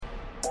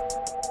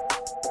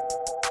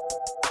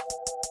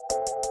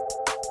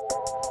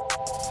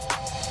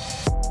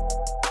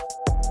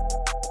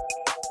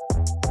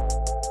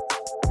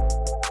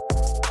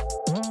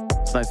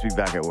It's nice to be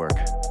back at work.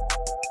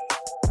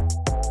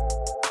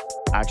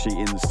 Actually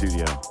in the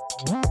studio.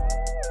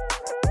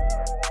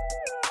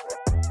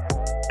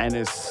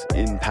 Ennis,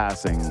 in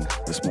passing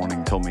this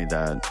morning, told me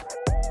that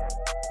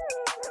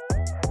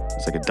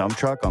it's like a dump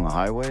truck on the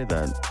highway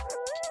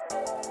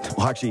that...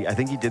 Well, actually, I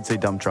think he did say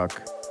dump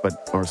truck,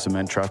 or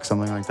cement truck,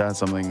 something like that.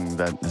 Something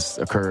that has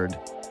occurred.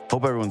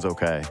 Hope everyone's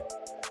okay.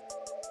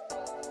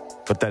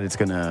 But that it's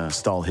going to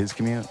stall his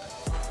commute.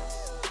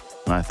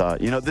 And I thought,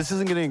 this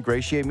isn't going to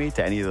ingratiate me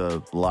to any of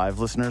the live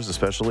listeners,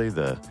 especially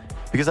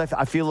because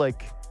I feel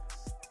like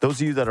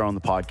those of you that are on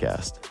the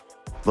podcast,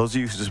 those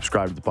of you who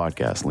subscribe to the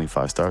podcast and leave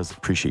 5 stars,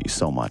 appreciate you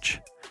so much.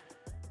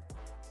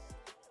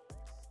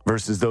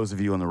 Versus those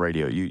of you on the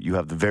radio, you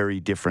have the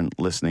very different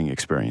listening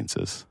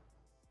experiences.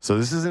 So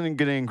this isn't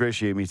going to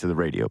ingratiate me to the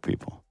radio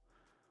people.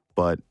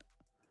 But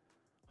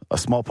a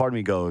small part of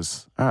me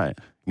goes, all right,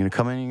 you're going to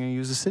come in and you're going to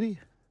use the city?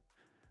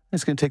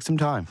 It's going to take some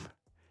time.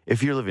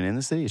 If you're living in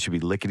the city, it should be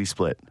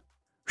lickety-split. We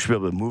should be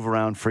able to move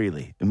around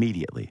freely,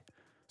 immediately.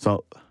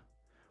 So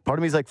part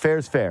of me is like, fair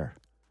is fair.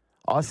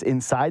 Us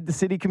inside the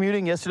city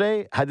commuting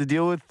yesterday had to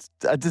deal with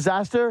a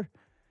disaster.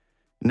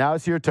 Now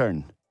it's your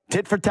turn.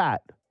 Tit for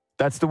tat.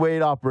 That's the way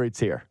it operates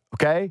here,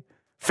 okay?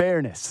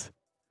 Fairness.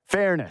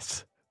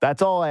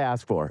 That's all I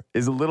ask for,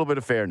 is a little bit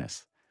of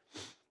fairness.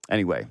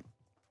 Anyway,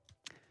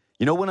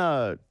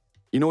 when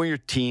your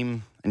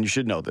team, and you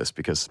should know this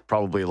because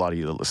probably a lot of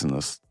you that listen to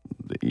this,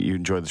 you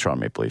enjoy the Toronto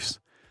Maple Leafs.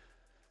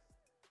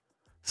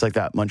 It's like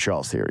that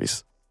Montreal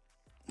series.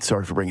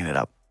 Sorry for bringing it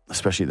up,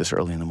 especially this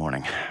early in the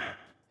morning.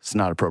 It's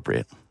not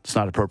appropriate. It's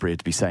not appropriate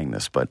to be saying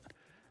this, but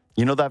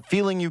that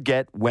feeling you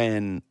get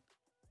when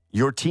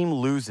your team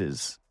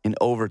loses in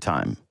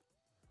overtime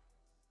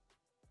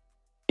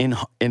in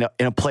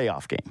a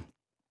playoff game.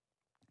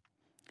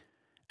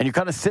 And you're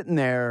kind of sitting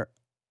there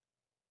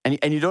and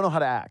you don't know how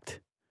to act.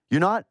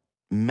 You're not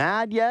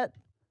mad yet.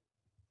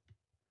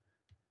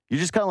 You're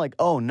just kind of like,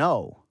 oh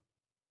no,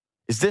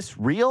 is this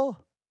real?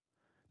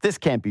 This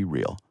can't be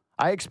real.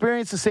 I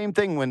experienced the same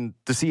thing when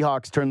the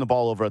Seahawks turned the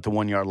ball over at the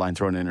 1-yard line,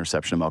 throwing an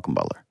interception to Malcolm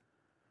Butler.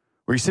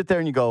 Where you sit there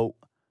and you go,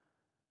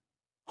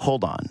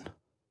 hold on.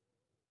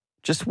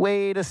 Just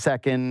wait a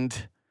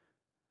second.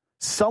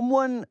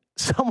 Someone's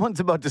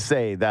about to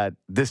say that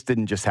this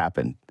didn't just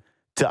happen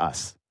to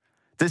us.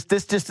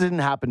 This just didn't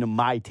happen to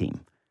my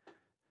team.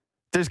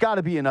 There's got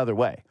to be another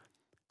way.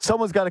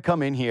 Someone's got to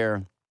come in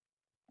here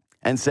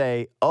and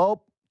say, oh,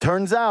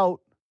 turns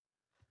out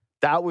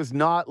that was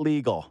not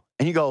legal.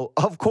 And you go,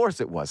 of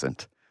course it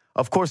wasn't.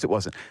 Of course it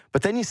wasn't.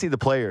 But then you see the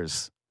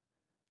players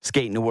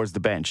skating towards the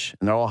bench,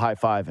 and they're all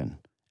high-fiving.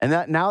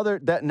 And now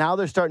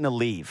they're starting to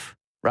leave,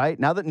 right?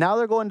 Now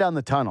they're going down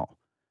the tunnel.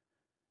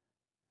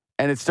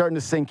 And it's starting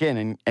to sink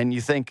in, and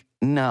you think,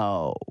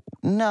 no.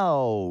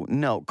 Call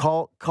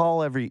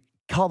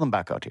them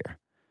back out here.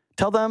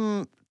 Tell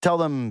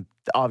them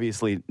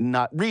obviously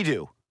not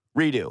redo.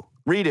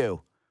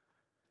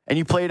 And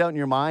you play it out in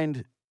your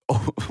mind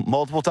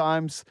multiple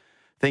times,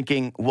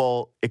 thinking,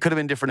 well, it could have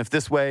been different if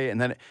this way.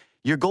 And then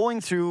you're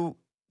going through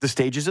the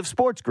stages of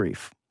sports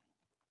grief.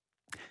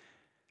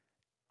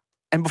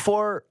 And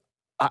before,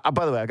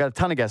 by the way, I got a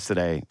ton of guests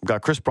today. We've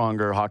got Chris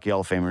Pronger, Hockey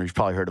Hall of Famer. You've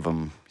probably heard of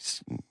him.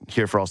 He's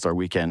here for All-Star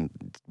Weekend.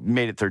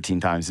 Made it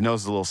 13 times. He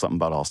knows a little something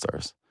about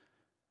All-Stars.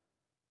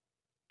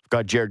 We've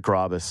got Jared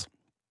Carrabis,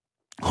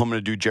 who I'm going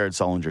to do Jared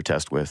Sullinger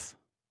test with.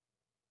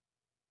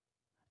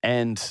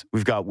 And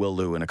we've got Will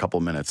Liu in a couple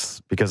of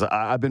minutes because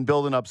I've been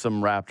building up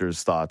some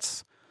Raptors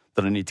thoughts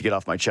that I need to get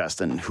off my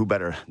chest, and who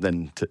better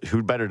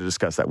to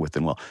discuss that with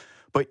than Will.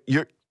 But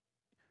you're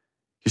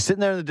sitting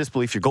there in the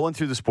disbelief. You're going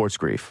through the sports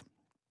grief,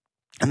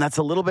 and that's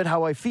a little bit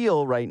how I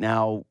feel right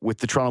now with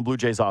the Toronto Blue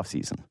Jays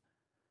offseason.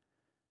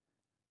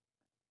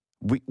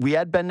 We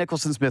had Ben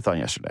Nicholson-Smith on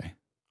yesterday.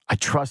 I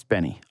trust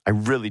Benny. I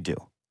really do.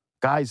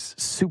 Guy's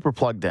super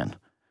plugged in,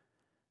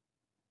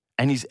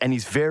 and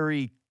he's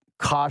very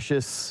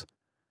cautious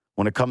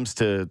when it comes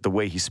to the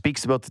way he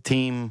speaks about the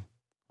team.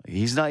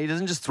 He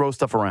doesn't just throw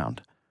stuff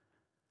around.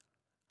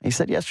 He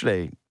said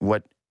yesterday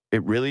what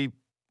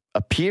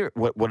appears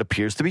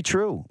to be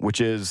true, which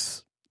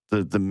is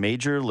the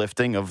major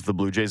lifting of the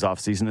Blue Jays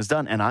offseason is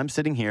done. And I'm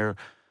sitting here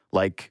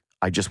like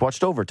I just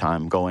watched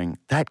overtime going,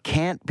 that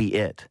can't be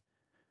it.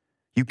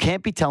 You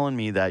can't be telling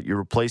me that you're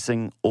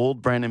replacing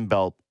old Brandon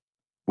Belt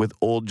with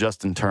old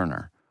Justin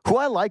Turner, who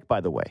I like,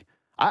 by the way.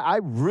 I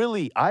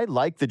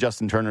like the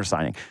Justin Turner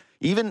signing.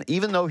 Even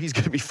though he's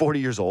going to be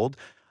 40 years old,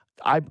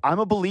 I'm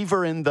a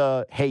believer in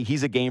the, hey,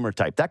 he's a gamer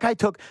type. That guy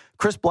took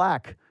Chris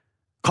Black,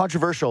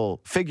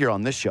 controversial figure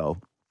on this show,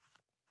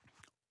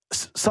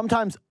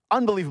 sometimes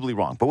unbelievably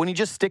wrong. But when he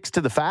just sticks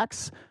to the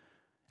facts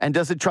and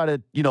doesn't try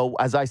to,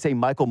 as I say,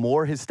 Michael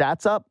Moore his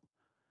stats up,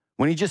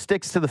 when he just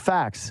sticks to the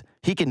facts,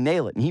 he can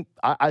nail it. And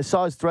I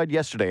saw his thread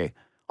yesterday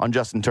on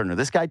Justin Turner.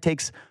 This guy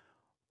takes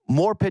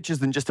more pitches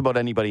than just about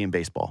anybody in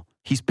baseball.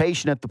 He's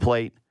patient at the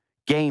plate,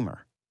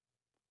 gamer.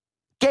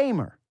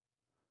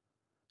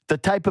 The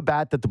type of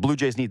bat that the Blue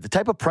Jays need, the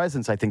type of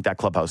presence I think that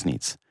clubhouse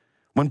needs.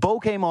 When Bo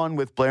came on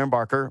with Blair and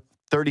Barker,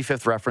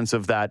 35th reference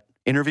of that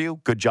interview,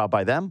 good job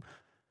by them.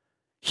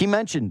 He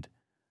mentioned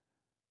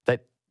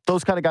that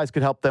those kind of guys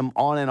could help them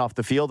on and off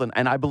the field.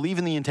 And I believe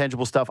in the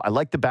intangible stuff. I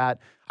like the bat.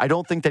 I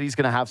don't think that he's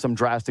going to have some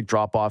drastic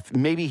drop-off.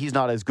 Maybe he's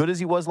not as good as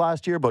he was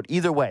last year, but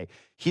either way,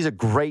 he's a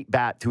great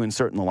bat to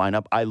insert in the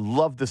lineup. I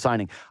love the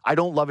signing. I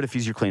don't love it if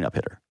he's your cleanup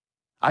hitter.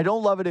 I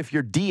don't love it if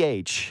your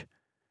DH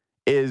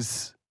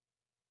is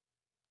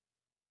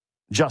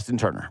Justin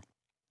Turner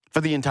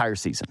for the entire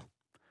season.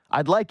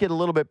 I'd like it a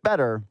little bit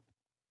better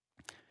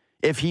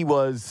if he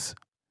was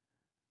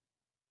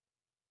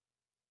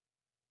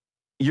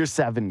your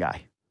 7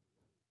 guy,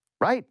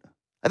 right?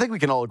 I think we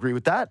can all agree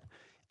with that.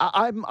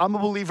 I'm a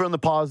believer in the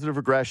positive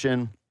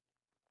regression.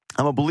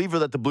 I'm a believer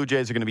that the Blue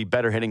Jays are going to be a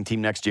better hitting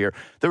team next year.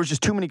 There was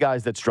just too many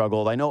guys that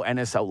struggled. I know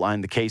Ennis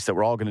outlined the case that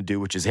we're all going to do,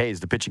 which is, hey, is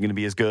the pitching going to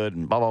be as good?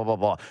 And blah, blah, blah,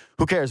 blah.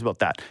 Who cares about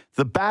that?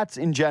 The bats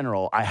in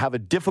general, I have a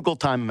difficult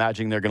time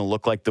imagining they're going to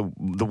look like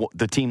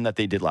the team that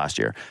they did last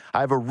year.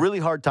 I have a really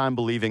hard time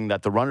believing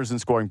that the runners in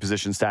scoring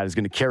position stat is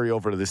going to carry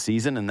over to this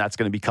season, and that's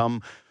going to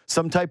become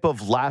some type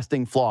of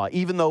lasting flaw,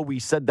 even though we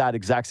said that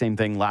exact same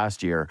thing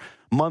last year,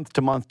 month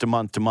to month to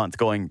month to month,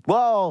 going,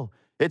 well,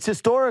 it's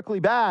historically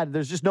bad.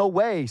 There's just no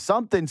way.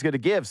 Something's going to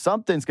give.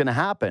 Something's going to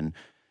happen.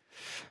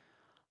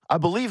 I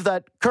believe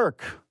that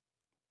Kirk,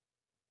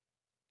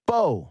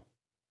 Bo,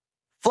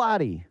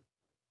 Vladdy,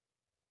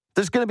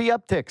 there's going to be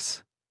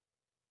upticks.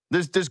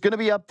 There's going to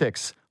be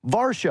upticks.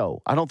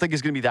 Varsho, I don't think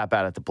is going to be that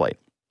bad at the plate.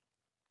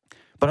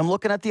 But I'm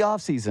looking at the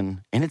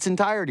offseason in its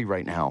entirety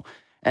right now,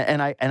 and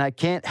I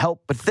can't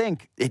help but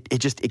think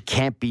it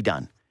can't be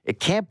done. It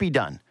can't be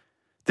done.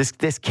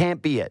 This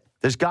can't be it.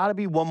 There's got to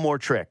be one more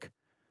trick.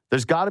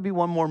 There's got to be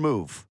one more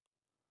move.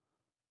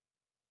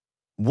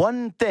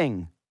 One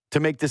thing to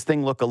make this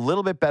thing look a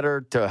little bit better,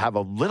 to have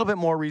a little bit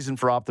more reason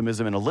for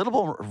optimism and a little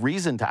more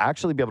reason to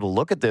actually be able to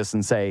look at this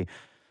and say,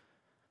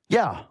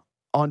 yeah,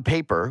 on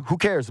paper, who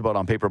cares about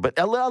on paper? But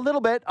a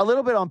little bit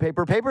on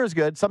paper. Paper is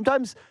good.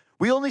 Sometimes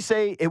we only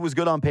say it was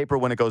good on paper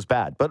when it goes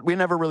bad, but we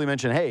never really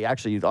mention, hey,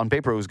 actually on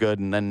paper it was good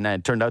and then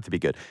it turned out to be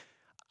good.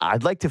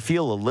 I'd like to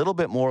feel a little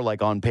bit more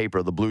like on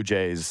paper the Blue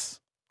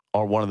Jays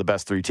are one of the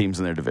best 3 teams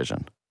in their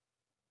division.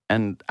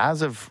 And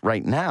as of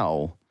right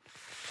now,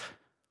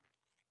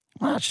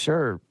 I'm not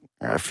sure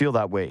I feel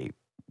that way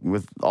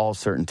with all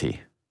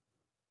certainty.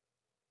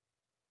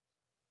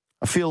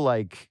 I feel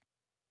like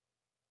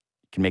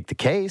you can make the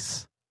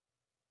case.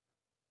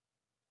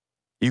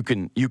 You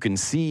can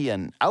see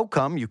an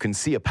outcome. You can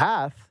see a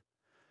path,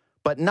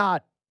 but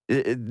not.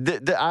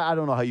 I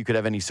don't know how you could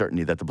have any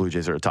certainty that the Blue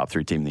Jays are a top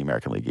 3 team in the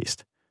American League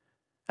East.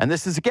 And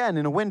this is, again,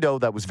 in a window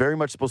that was very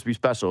much supposed to be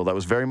special, that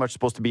was very much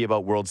supposed to be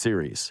about World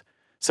Series.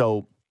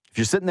 So if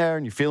you're sitting there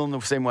and you're feeling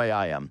the same way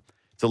I am,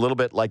 it's a little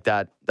bit like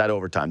that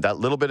overtime, that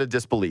little bit of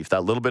disbelief,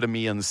 that little bit of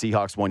me on the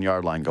Seahawks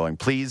 1-yard line going,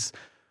 please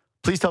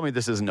tell me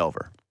this isn't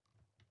over.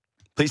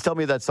 Please tell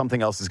me that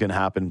something else is going to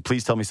happen.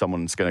 Please tell me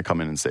someone's going to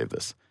come in and save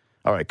this.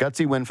 All right,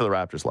 gutsy win for the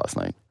Raptors last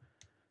night.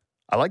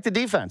 I like the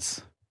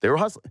defense. They were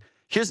hustling.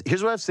 Here's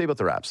what I have to say about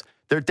the Raps.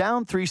 They're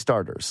down 3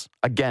 starters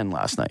again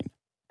last night.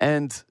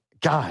 And,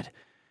 God,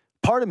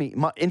 part of me,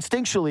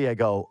 instinctually, I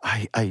go,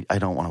 I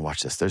don't want to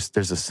watch this.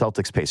 There's a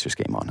Celtics-Pacers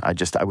game on.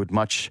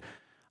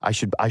 I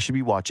should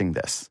be watching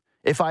this.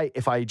 If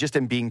I just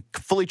am being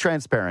fully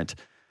transparent,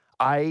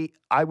 I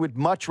would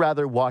much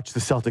rather watch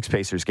the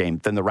Celtics-Pacers game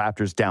than the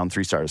Raptors down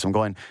 3 starters. I'm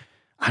going,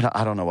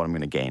 I don't know what I'm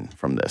going to gain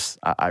from this.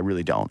 I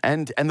really don't.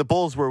 And the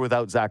Bulls were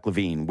without Zach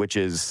LaVine, which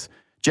is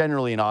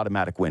generally an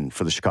automatic win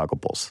for the Chicago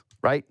Bulls,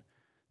 right?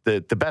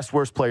 The best,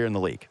 worst player in the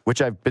league,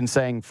 which I've been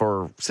saying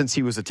since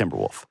he was a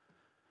Timberwolf.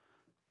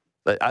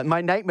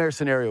 My nightmare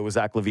scenario was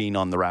Zach LaVine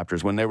on the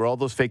Raptors when there were all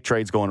those fake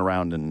trades going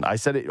around. And I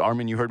said it,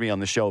 Armin, you heard me on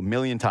the show a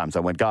million times.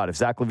 I went, God, if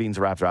Zach LaVine's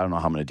a Raptor, I don't know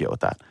how I'm going to deal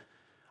with that.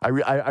 I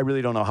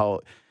really don't know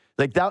how.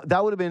 Like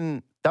that would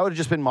have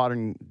just been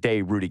modern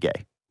day Rudy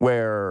Gay,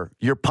 where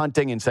you're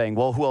punting and saying,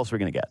 well, who else are we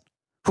going to get?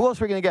 Who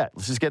else are we going to get?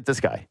 Let's just get this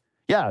guy.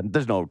 Yeah,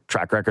 there's no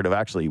track record of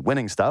actually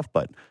winning stuff,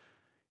 but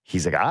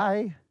he's a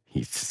guy.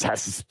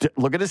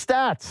 Look at his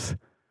stats.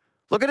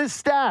 Look at his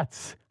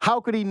stats. How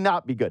could he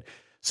not be good?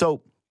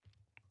 So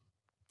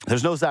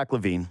there's no Zach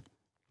LaVine.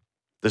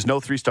 There's no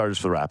 3 starters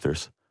for the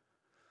Raptors.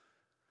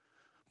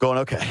 Going,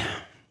 okay,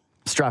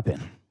 strap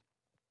in.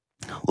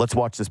 Let's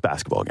watch this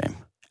basketball game.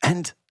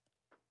 And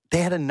they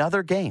had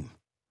another game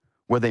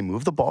where they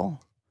moved the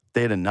ball.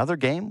 They had another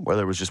game where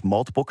there was just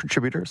multiple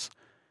contributors,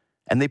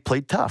 and they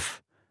played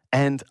tough.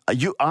 And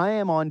I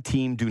am on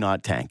team do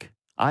not tank.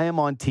 I am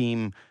on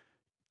team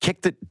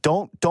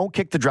don't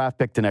kick the draft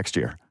pick to next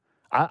year.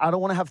 I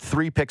don't want to have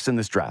 3 picks in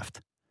this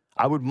draft.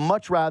 I would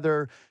much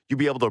rather you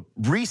be able to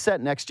reset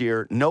next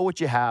year, know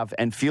what you have,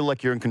 and feel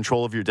like you're in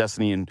control of your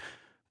destiny. And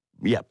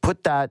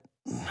put that,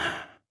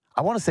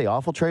 I want to say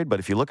awful trade,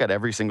 but if you look at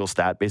every single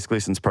stat, basically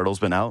since Pirtle's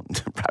been out,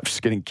 Raptors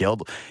getting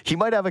killed, he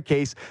might have a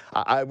case.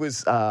 I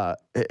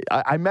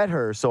met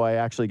her, so I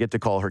actually get to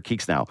call her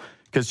Keeks now,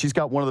 because she's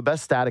got one of the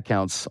best stat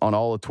accounts on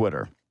all of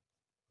Twitter.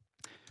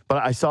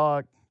 But I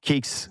saw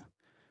Keeks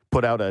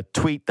put out a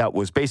tweet that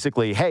was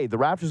basically, hey, the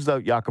Raptors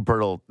without Jakob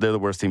Poeltl, they're the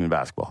worst team in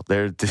basketball.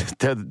 They're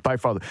by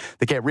far,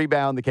 they can't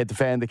rebound, they can't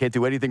defend, they can't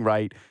do anything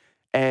right.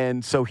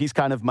 And so he's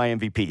kind of my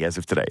MVP as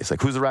of today. It's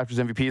like, who's the Raptors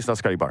MVP? It's not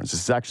Scotty Barnes.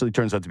 This actually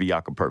turns out to be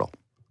Jakob Poeltl.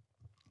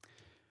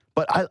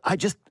 But I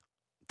just,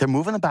 they're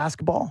moving the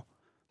basketball.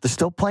 They're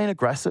still playing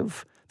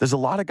aggressive. There's a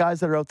lot of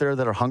guys that are out there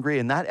that are hungry,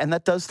 and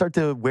that does start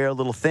to wear a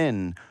little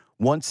thin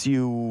once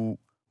you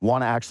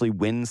want to actually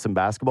win some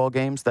basketball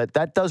games.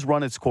 That does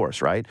run its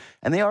course, right?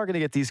 And they are going to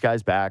get these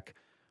guys back.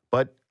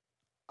 But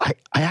I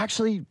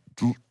actually,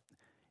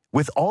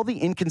 with all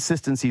the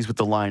inconsistencies with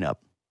the lineup,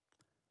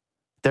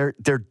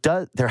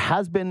 there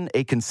has been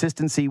a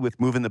consistency with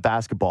moving the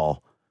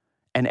basketball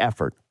and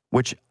effort,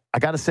 which I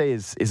got to say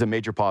is a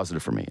major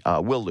positive for me.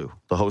 Will Lou,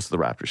 the host of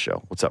the Raptors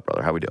show. What's up,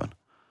 brother? How we doing?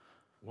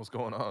 What's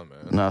going on,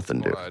 man? Nothing,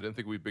 dude. I didn't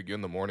think we'd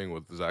begin the morning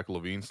with Zach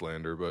LaVine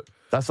slander, but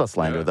that's not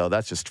slander, though.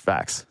 That's just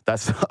facts.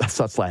 That's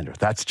not slander.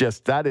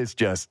 That is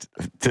just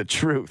the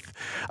truth.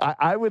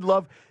 I would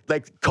love,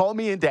 call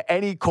me into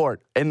any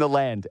court in the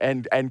land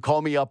and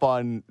call me up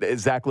on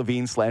Zach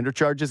LaVine slander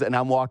charges, and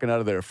I'm walking out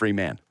of there a free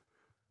man.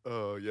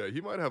 Oh, yeah. He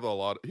might have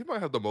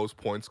the most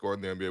points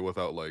scored in the NBA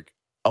without,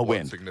 a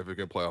win.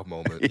 Significant playoff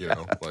moment, yeah.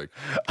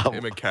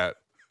 Him and Cat.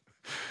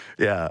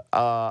 Yeah.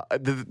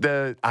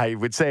 I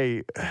would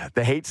say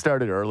the hate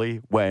started early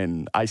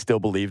when I still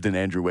believed in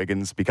Andrew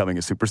Wiggins becoming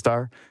a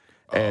superstar.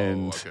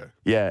 And okay.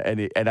 Yeah,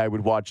 and I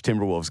would watch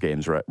Timberwolves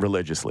games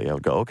religiously. I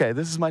would go, okay,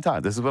 this is my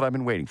time. This is what I've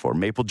been waiting for,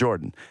 Maple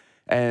Jordan.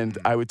 And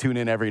I would tune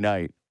in every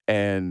night,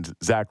 and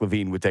Zach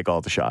LaVine would take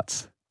all the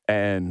shots.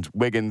 And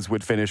Wiggins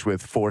would finish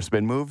with 4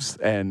 spin moves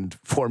and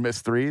 4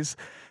 missed threes.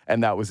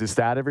 And that was his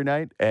stat every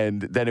night.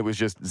 And then it was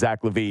just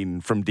Zach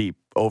LaVine from deep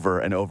over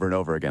and over and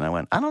over again. I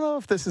went, I don't know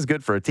if this is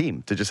good for a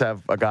team to just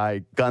have a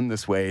guy gun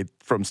this way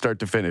from start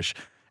to finish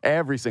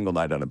every single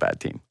night on a bad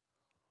team.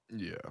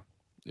 Yeah,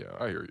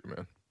 I hear you,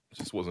 man.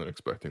 Just wasn't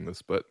expecting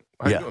this, but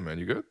how you doing, man?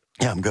 You good?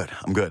 Yeah, I'm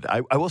good.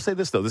 I will say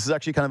this, though. This is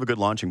actually kind of a good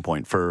launching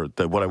point for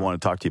what I want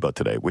to talk to you about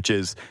today, which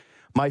is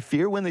my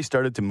fear when they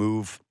started to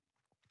move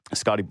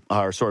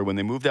when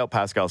they moved out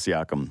Pascal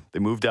Siakam, they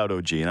moved out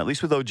OG, and at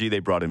least with OG, they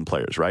brought in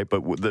players, right?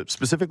 But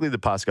specifically the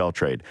Pascal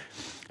trade,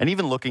 and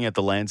even looking at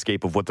the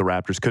landscape of what the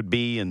Raptors could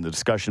be and the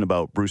discussion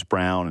about Bruce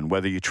Brown and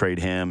whether you trade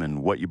him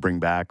and what you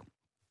bring back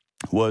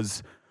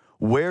was,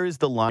 where is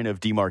the line of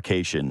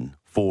demarcation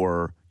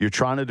for you're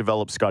trying to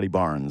develop Scotty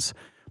Barnes,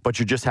 but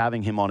you're just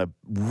having him on a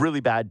really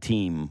bad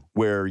team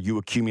where you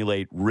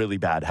accumulate really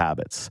bad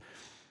habits?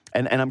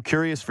 And I'm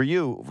curious for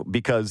you,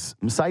 because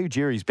Masai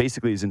Ujiri's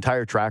basically his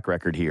entire track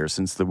record here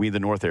since the We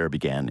the North era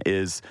began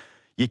is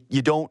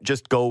you don't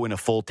just go in a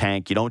full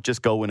tank. You don't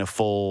just go in a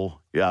full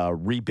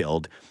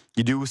rebuild.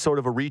 You do sort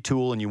of a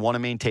retool, and you want to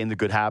maintain the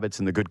good habits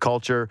and the good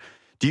culture.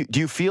 Do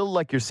you feel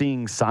like you're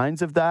seeing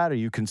signs of that? Are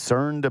you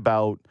concerned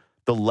about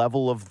the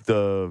level of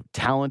the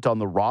talent on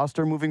the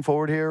roster moving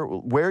forward here?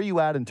 Where are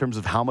you at in terms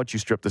of how much you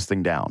strip this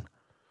thing down?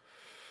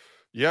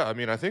 Yeah, I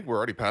mean, I think we're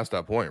already past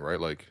that point, right?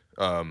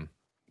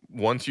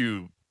 Once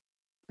you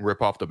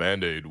rip off the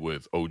Band-Aid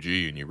with OG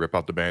and you rip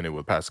off the Band-Aid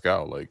with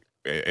Pascal,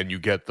 and you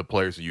get the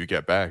players that you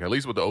get back, at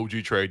least with the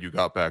OG trade, you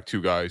got back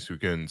 2 guys who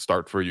can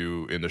start for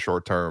you in the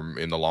short term,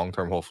 in the long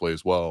term, hopefully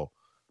as well.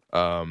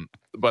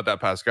 But that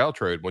Pascal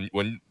trade,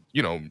 when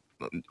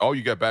all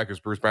you get back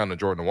is Bruce Brown and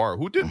Jordan Nwora,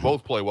 who did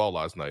both play well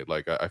last night.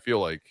 I feel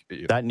like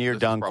that near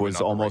dunk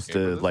was almost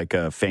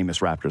a famous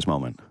Raptors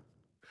moment.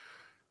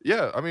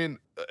 Yeah, I mean,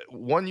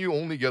 when you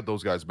only get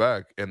those guys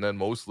back, and then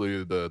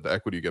mostly the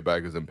equity you get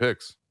back is in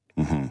picks.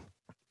 Mm-hmm.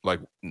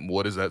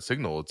 What is that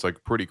signal? It's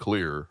pretty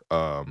clear.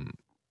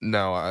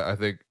 Now, I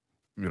think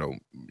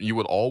you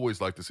would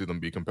always like to see them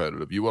be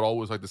competitive. You would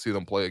always like to see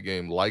them play a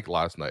game like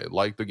last night,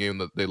 like the game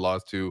that they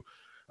lost to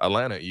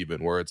Atlanta,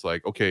 even, where it's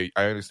okay,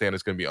 I understand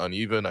it's going to be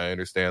uneven. I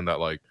understand that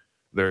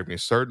there are going to be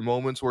certain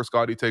moments where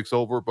Scotty takes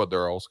over, but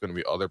there are also going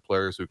to be other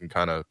players who can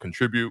kind of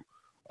contribute.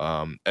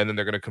 And then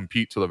they're going to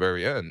compete to the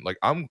very end.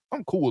 I'm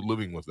cool with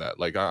living with that.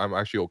 I'm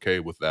actually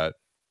okay with that.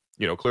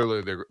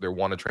 Clearly they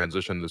want to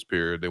transition this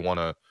period. They want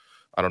to,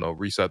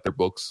 reset their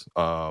books,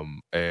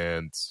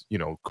 and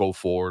go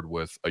forward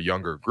with a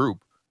younger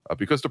group,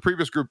 because the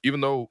previous group,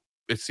 even though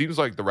it seems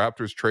like the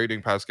Raptors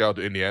trading Pascal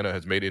to Indiana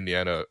has made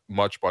Indiana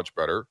much, much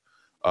better.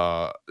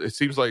 It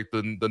seems like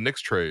the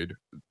Knicks trade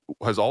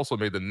has also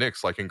made the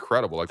Knicks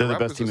incredible. They're the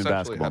best team in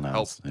basketball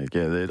now.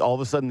 All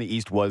of a sudden, the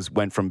East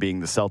went from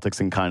being the Celtics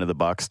and kind of the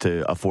Bucks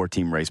to a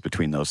 4-team race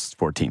between those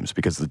 4 teams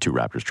because of the 2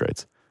 Raptors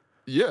trades.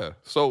 Yeah.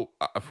 So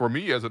for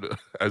me, as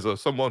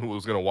someone who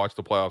was going to watch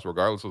the playoffs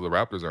regardless of the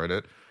Raptors are in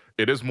it,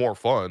 it is more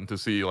fun to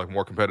see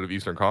more competitive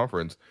Eastern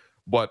Conference.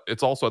 But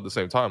it's also at the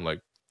same time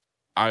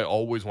I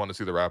always want to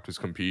see the Raptors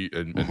compete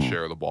and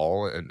share the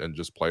ball and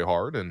just play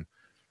hard. And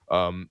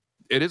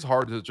it is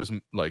hard to just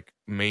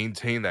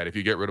maintain that if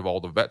you get rid of all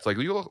the vets.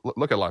 You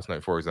look at last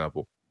night, for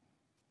example.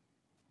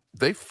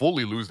 They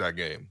fully lose that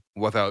game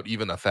without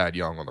even a Thad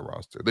Young on the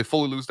roster. They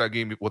fully lose that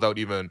game without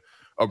even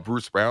a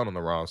Bruce Brown on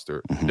the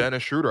roster.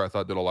 Dennis Schroeder, I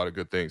thought, did a lot of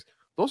good things.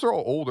 Those are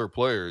all older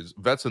players,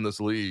 vets in this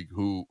league,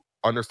 who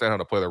understand how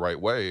to play the right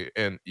way.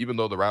 And even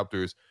though the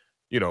Raptors,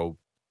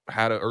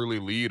 had an early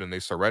lead and they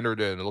surrendered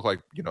it and it looked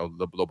like,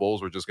 the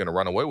Bulls were just going to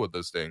run away with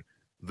this thing,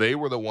 they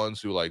were the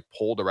ones who like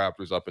pulled the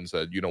Raptors up and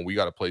said, we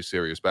got to play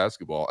serious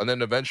basketball. And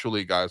then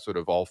eventually guys sort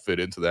of all fit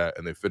into that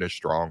and they finished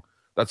strong.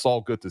 That's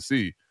all good to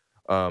see.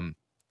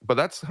 But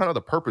that's kind of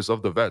the purpose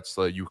of the vets.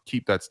 You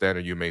keep that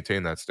standard, you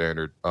maintain that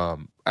standard.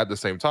 At the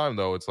same time,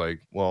 though, it's like,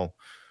 well,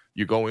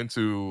 you go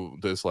into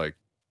this like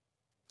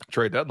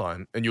trade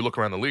deadline and you look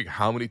around the league,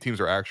 how many teams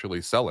are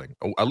actually selling?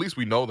 At least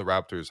we know the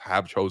Raptors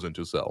have chosen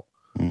to sell.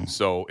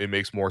 So it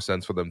makes more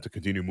sense for them to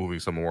continue moving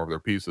some more of their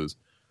pieces.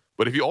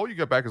 But if all you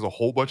get back is a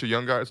whole bunch of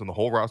young guys and the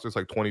whole roster is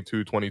like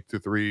 22,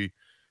 23,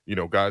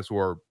 guys who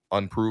are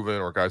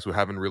unproven or guys who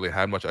haven't really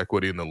had much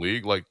equity in the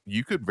league, like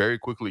you could very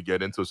quickly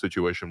get into a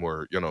situation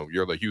where,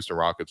 you're the Houston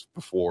Rockets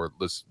before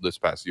this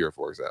past year,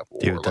 for example.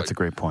 Dude, or that's a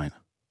great point.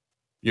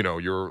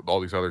 You're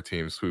all these other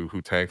teams who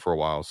tank for a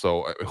while.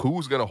 So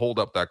who's going to hold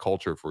up that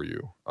culture for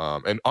you?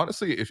 And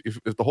honestly,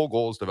 if the whole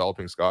goal is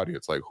developing Scottie,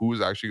 it's like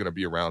who's actually going to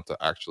be around to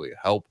actually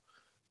help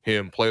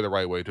him play the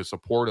right way, to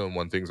support him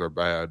when things are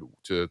bad,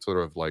 to sort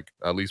of like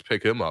at least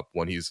pick him up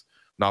when he's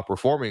not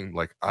performing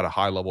like at a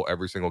high level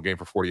every single game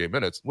for 48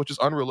 minutes, which is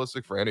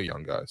unrealistic for any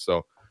young guy.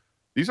 So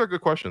these are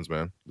good questions,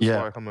 man. That's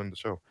why I come on the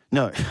show.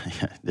 No,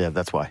 yeah,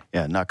 that's why.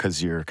 Yeah, not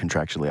because you're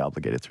contractually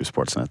obligated through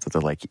Sportsnet. That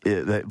they're like,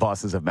 the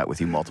bosses have met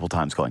with you multiple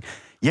times going,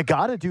 you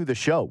got to do the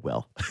show,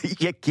 Will.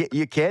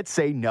 you can't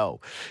say no.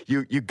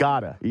 You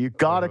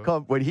gotta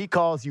come. When he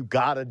calls, you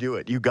got to do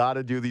it. You got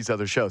to do these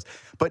other shows.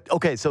 But,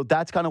 okay, so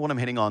that's kind of what I'm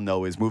hitting on,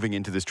 though, is moving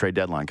into this trade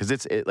deadline.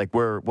 Because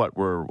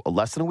we're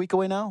less than a week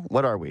away now?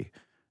 What are we?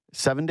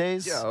 7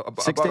 days? Yeah,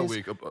 6 about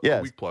days?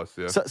 a week plus,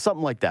 yeah.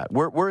 Something like that.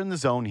 We're in the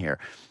zone here.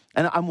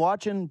 And I'm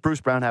watching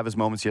Bruce Brown have his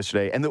moments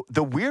yesterday. And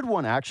the weird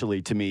one,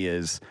 actually, to me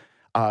is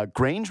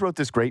Grange wrote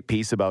this great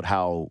piece about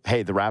how,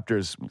 hey, the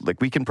Raptors, like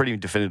we can pretty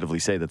definitively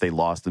say that they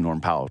lost the Norm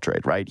Powell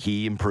trade, right?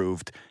 He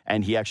improved,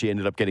 and he actually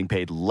ended up getting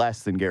paid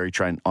less than Gary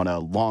Trent on a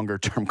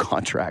longer-term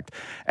contract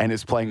and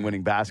is playing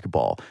winning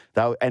basketball.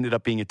 That ended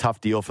up being a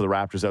tough deal for the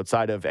Raptors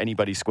outside of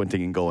anybody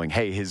squinting and going,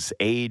 hey, his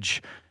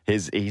age,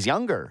 he's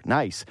younger,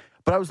 nice.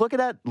 But I was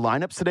looking at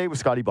lineups today with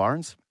Scottie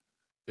Barnes.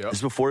 Yep.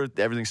 Just before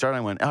everything started, I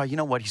went, oh, you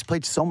know what? He's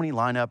played so many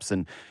lineups,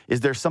 and is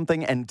there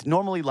something? And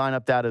normally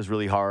lineup data is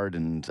really hard,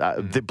 and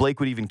Blake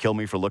would even kill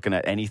me for looking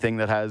at anything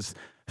that has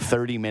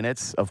 30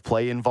 minutes of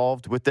play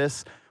involved with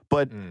this.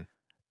 But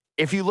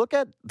if you look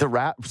at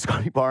the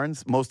Scottie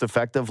Barnes' most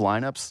effective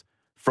lineups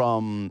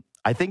from,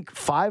 I think,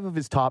 5 of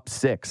his top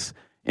 6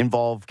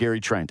 involve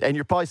Gary Trent. And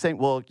you're probably saying,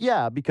 well,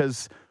 yeah,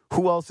 because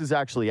who else is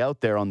actually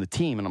out there on the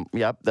team? And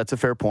that's a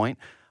fair point.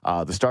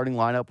 The starting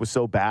lineup was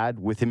so bad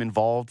with him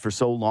involved for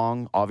so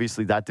long.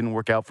 Obviously, that didn't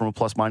work out from a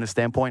plus-minus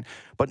standpoint.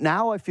 But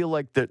now I feel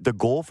like the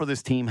goal for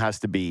this team has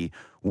to be,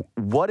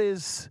 what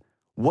is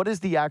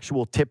the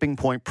actual tipping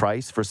point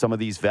price for some of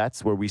these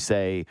vets where we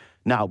say,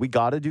 now we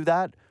got to do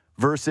that,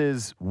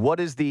 versus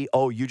what is the,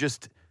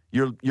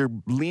 you're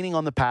leaning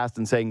on the past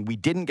and saying we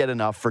didn't get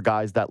enough for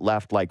guys that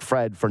left like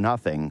Fred for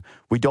nothing.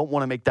 We don't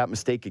want to make that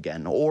mistake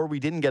again. Or we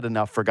didn't get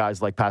enough for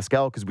guys like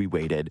Pascal because we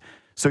waited.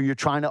 So you're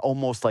trying to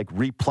almost like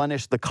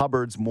replenish the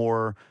cupboards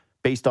more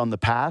based on the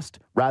past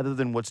rather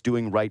than what's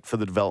doing right for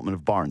the development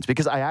of Barnes.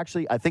 Because I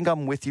think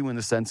I'm with you in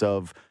the sense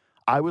of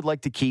I would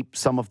like to keep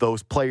some of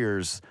those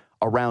players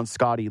around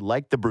Scottie,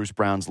 like the Bruce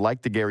Browns,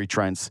 like the Gary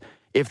Trents,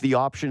 if the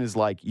option is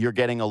like you're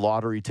getting a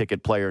lottery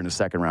ticket player in a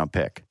second-round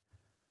pick.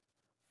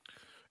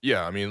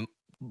 Yeah, I mean,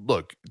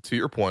 look, to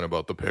your point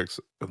about the picks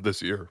of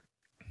this year,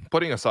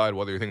 putting aside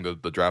whether you think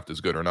the draft is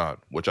good or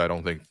not, which I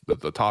don't think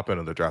that the top end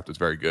of the draft is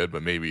very good,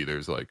 but maybe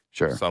there's like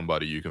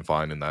somebody you can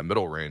find in that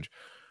middle range.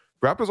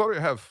 Raptors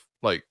already have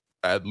like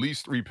at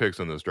least 3 picks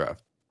in this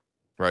draft,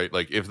 right?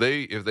 Like if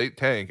they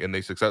tank and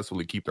they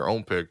successfully keep their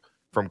own pick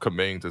from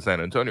committing to San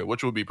Antonio,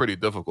 which would be pretty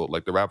difficult.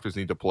 Like the Raptors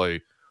need to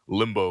play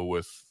limbo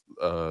with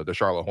the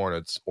Charlotte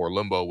Hornets or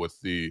limbo with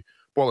the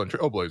Portland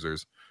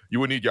Trailblazers. You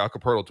would need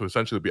Jakob Poeltl to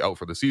essentially be out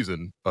for the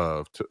season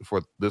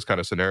for this kind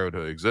of scenario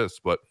to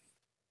exist. But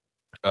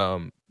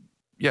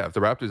if the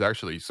Raptors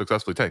actually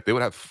successfully tank, they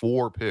would have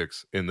 4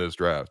 picks in this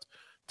draft.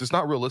 It's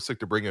not realistic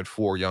to bring in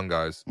 4 young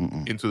guys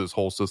into this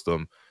whole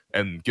system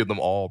and give them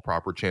all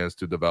proper chance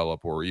to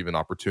develop or even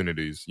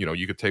opportunities.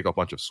 You could take a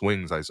bunch of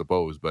swings, I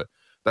suppose, but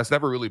that's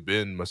never really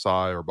been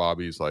Masai or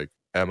Bobby's like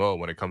MO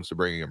when it comes to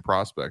bringing in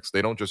prospects.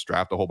 They don't just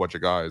draft a whole bunch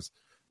of guys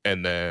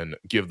and then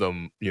give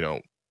them,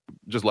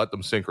 just let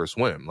them sink or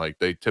swim. Like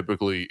they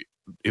typically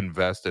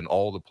invest in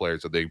all the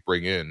players that they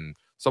bring in.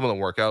 Some of them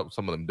work out,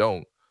 some of them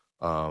don't.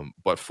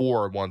 But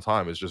 4 at one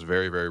time is just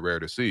very, very rare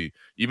to see.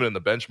 Even in the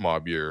bench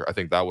mob year, I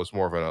think that was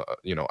more of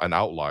an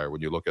outlier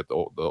when you look at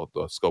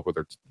the scope of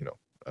their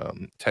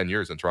 10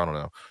 years in Toronto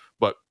now.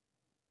 But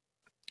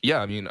yeah,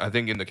 I mean, I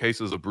think in the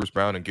cases of Bruce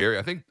Brown and Gary,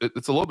 I think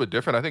it's a little bit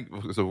different. I think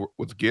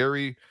with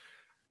Gary,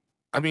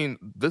 I mean,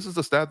 this is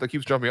the stat that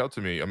keeps jumping out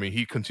to me. I mean,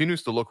 he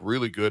continues to look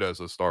really good as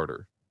a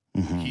starter.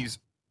 He's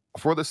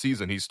for the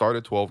season, he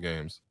started 12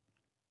 games.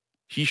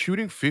 He's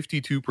shooting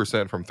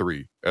 52% from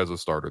 3 as a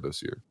starter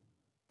this year.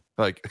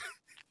 Like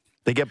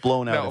They get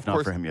blown out Now, if of not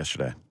course, for him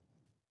yesterday.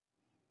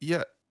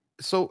 yeah.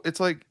 So it's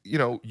like,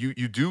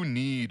 you do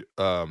need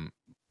a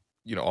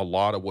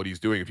lot of what he's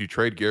doing. If you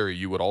trade Gary,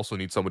 you would also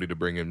need somebody to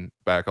bring him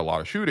back a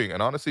lot of shooting.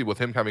 And honestly, with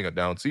him having a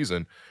down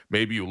season,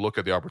 maybe you look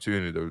at the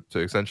opportunity to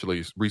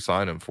essentially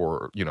re-sign him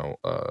for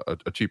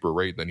a cheaper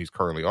rate than he's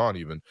currently on.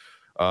 Even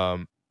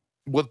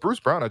with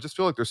Bruce Brown, I just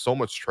feel like there's so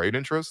much trade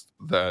interest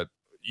that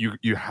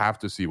you have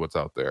to see what's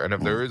out there. And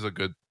if there is a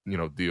good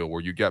deal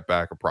where you get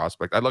back a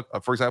prospect,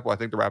 for example, I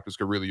think the Raptors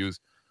could really use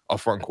a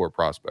front court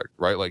prospect,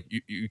 right? Like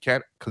you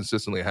can't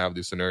consistently have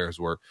these scenarios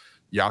where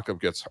Jakob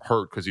gets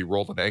hurt because he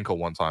rolled an ankle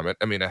one time.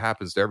 It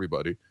happens to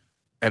everybody.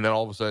 And then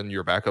all of a sudden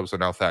your backups are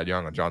now Thad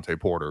Young and Jonte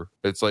Porter.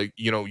 It's like,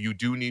 you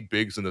do need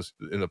bigs in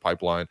the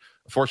pipeline.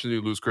 Unfortunately,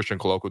 you lose Christian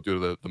Koloko due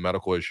to the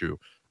medical issue.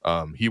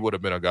 He would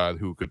have been a guy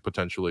who could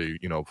potentially,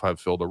 have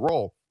filled a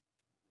role.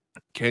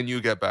 Can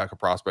you get back a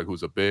prospect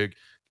who's a big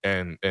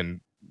and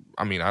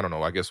I don't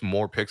know. I guess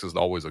more picks is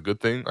always a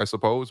good thing, I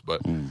suppose. But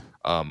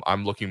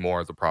I'm looking more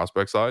at the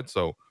prospect side.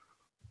 So,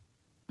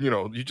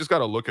 you just got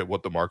to look at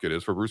what the market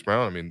is for Bruce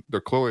Brown.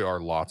 There clearly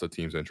are lots of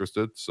teams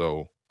interested.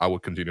 So I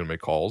would continue to make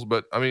calls.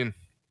 But, I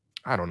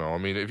don't know.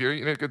 If you're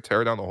going to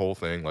tear down the whole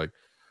thing, like,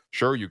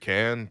 sure, you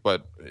can.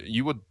 But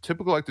you would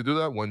typically like to do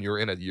that when you're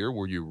in a year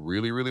where you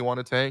really, really want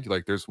to tank.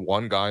 Like, there's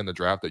one guy in the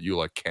draft that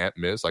you, can't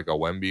miss, like a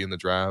Wemby in the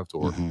draft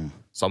or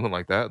something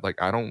like that. Like,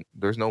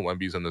 there's no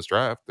Wembys in this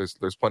draft.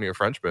 There's plenty of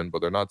Frenchmen,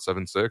 but they're not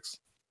 7'6".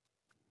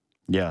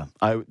 Yeah,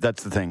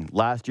 that's the thing.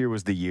 Last year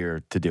was the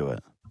year to do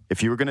it.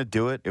 If you were going to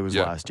do it, it was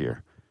last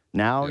year.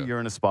 Now you're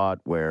in a spot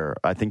where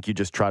I think you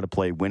just try to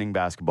play winning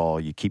basketball.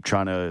 You keep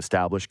trying to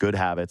establish good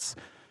habits.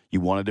 You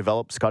want to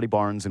develop Scotty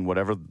Barnes in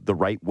whatever the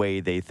right way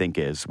they think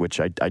is, which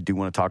I do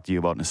want to talk to you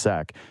about in a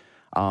sec.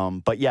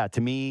 But yeah, to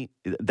me,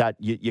 that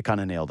you kind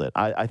of nailed it.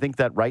 I think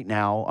that right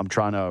now I'm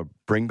trying to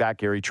bring back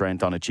Gary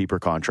Trent on a cheaper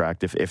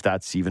contract, if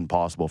that's even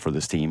possible for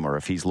this team, or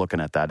if he's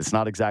looking at that. It's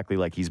not exactly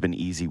like he's been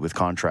easy with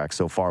contracts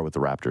so far with the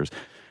Raptors.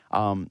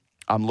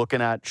 I'm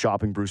looking at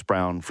shopping Bruce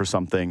Brown for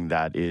something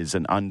that is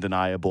an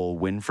undeniable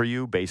win for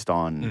you based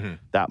on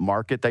that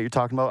market that you're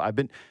talking about.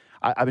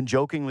 I've been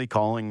jokingly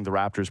calling the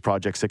Raptors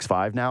Project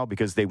 6'5" now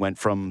because they went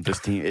from this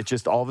team. It's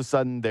just all of a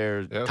sudden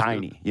they're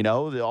tiny,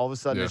 All of a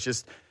sudden it's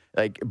just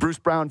like Bruce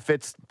Brown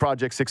fits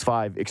Project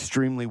 6'5"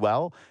 extremely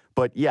well.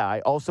 But yeah,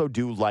 I also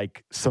do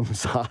like some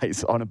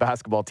size on a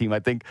basketball team. I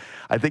think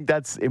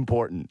that's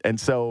important. And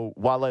so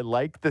while I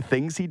like the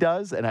things he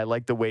does and I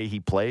like the way he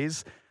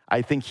plays,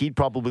 I think he'd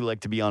probably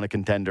like to be on a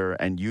contender,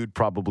 and you'd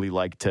probably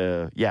like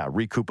to,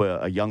 recoup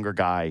a younger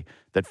guy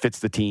that fits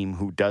the team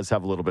who does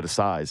have a little bit of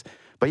size.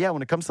 But yeah,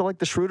 when it comes to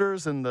the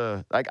Schröders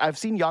and I've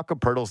seen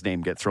Jakob Pertl's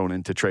name get thrown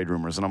into trade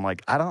rumors, and I'm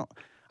like, I don't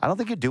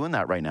think you're doing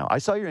that right now. I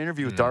saw your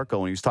interview with Darko,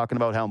 and he was talking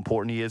about how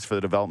important he is for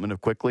the development of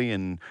Quickly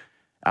and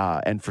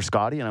for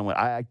Scotty, and I went,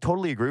 I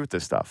totally agree with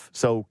this stuff.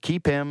 So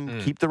keep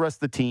him, keep the rest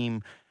of the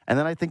team, and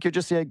then I think you're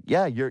just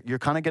you're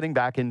kind of getting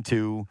back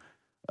into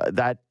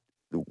that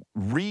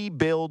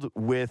rebuild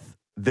with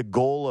the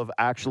goal of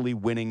actually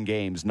winning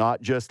games,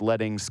 not just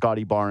letting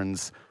Scotty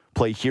Barnes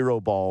play hero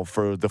ball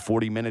for the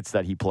 40 minutes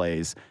that he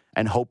plays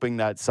and hoping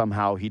that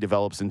somehow he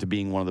develops into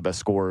being one of the best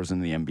scorers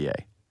in the NBA.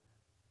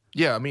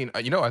 Yeah,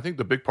 I think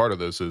the big part of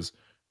this is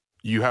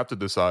you have to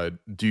decide,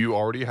 do you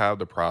already have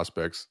the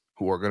prospects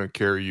who are going to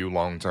carry you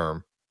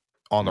long-term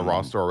on the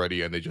roster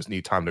already and they just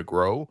need time to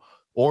grow?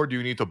 Or do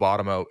you need to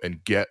bottom out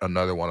and get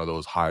another one of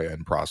those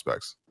high-end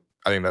prospects?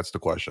 I think that's the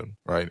question,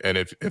 right? And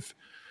if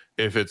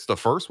it's the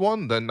first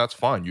one, then that's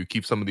fine. You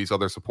keep some of these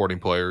other supporting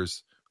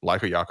players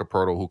like a Jakob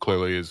Poeltl, who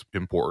clearly is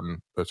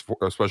important,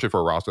 especially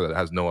for a roster that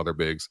has no other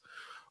bigs.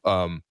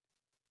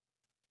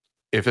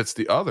 If it's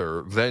the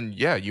other, then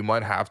you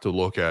might have to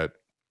look at,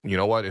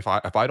 what, if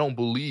I don't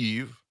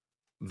believe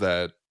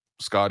that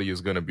Scotty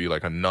is going to be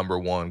like a number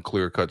one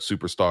clear-cut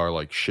superstar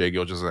like Shai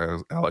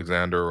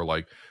Gilgeous-Alexander or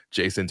like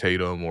Jason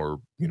Tatum or,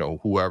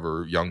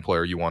 whoever young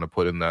player you want to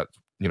put in that,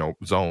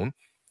 zone,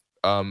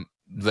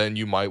 then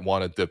you might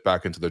want to dip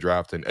back into the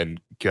draft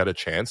and get a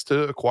chance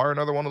to acquire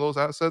another one of those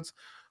assets.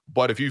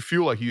 But if you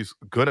feel like he's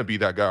going to be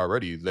that guy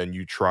already, then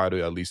you try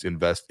to at least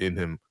invest in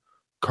him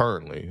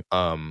currently.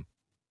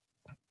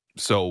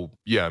 So,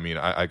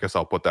 I guess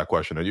I'll put that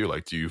question to you.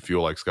 Like, do you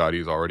feel like Scotty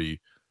is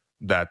already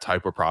that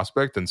type of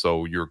prospect and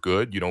so you're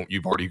good?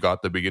 You've already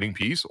got the beginning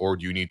piece, or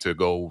do you need to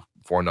go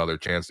for another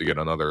chance to get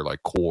another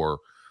like core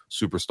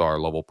superstar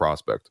level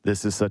prospect?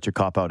 This is such a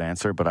cop-out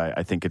answer, but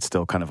I think it's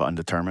still kind of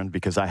undetermined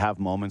because I have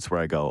moments where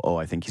I go,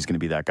 I think he's going to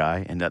be that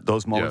guy. And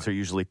those moments are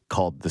usually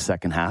called the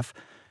second half.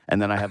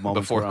 And then I have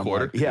moments the fourth where I'm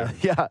quarter.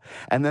 like, yeah.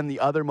 And then the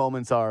other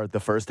moments are the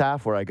first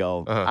half where I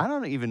go, I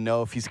don't even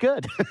know if he's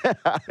good.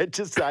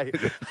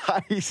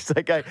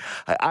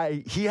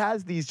 He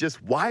has these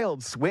just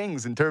wild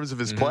swings in terms of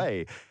his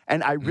play.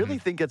 And I really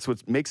think it's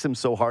what makes him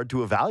so hard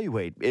to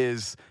evaluate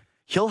is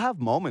he'll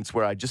have moments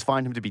where I just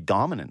find him to be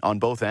dominant on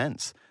both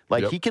ends.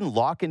 Like, he can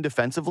lock in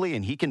defensively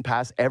and he can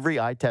pass every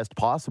eye test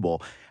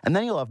possible. And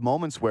then he'll have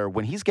moments where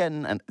when he's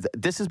getting, and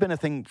this has been a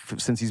thing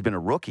since he's been a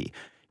rookie,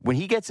 when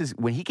he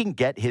can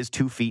get his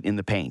 2 feet in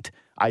the paint,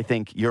 I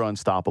think you're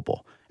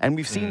unstoppable. And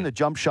we've seen the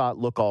jump shot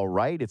look all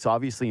right. It's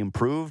obviously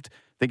improved. I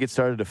think it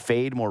started to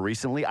fade more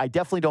recently. I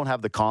definitely don't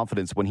have the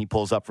confidence when he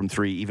pulls up from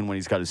 3, even when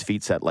he's got his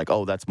feet set, like,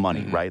 oh, that's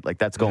money, right? Like,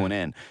 that's going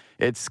in.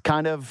 It's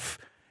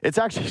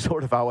actually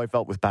sort of how I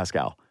felt with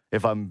Pascal.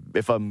 If I'm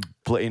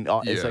playing,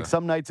 it's like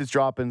some nights it's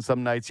dropping,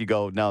 some nights you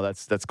go, no,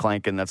 that's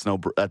clanking, that's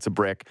a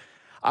brick.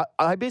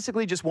 I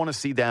basically just want to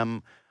see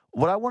them.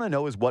 What I want to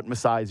know is what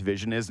Masai's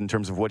vision is in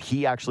terms of what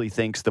he actually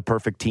thinks the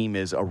perfect team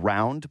is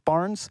around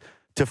Barnes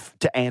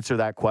to answer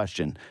that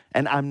question.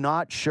 And I'm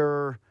not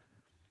sure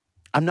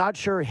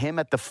him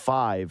at the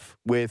 5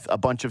 with a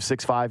bunch of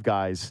 6'5"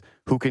 guys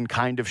who can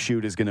kind of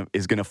shoot is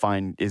gonna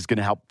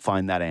help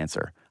find that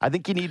answer. I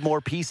think you need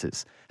more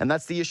pieces. And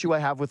that's the issue I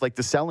have with like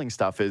the selling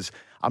stuff is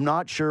I'm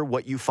not sure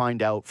what you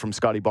find out from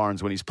Scotty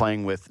Barnes when he's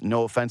playing with,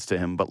 no offense to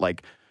him, but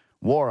like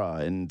Wara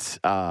and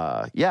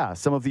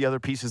some of the other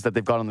pieces that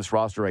they've got on this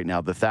roster right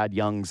now, the Thad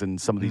Youngs and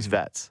some of these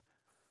vets.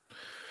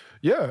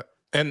 Yeah.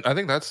 And I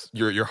think that's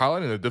you're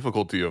highlighting the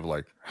difficulty of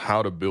like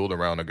how to build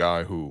around a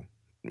guy who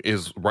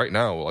is right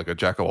now like a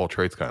jack of all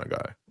trades kind of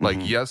guy. Like,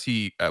 yes,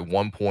 he at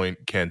one point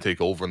can take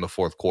over in the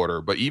fourth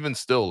quarter, but even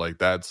still, like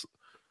that's,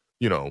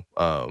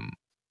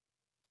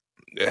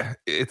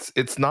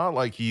 it's not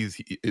like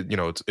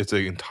it's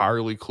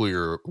entirely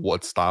clear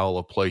what style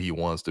of play he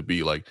wants to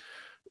be. Like,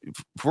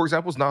 for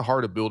example, it's not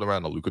hard to build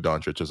around a Luka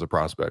Doncic as a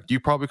prospect. You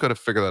probably could have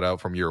figured that out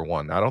from year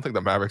one. I don't think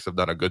the Mavericks have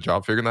done a good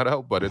job figuring that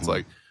out, but it's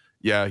like,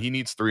 yeah, he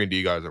needs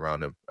 3-and-D guys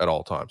around him at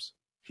all times.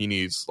 He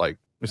needs, like,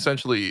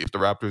 essentially, if the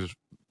Raptors,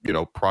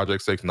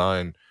 Project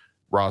 6-9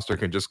 roster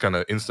can just kind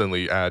of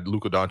instantly add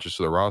Luka Doncic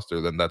to the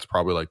roster, then that's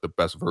probably like the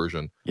best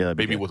version. Yeah,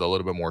 maybe with a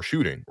little bit more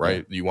shooting,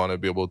 right? Yeah. You want to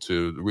be able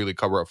to really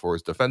cover up for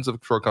his defensive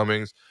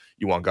shortcomings.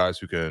 You want guys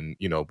who can,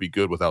 be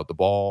good without the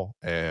ball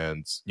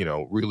and,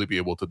 really be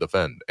able to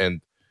defend.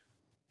 And,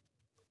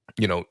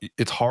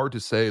 it's hard to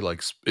say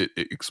like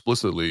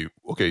explicitly,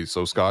 okay,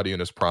 so Scotty in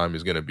his prime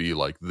is going to be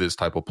like this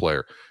type of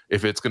player.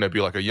 If it's going to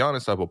be like a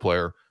Giannis type of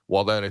player,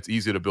 well, then it's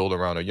easy to build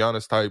around a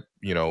Giannis type.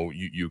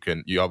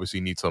 You obviously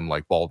need some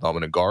like ball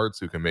dominant guards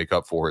who can make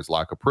up for his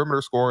lack of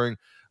perimeter scoring,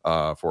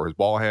 for his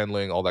ball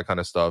handling, all that kind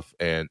of stuff.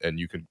 And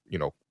you can,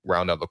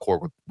 round out the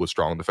court with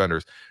strong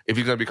defenders. If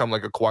he's going to become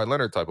like a Kawhi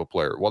Leonard type of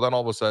player, well, then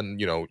all of a sudden,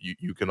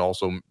 you can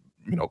also,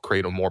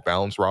 create a more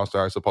balanced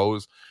roster, I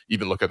suppose.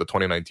 Even look at the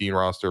 2019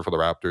 roster for the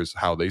Raptors,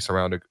 how they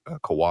surrounded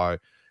Kawhi.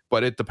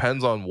 But it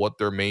depends on what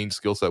their main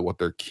skill set, what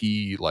their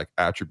key like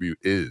attribute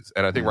is.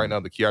 And I think right now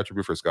the key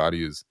attribute for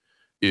Scotty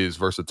is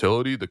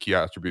versatility. The key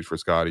attribute for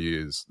Scotty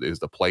is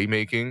the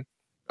playmaking.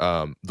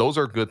 Those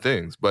are good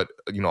things. But,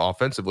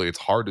 offensively, it's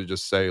hard to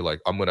just say, like,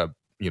 I'm going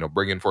to,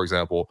 bring in, for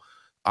example,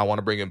 I want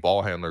to bring in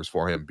ball handlers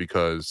for him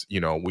because,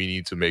 we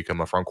need to make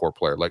him a front court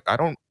player. Like, I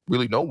don't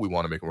really know we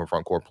want to make him a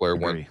front court player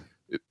when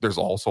there's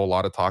also a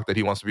lot of talk that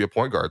he wants to be a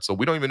point guard. So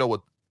we don't even know what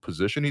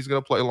position he's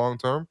going to play long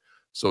term.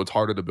 So it's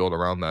harder to build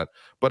around that.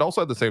 But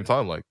also at the same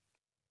time, like,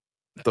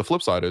 the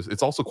flip side is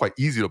it's also quite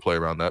easy to play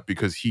around that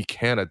because he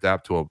can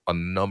adapt to a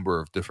number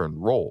of different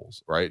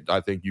roles, right?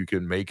 I think you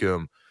can make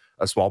him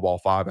a small ball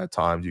 5 at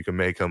times. You can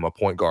make him a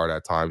point guard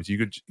at times. You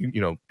could,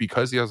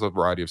 because he has a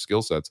variety of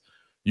skill sets,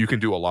 you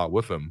can do a lot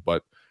with him.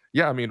 But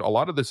yeah, I mean, a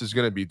lot of this is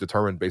going to be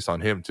determined based on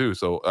him too.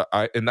 So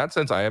in that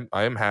sense, I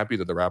am happy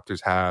that the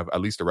Raptors have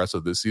at least the rest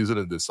of this season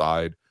to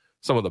decide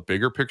some of the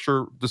bigger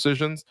picture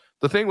decisions.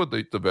 The thing with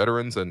the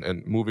veterans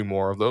and moving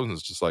more of those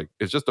is just like,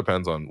 it just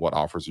depends on what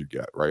offers you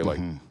get, right? Like,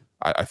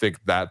 I think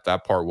that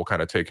part will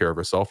kind of take care of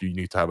itself. You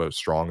need to have a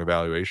strong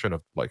evaluation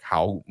of like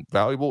how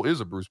valuable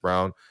is a Bruce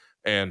Brown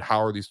and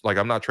how are these, like,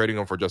 I'm not trading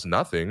them for just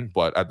nothing,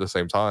 but at the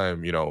same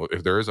time,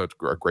 if there is a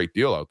great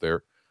deal out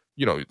there,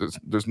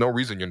 there's no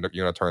reason you're going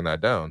to turn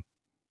that down.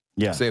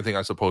 Yeah. Same thing,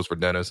 I suppose, for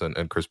Dennis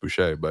and Chris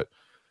Boucher. But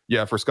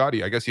yeah, for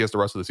Scotty, I guess he has the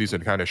rest of the season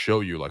to kind of show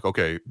you like,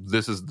 okay,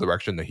 this is the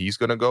direction that he's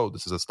going to go.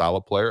 This is a style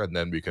of player. And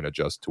then we can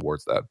adjust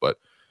towards that. But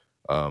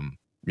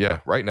yeah,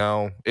 right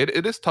now,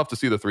 it is tough to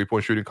see the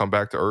 3-point shooting come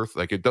back to earth.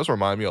 Like, it does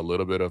remind me a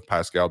little bit of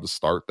Pascal to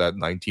start that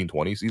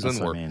 1920 season.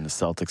 That's what I mean, the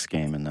Celtics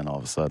game, and then all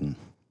of a sudden.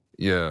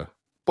 Yeah.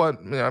 But,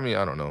 I mean,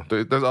 I don't know.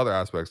 There's other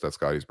aspects that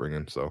Scotty's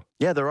bringing, so.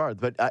 Yeah, there are.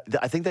 But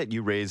I think that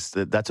you raised,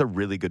 that's a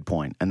really good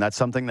point. And that's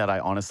something that I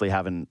honestly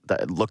haven't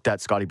looked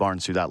at Scotty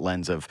Barnes through that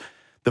lens of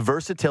the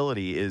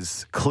versatility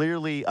is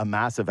clearly a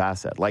massive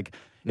asset. Like,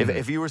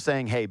 if you were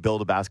saying, hey,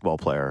 build a basketball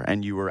player,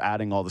 and you were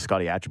adding all the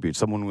Scotty attributes,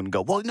 someone wouldn't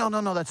go, well,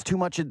 no, that's too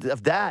much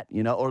of that,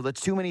 or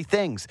that's too many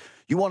things.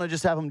 You want to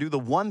just have him do the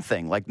one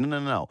thing. Like,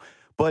 no.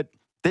 But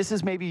this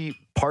is maybe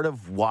part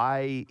of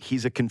why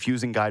he's a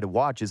confusing guy to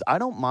watch is I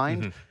don't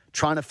mind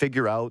trying to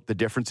figure out the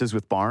differences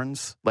with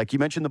Barnes. Like you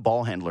mentioned the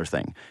ball handler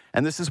thing.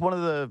 And this is one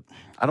of the,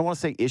 I don't want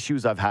to say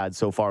issues I've had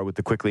so far with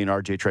the Quickly and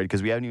RJ trade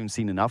because we haven't even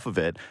seen enough of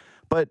it.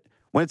 But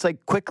when it's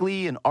like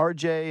Quickly and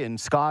RJ and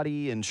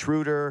Scotty and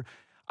Schroeder,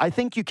 I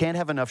think you can't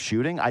have enough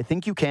shooting. I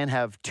think you can't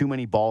have too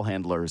many ball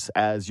handlers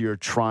as you're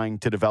trying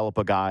to develop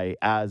a guy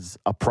as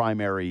a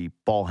primary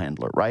ball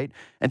handler, right?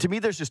 And to me,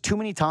 there's just too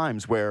many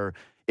times where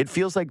it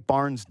feels like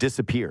Barnes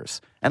disappears.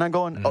 And I'm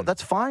going, oh,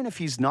 that's fine if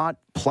he's not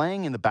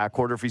playing in the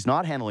backcourt or if he's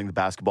not handling the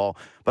basketball,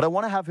 but I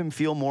want to have him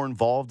feel more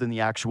involved in the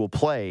actual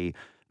play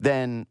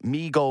than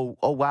me go,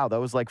 oh, wow, that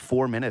was like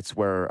 4 minutes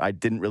where I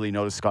didn't really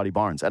notice Scotty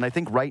Barnes. And I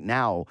think right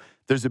now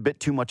there's a bit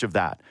too much of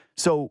that.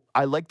 So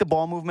I like the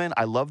ball movement.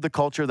 I love the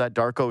culture that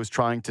Darko is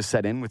trying to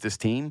set in with this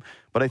team.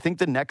 But I think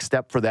the next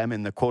step for them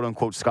in the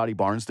quote-unquote Scotty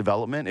Barnes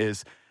development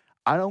is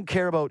I don't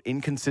care about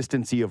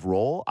inconsistency of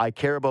role. I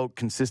care about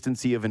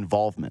consistency of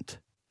involvement.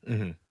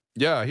 Mm-hmm.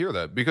 Yeah, I hear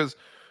that because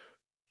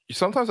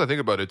sometimes I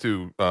think about it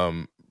too,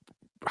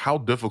 how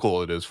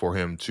difficult it is for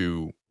him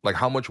to, like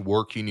how much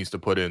work he needs to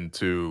put in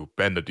to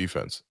bend the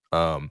defense.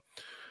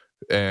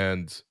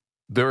 And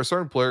there are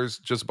certain players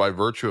just by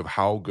virtue of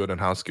how good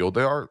and how skilled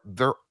they are,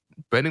 they're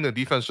bending the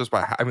defense just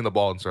by having the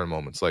ball in certain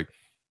moments. Like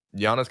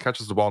Giannis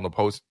catches the ball in the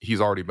post,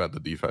 he's already bent the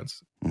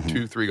defense.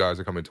 2-3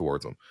 guys are coming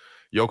towards him.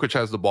 Jokic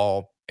has the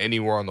ball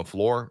anywhere on the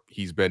floor,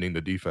 he's bending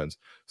the defense.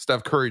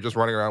 Steph Curry just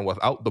running around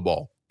without the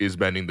ball is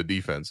bending the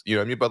defense. You know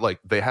what I mean? But like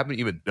they haven't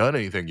even done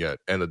anything yet,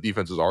 and the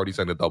defense is already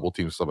sending double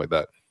teams, stuff like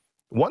that.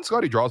 Once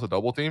Scotty draws a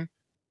double team,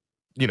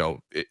 you know,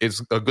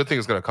 it's a good thing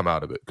is going to come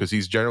out of it because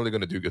he's generally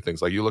going to do good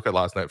things. Like you look at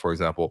last night, for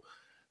example,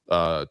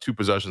 2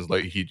 possessions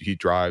late, he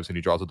drives and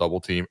he draws a double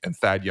team, and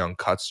Thad Young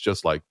cuts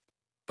just like,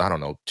 I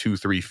don't know,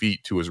 2-3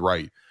 feet to his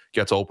right,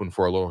 gets open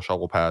for a little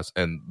shovel pass,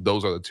 and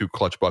those are the 2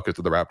 clutch buckets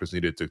that the Raptors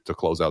needed to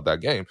close out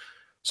that game.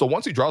 So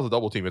once he draws a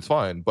double team, it's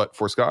fine. But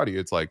for Scotty,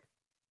 it's like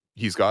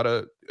he's got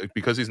to,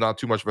 because he's not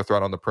too much of a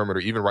threat on the perimeter,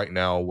 even right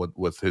now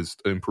with his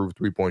improved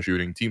 3-point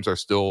shooting, teams are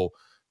still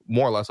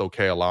more or less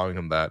okay allowing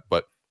him that.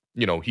 But,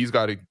 you know, he's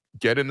got to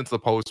get into the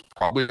post,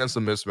 probably against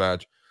a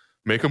mismatch,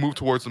 make a move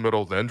towards the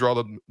middle, then draw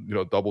the, you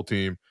know, double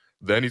team.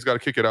 Then he's got to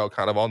kick it out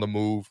kind of on the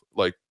move.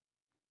 Like,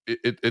 I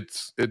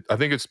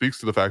think it speaks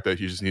to the fact that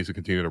he just needs to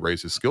continue to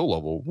raise his skill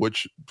level,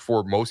 which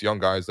for most young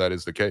guys, that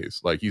is the case.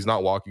 Like he's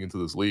not walking into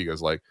this league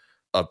as like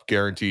a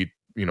guaranteed,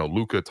 you know,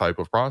 Luka type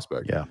of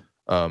prospect. Yeah.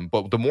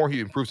 But the more he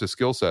improves his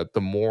skill set,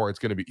 the more it's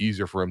going to be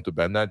easier for him to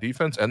bend that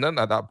defense. And then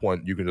at that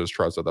point, you can just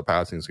trust that the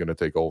passing is going to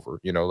take over.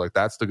 You know, like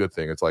that's the good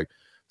thing. It's like,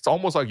 it's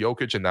almost like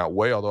Jokic in that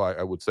way, although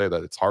I would say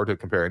that it's hard to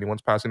compare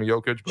anyone's passing to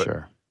Jokic. But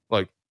sure.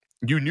 Like,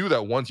 you knew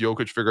that once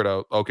Jokic figured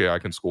out, okay, I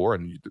can score,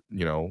 and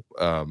you know,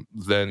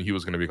 then he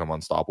was going to become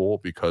unstoppable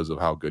because of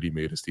how good he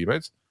made his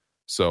teammates.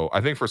 So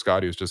I think for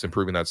Scotty, it's just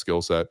improving that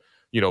skill set.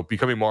 You know,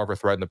 becoming more of a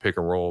threat in the pick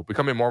and roll,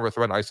 becoming more of a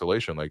threat in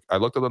isolation. Like I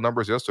looked at the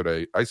numbers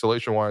yesterday,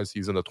 isolation wise,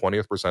 he's in the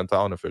 20th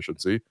percentile in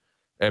efficiency,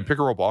 and pick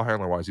and roll ball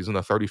handler wise, he's in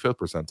the 35th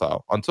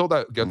percentile. Until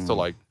that gets to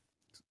like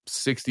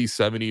 60,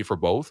 70 for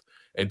both,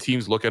 and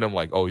teams look at him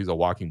like, oh, he's a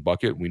walking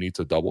bucket, we need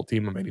to double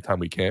team him anytime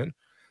we can.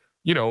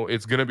 You know,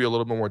 it's going to be a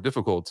little bit more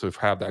difficult to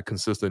have that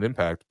consistent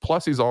impact.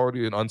 Plus, he's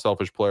already an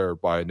unselfish player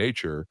by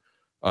nature,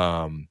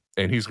 and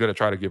he's going to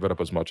try to give it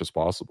up as much as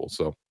possible.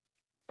 So,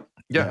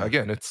 yeah.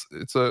 Again,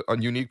 it's a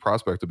unique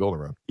prospect to build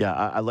around. Yeah,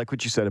 I like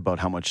what you said about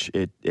how much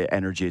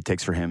energy it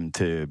takes for him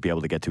to be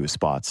able to get to his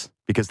spots,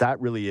 because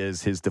that really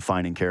is his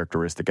defining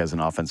characteristic as an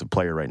offensive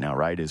player right now,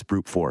 right? Is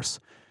brute force.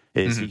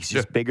 He's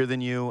just bigger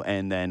than you,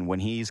 and then when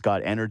he's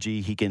got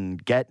energy, he can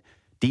get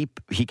deep.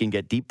 He can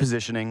get deep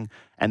positioning,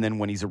 and then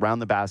when he's around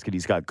the basket,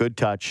 he's got good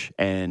touch,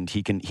 and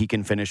he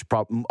can finish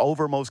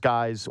over most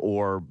guys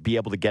or be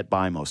able to get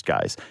by most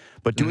guys.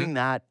 But doing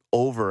that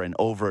over and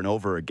over and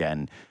over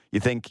again, you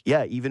think,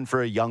 yeah, even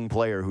for a young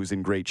player who's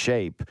in great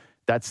shape,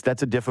 that's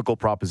a difficult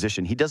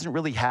proposition. He doesn't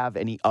really have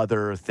any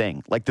other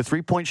thing. Like the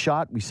 3-point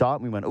shot, we saw it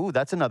and we went, ooh,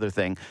 that's another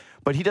thing.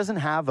 But he doesn't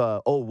have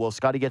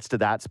Scotty gets to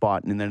that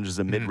spot and then there's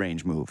a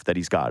mid-range move that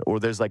he's got. Or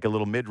there's like a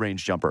little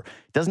mid-range jumper.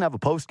 He doesn't have a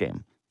post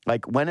game.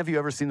 Like, when have you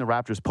ever seen the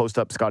Raptors post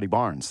up Scotty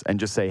Barnes and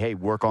just say, hey,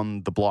 work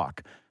on the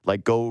block?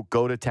 Like, go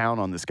to town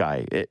on this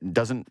guy. It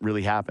doesn't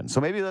really happen. So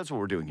maybe that's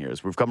what we're doing here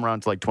is we've come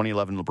around to like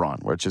 2011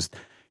 LeBron, where it's just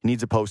he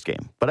needs a post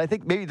game. But I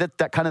think maybe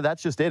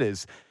that's just it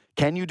is,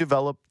 can you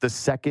develop the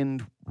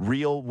second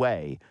real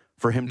way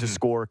for him to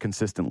score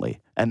consistently?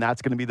 And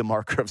that's going to be the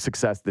marker of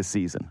success this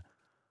season.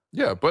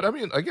 Yeah, but I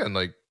mean, again,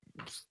 like,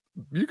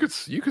 you could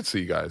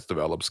see guys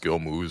develop skill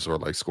moves or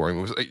like scoring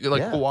moves.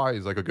 Like Kawhi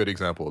is like a good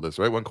example of this,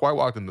 right? When Kawhi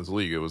walked in this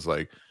league, it was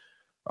like,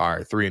 all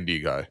right, 3-and-D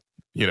guy,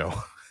 you know,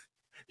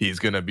 he's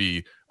gonna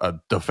be a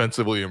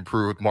defensively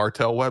improved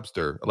Martell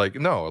Webster. Like,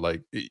 no,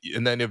 like,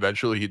 and then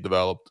eventually he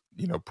developed,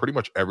 you know, pretty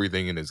much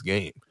everything in his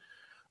game.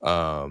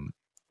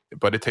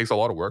 But it takes a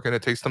lot of work and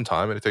it takes some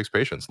time and it takes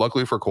patience.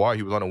 Luckily for Kawhi,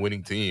 he was on a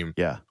winning team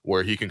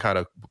where he can kind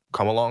of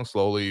come along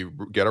slowly,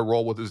 get a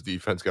roll with his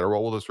defense, get a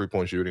roll with his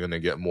 3-point shooting, and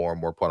then get more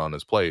and more put on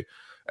his plate.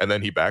 And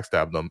then he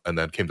backstabbed them and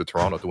then came to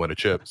Toronto to win a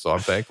chip. So I'm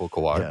thankful,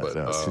 Kawhi. Yeah,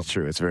 but, it's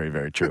true. It's very,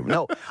 very true.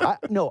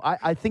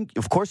 I think,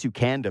 of course, you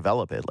can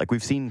develop it. Like,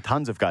 we've seen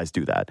tons of guys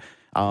do that.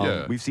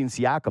 We've seen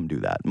Siakam do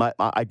that.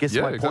 I guess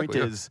my point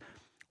is,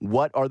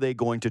 what are they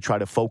going to try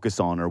to focus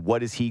on, or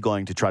what is he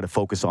going to try to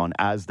focus on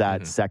as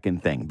that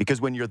second thing?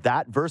 Because when you're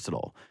that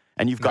versatile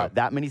and you've got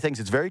that many things,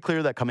 it's very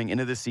clear that coming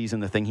into this season,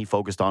 the thing he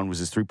focused on was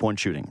his 3-point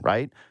shooting,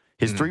 right?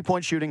 His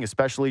 3-point shooting,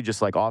 especially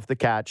just like off the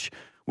catch,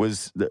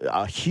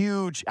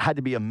 had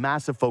to be a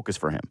massive focus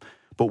for him.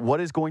 But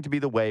what is going to be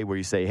the way where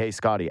you say, hey,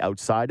 Scotty,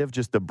 outside of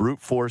just the brute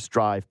force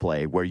drive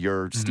play where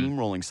you're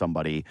steamrolling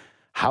somebody,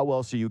 how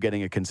else are you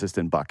getting a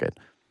consistent bucket?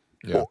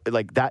 Yeah. Or,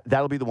 like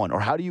that'll be the one.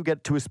 Or how do you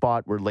get to a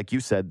spot where, like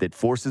you said, that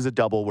forces a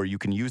double where you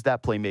can use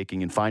that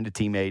playmaking and find a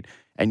teammate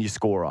and you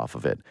score off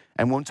of it?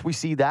 And once we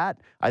see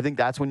that, I think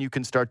that's when you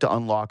can start to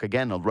unlock,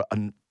 again,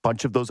 a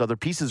bunch of those other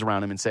pieces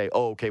around him and say,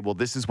 oh, okay, well,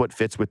 this is what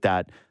fits with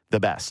that the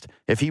best.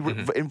 If he,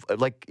 if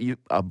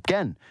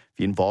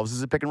he involves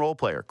as a pick and roll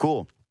player,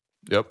 cool.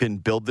 Yep. Can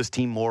build this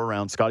team more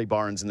around Scotty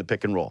Barnes in the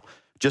pick and roll.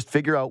 Just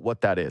figure out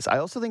what that is. I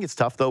also think it's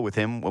tough, though, with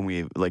him when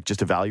we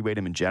just evaluate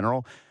him in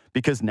general,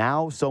 because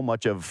now so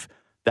much of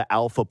the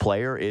alpha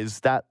player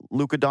is that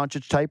Luka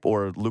Doncic type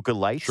or Luka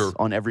Lights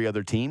on every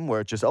other team where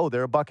it's just,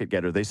 they're a bucket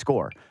getter. They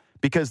score.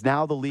 Because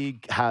now the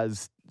league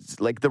has,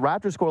 the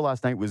Raptors score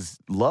last night was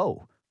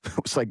low. It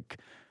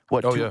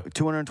was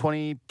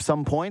 220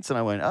 some points. And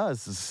I went,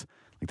 this is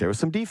there was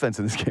some defense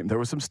in this game. There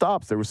was some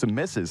stops. There were some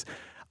misses.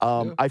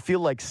 I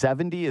feel like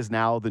 70 is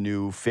now the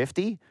new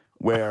 50,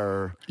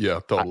 where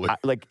totally.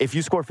 If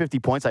you score 50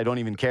 points, I don't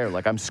even care.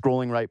 I'm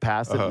scrolling right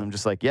past it, and I'm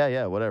just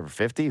whatever.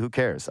 50, who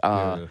cares?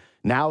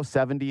 Now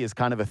 70 is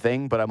kind of a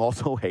thing, but I'm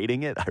also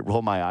hating it. I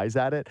roll my eyes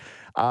at it.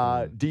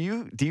 Do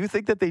you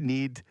think that they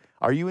need?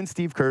 Are you in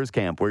Steve Kerr's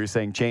camp where you're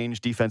saying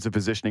change defensive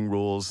positioning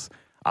rules?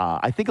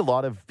 I think a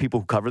lot of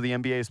people who cover the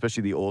NBA,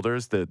 especially the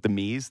olders, the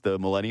me's, the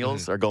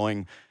millennials, are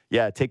going,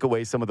 take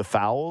away some of the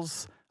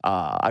fouls.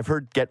 I've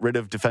heard get rid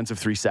of defensive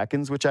 3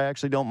 seconds, which I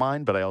actually don't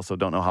mind, but I also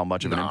don't know how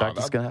much of an impact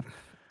it's going to have.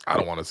 I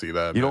don't want to see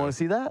that. You don't want to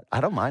see that?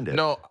 I don't mind it.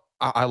 No,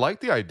 I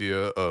like the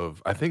idea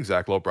of, I think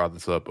Zach Lowe brought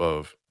this up,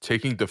 of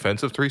taking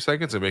defensive 3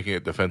 seconds and making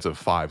it defensive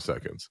 5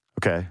 seconds.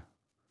 Okay.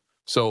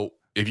 So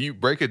if you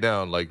break it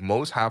down,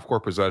 most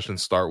half-court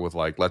possessions start with,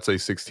 let's say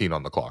 16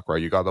 on the clock,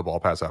 right? You got the ball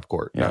past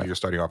half-court. Yeah. Now you're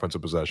starting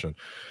offensive possession.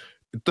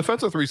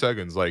 Defensive 3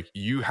 seconds,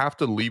 you have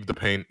to leave the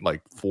paint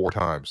 4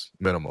 times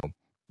minimum,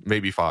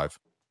 maybe 5.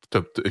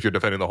 If you're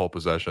defending the whole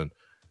possession.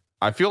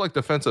 I feel like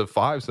defensive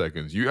 5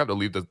 seconds, you have to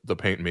leave the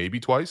paint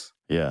maybe twice.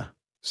 Yeah.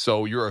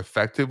 So you're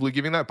effectively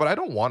giving that, but I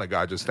don't want a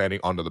guy just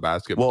standing under the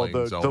basket. Well,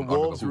 the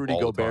Wolves Rudy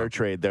Gobert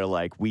trade, they're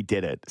like, we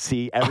did it.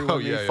 See,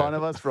 everyone made fun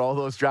of us for all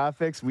those draft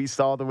picks. We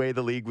saw the way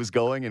the league was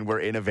going, and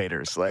we're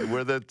innovators.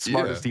 We're the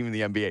smartest team in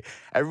the NBA.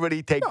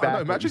 Everybody take back.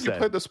 No, imagine you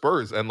played the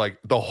Spurs, and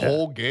the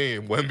whole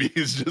game, Wemby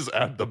is just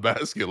at the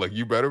basket.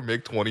 You better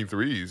make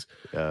 23s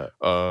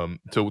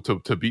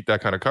to beat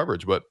that kind of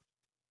coverage. But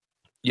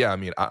yeah, I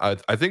mean,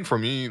 I think for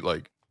me,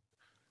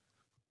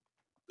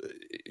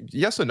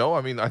 yes and no.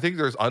 I mean, I think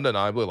there's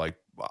undeniably,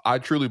 I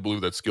truly believe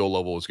that skill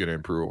level is going to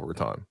improve over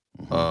time.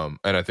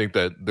 And I think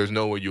that there's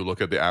no way you look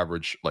at the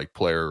average,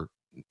 player,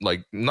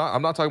 I'm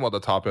not talking about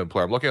the top end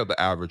player. I'm looking at the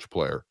average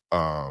player.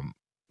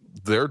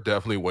 They're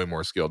definitely way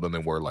more skilled than they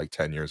were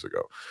 10 years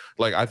ago.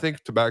 I think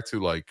back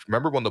to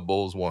remember when the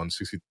Bulls won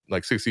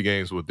 60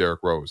 games with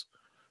Derrick Rose?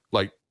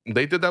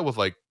 They did that with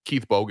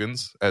Keith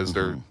Bogans as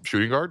their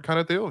shooting guard kind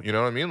of deal. You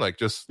know what I mean?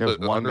 Just the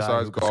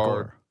undersized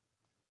guard.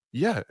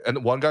 Yeah,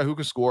 and one guy who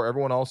can score.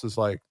 Everyone else is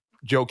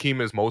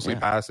Joakim is mostly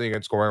passing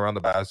and scoring around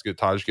the basket.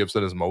 Taj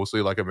Gibson is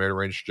mostly a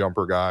mid-range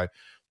jumper guy.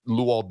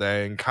 Luol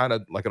Deng, kind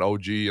of like an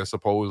OG, I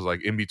suppose,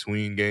 in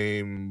between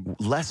game.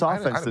 Less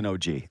offense than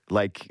OG.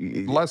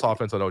 Less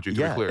offense than OG, to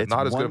be clear.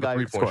 Not as good of a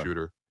three-point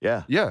shooter.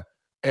 Yeah. Yeah.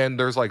 And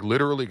there's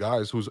literally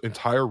guys whose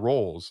entire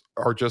roles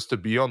are just to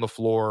be on the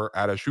floor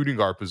at a shooting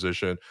guard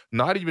position,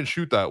 not even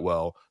shoot that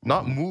well,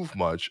 not move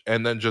much,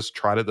 and then just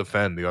try to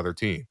defend the other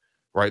team,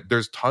 right?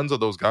 There's tons of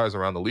those guys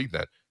around the league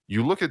that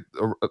you look at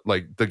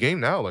the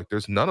game now,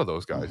 there's none of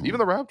those guys. Even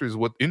the Raptors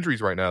with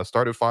injuries right now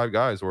started 5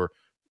 guys where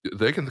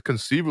they can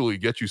conceivably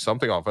get you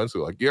something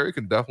offensively. Gary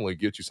can definitely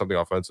get you something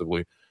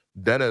offensively.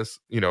 Dennis,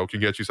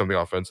 can get you something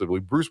offensively.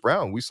 Bruce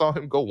Brown, we saw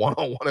him go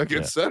one-on-one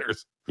against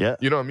centers. Yeah.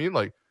 You know what I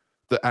mean?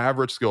 The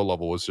average skill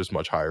level was just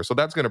much higher. So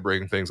that's going to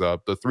bring things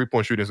up. The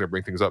 3-point shooting is going to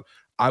bring things up.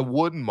 I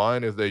wouldn't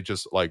mind if they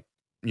just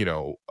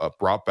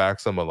brought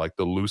back some of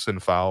the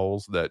loosened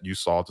fouls that you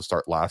saw to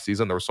start last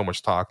season. There was so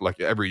much talk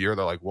every year.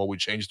 They're well, we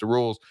changed the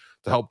rules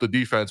to help the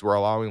defense. We're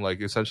allowing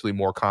essentially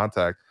more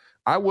contact.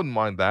 I wouldn't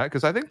mind that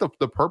because I think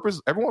the purpose,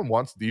 everyone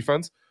wants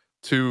defense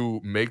to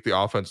make the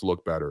offense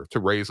look better, to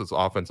raise its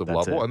offensive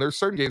level. And there's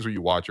certain games where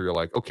you watch where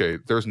you're okay,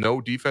 there's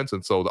no defense.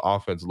 And so the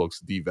offense looks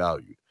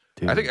devalued.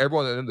 Dude. I think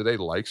everyone at the end of the day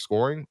likes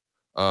scoring,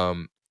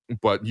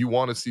 but you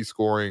want to see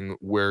scoring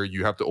where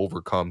you have to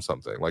overcome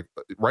something.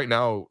 Right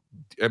now,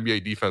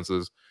 NBA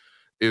defenses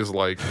is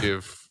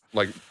if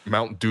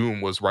Mount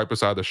Doom was right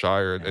beside the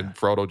Shire and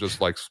Frodo just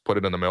put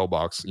it in the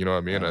mailbox, you know what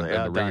I mean? And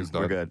the ring is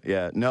done. We're good.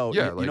 Yeah. No,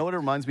 you know what it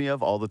reminds me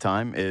of all the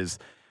time is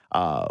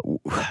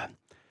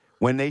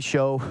when they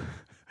show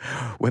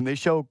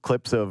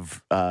clips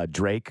of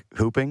Drake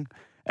hooping.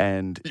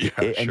 And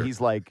he's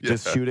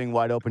just shooting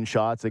wide open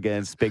shots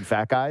against big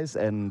fat guys,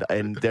 and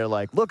they're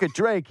look at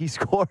Drake, he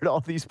scored all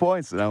these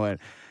points, and I went,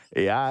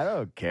 I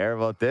don't care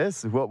about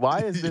this.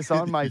 Why is this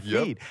on my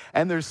feed?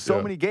 And there's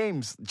so many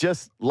games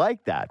just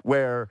like that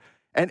where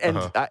And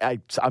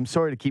I'm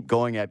sorry to keep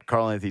going at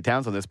Karl-Anthony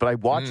Towns on this, but I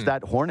watched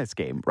that Hornets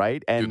game,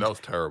 right? And dude, that was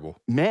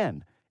terrible.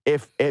 Man,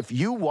 if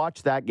you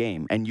watched that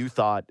game and you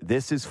thought,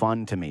 this is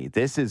fun to me,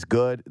 this is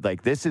good,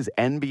 like this is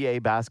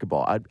NBA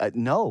basketball,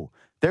 no.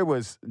 There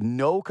was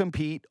no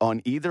compete on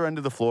either end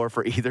of the floor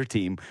for either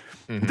team.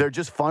 Mm-hmm. They're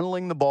just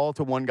funneling the ball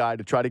to one guy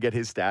to try to get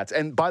his stats.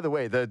 And by the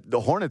way, the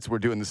Hornets were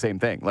doing the same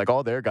thing. Like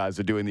all their guys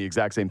are doing the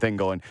exact same thing,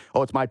 going,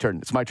 oh, it's my turn.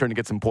 It's my turn to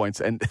get some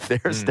points. And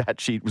their stat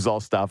sheet was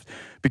all stuffed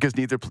because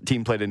neither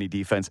team played any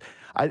defense.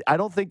 I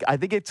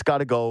think it's got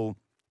to go.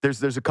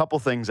 There's a couple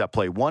things at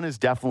play. One is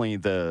definitely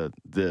the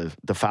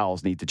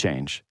fouls need to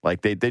change.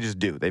 Like they just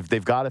do.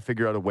 They've got to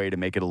figure out a way to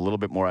make it a little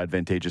bit more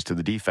advantageous to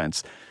the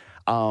defense.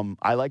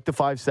 I like the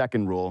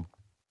 5-second rule,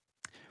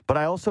 but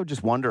I also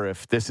just wonder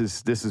if this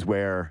is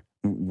where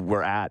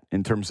we're at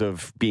in terms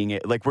of being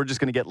like we're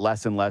just going to get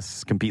less and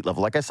less compete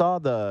level. Like I saw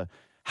the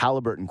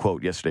Halliburton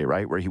quote yesterday,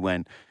 right, where he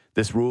went,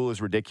 "This rule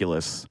is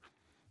ridiculous.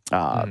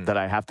 That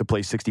I have to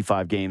play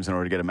 65 games in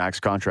order to get a max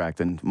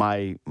contract." And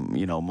my,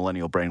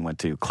 millennial brain went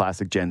to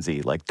classic Gen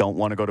Z, like don't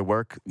want to go to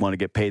work, want to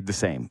get paid the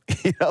same,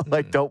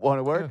 like don't want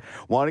to work,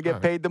 want to get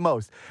paid the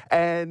most.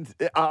 And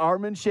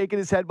Armin's shaking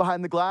his head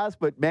behind the glass,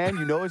 but man,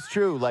 it's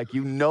true. Like,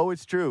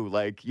 it's true.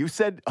 Like you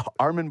said,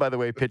 Armin, by the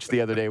way, pitched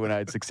the other day when I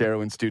had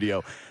Sixero in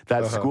studio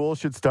that school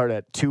should start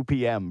at 2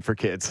 p.m. for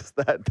kids.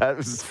 That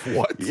was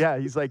what? Yeah.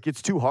 He's like,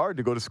 it's too hard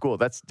to go to school.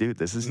 No,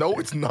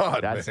 it's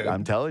not, man.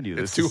 I'm telling you,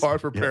 it's too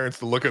hard for parents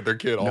to look at their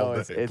kid all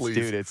day. Please,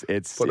 dude,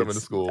 it's put them in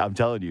school. I'm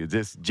telling you,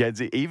 this Gen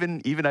Z.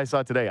 Even I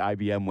saw today,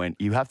 IBM went,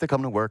 you have to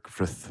come to work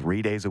for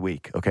 3 days a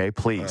week, okay,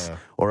 please,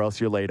 or else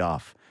you're laid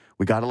off.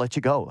 We got to let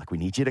you go. Like, we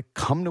need you to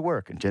come to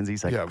work. And Gen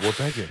Z's like, yeah, well,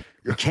 thank you.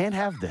 You can't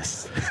have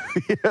this.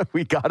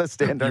 We got to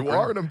stand up. You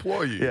are an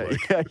employee.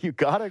 Yeah, you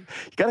gotta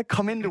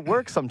come into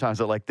work sometimes.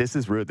 They're like, this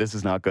is rude. This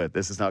is not good.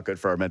 This is not good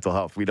for our mental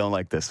health. We don't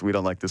like this. We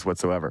don't like this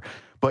whatsoever.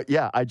 But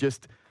yeah, I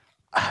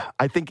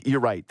think you're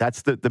right.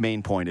 That's the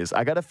main point is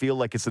I got to feel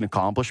like it's an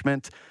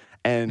accomplishment.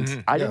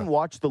 And I didn't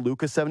watch the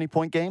Luka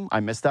 70-point game. I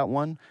missed that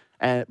one.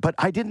 But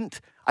I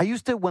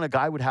used to, when a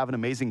guy would have an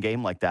amazing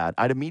game like that,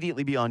 I'd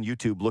immediately be on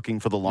YouTube looking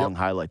for the long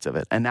highlights of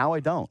it. And now I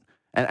don't.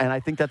 And I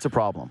think that's a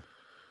problem.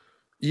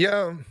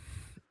 Yeah.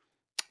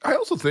 I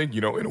also think,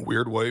 in a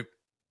weird way,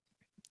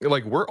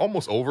 like we're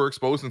almost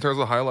overexposed in terms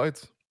of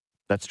highlights.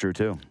 That's true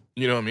too.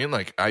 You know what I mean?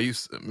 Like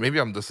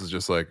this is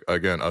just like,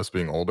 again, us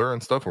being older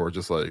and stuff, where we're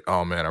just like,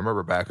 oh man, I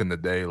remember back in the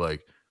day,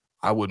 like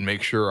I would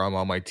make sure I'm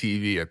on my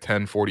TV at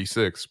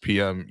 10:46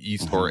 p.m.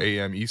 East or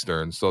a.m.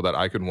 Eastern so that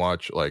I can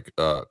watch like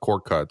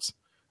court cuts.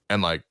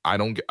 And like,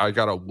 I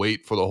gotta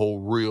wait for the whole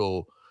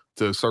reel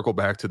to circle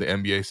back to the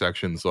NBA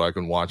section so I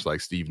can watch like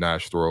Steve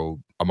Nash throw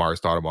Amari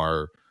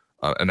Stoudemire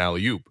an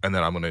alley-oop. And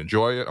then I'm going to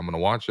enjoy it. I'm going to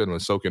watch it. I'm going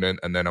to soak it in.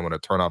 And then I'm going to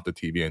turn off the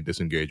TV and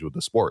disengage with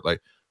the sport.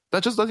 Like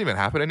that just doesn't even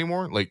happen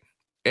anymore. Like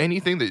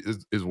anything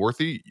that is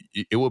worthy,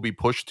 it will be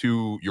pushed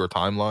to your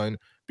timeline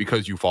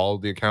because you follow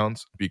the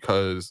accounts,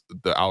 because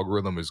the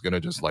algorithm is going to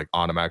just like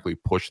automatically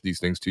push these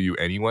things to you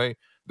anyway.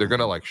 They're going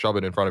to like shove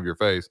it in front of your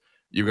face.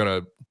 You're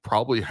going to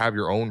probably have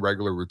your own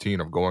regular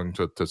routine of going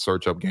to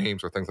search up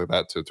games or things like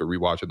that to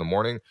rewatch in the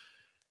morning.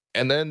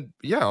 And then,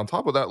 yeah, on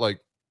top of that,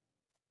 like,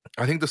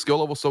 I think the skill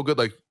level is so good.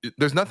 Like,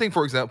 there's nothing,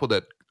 for example,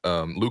 that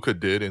Luka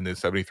did in this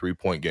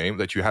 73-point game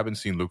that you haven't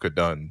seen Luka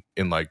done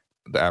in like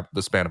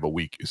the span of a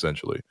week,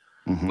 essentially.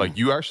 Mm-hmm. Like,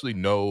 you actually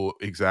know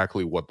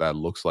exactly what that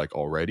looks like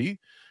already.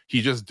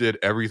 He just did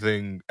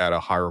everything at a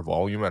higher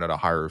volume and at a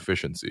higher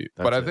efficiency.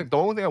 But I think the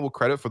only thing I will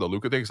credit for the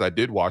Luka thing, because I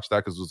did watch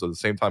that because it was at the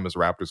same time as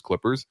Raptors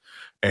Clippers.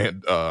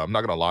 And I'm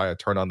not going to lie, I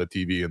turned on the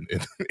TV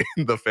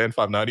in the Fan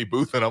 590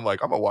 booth and I'm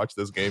like, I'm going to watch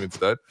this game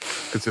instead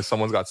because if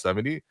someone's got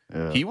 70.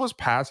 Yeah. He was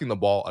passing the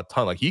ball a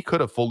ton. Like he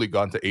could have fully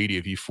gone to 80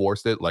 if he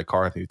forced it like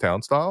Karl-Anthony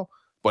Towns style,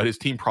 but his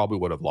team probably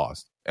would have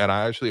lost. And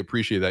I actually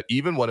appreciate that.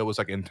 Even when it was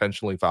like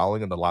intentionally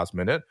fouling in the last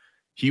minute,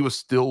 he was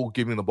still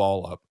giving the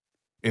ball up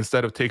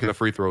instead of taking the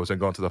free throws and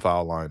going to the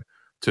foul line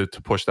to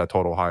push that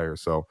total higher.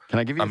 So can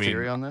I give you a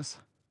theory on this?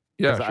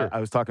 Yeah, sure.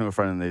 I was talking to a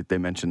friend and they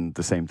mentioned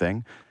the same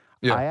thing.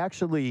 Yeah. I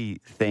actually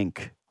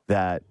think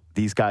that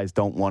these guys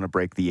don't want to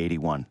break the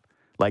 81.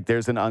 Like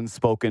there's an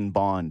unspoken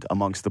bond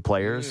amongst the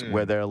players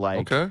where they're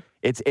like,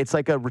 it's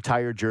like a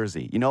retired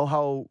jersey. You know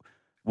how,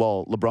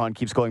 well, LeBron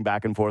keeps going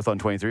back and forth on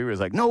 23 where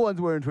he's like, no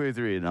one's wearing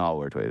 23 and I'll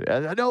wear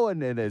 23. No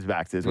one is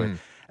back this way.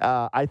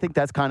 I think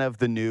that's kind of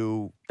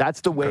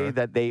that's the way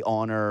that they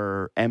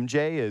honor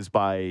MJ is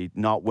by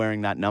not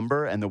wearing that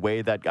number. And the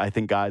way that I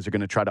think guys are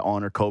going to try to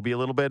honor Kobe a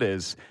little bit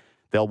is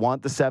they'll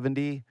want the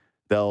 70.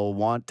 They'll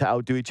want to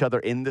outdo each other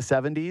in the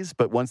 70s.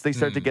 But once they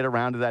start to get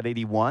around to that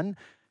 81,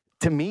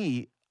 to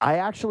me, I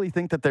actually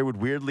think that there would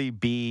weirdly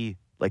be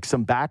like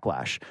some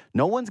backlash.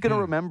 No one's going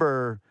to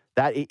remember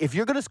that. If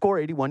you're going to score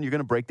 81, you're going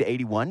to break the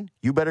 81,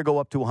 you better go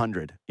up to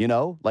 100,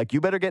 Like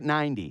you better get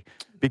 90.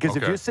 Because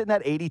if you're sitting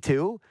at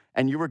 82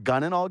 and you were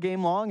gunning all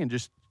game long and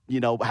just,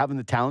 having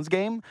the Towns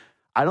game,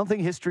 I don't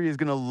think history is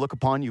going to look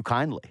upon you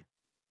kindly.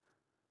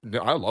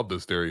 Yeah, I love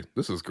this theory.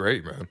 This is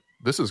great, man.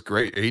 this is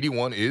great.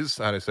 81 is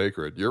kind of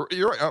sacred. You're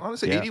right.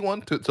 Honestly,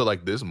 81 to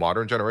like this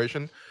modern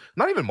generation,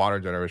 not even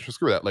modern generation,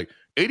 screw that. Like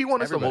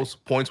 81 is the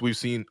most points we've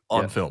seen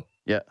on film.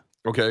 Yeah.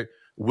 Okay.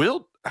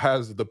 Wilt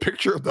has the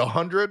picture of the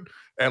 100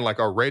 and like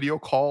a radio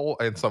call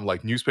and some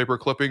like newspaper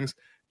clippings.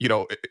 You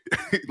know,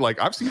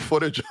 like I've seen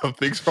footage of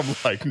things from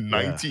like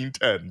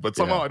 1910, but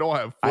somehow I don't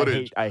have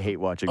footage. I hate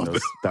watching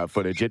that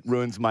footage. It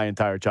ruins my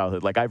entire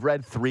childhood. Like I've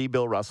read 3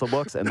 Bill Russell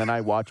books, and then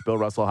I watch Bill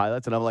Russell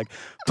highlights, and I'm like,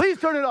 please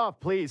turn it off,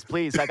 please.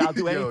 Like I'll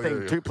do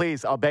anything.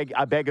 Please, I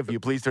beg of you,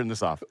 please turn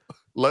this off.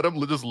 Let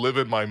him just live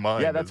in my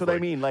mind. Yeah, that's what I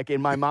mean. Like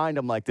in my mind,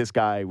 I'm like, this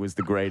guy was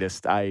the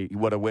greatest.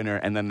 What a winner.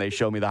 And then they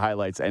show me the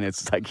highlights, and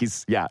it's like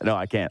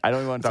I can't. I don't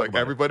even want to talk about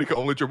it. Everybody can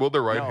only dribble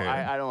their right hand.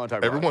 I don't want to talk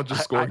about it. Everyone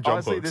just scoring jump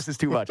honestly, hooks. this is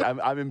too much.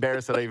 I'm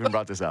embarrassed that I even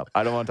brought this up.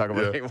 I don't want to talk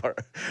about it anymore.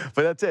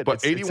 But that's it.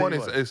 But 81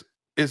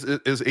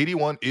 is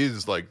 81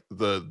 is like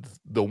the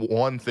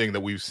one thing that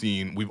we've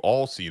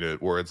all seen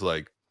it, where it's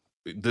like,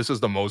 this is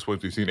the most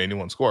points we've seen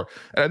anyone score.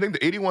 And I think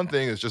the 81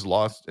 thing is just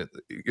lost.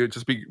 It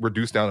just be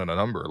reduced down in a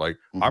number. Like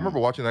I remember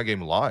watching that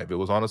game live. It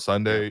was on a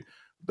Sunday.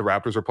 The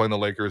Raptors were playing the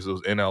Lakers. It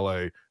was in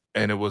LA.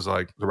 And it was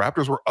like the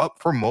Raptors were up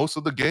for most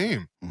of the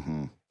game.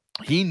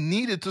 He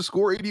needed to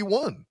score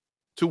 81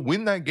 to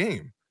win that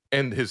game.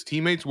 And his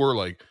teammates were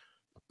like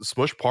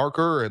Smush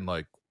Parker and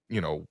like,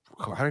 you know,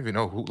 I don't even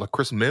know who, like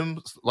Chris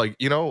Mims, like,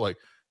 you know, like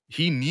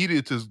he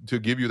needed to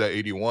give you that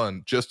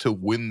 81 just to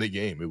win the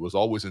game. It was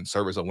always in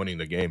service of winning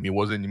the game. He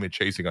wasn't even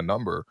chasing a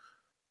number.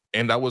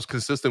 And that was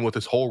consistent with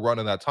his whole run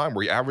in that time,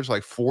 where he averaged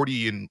like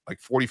 40 and like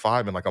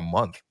 45 in like a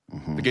month.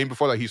 The game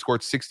before that, he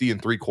scored 60 in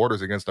 3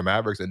 quarters against the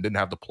Mavericks and didn't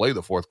have to play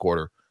the fourth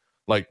quarter.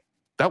 Like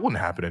that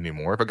wouldn't happen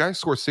anymore. If a guy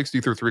scores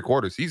 60 through 3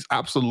 quarters, he's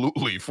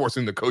absolutely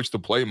forcing the coach to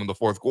play him in the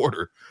fourth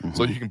quarter.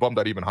 So you can bump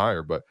that even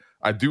higher. But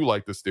I do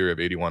like this theory of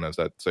 81 as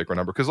that sacred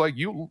number. Because like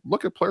you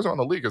look at players around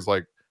the league, it's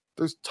like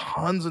there's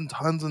tons and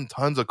tons and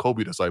tons of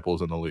Kobe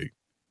disciples in the league.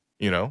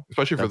 You know,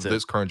 especially for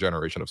this current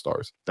generation of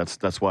stars.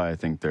 That's why I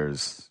think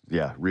there's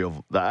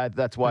real.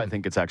 That's why I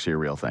think it's actually a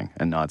real thing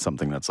and not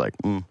something that's like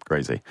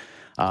crazy.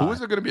 Who is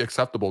it going to be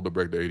acceptable to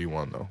break the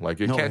 81 though? Like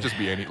it can't just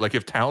be any. Like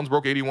if Towns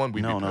broke 81,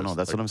 we'd be pissed. No.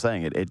 That's what I'm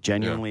saying. It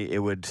genuinely it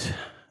would.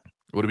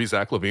 Would it be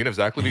Zach LaVine? If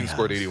Zach LaVine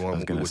scored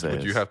 81,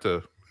 would you have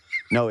to?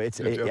 No,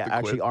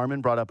 actually,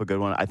 Armin brought up a good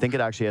one. I think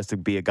it actually has to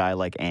be a guy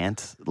like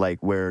Ant, like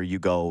where you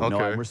go, no,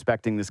 I'm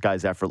respecting this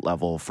guy's effort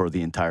level for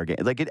the entire game.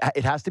 Like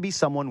it has to be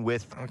someone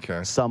with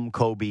some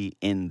Kobe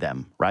in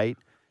them, right?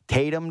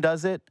 Tatum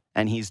does it,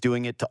 and he's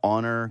doing it to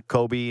honor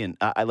Kobe, and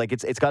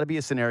it's got to be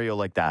a scenario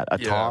like that.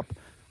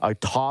 A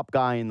top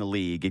guy in the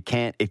league. It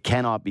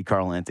cannot be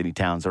Karl Anthony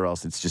Towns, or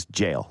else it's just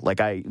jail. Like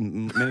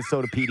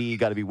Minnesota PD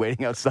got to be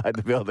waiting outside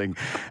the building,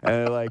 and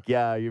they're like,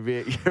 yeah, you're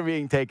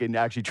being taken,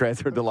 actually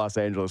transferred to Los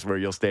Angeles, where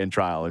you'll stand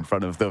trial in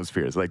front of those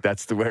peers. Like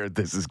that's where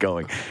this is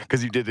going,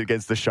 because you did it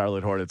against the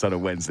Charlotte Hornets on a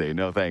Wednesday.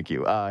 No, thank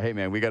you. Hey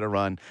man, we got to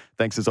run.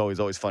 Thanks as always.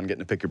 Always fun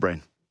getting to pick your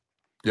brain.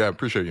 Yeah,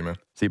 appreciate you, man.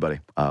 See you,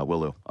 buddy.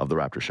 Willu of the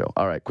Raptor Show.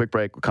 All right, quick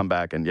break. We'll come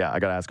back, and I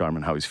got to ask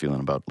Armin how he's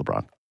feeling about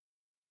LeBron.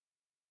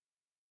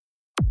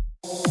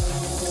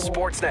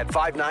 Sportsnet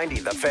 590,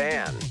 The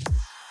Fan.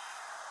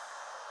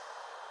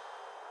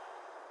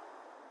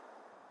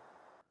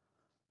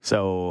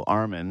 So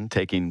Armin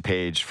taking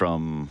page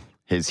from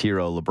his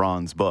hero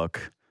LeBron's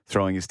book,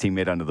 throwing his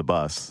teammate under the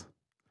bus.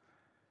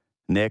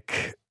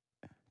 Nick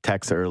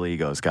texts early. He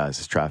goes, guys,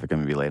 this traffic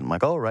going to be late. I'm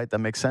like, oh, right, that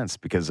makes sense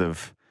because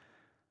of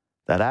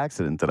that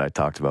accident that I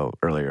talked about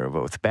earlier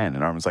with Ben.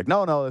 And Armin's like,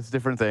 no, that's a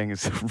different thing.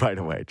 It's right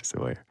away, just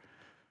away.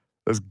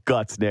 Those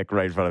guts, Nick,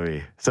 right in front of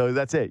me. So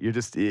that's it.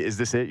 Is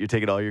this it? You're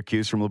taking all your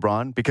cues from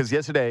LeBron? Because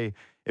yesterday,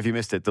 if you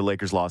missed it, the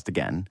Lakers lost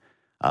again.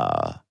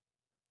 The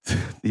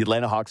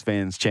Atlanta Hawks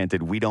fans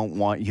chanted, "We don't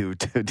want you,"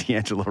 to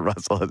D'Angelo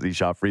Russell as he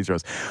shot free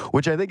throws,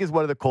 which I think is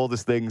one of the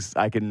coldest things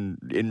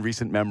in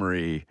recent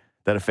memory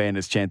that a fan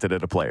has chanted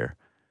at a player.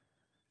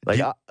 Like,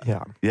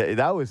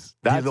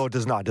 D'Lo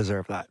does not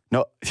deserve that.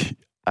 No,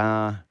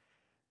 I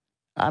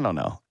don't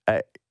know.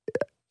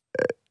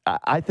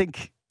 I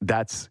think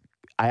that's.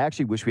 I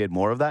actually wish we had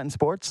more of that in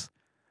sports,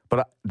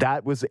 but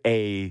that was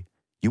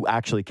you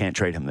actually can't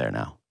trade him there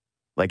now.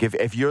 Like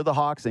if you're the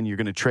Hawks and you're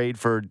going to trade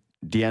for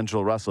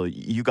D'Angelo Russell,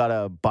 you got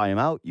to buy him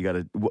out. You got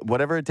to,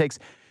 whatever it takes.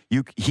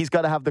 He's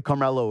got to have the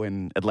Carmelo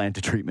in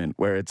Atlanta treatment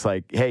where it's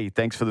like, hey,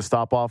 thanks for the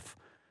stop off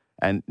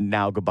and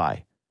now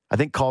goodbye. I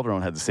think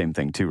Calderon had the same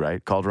thing too,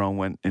 right? Calderon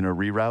went in a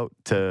reroute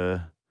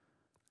to,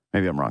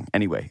 maybe I'm wrong.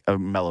 Anyway,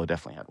 Melo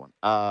definitely had one.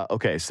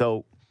 Okay.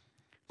 So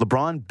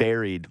LeBron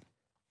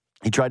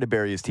he tried to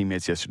bury his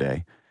teammates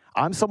yesterday.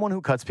 I'm someone who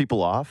cuts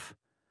people off,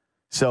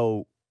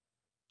 so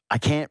I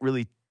can't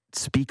really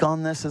speak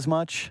on this as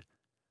much.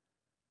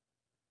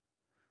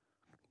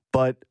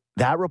 But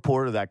that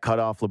reporter that cut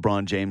off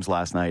LeBron James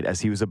last night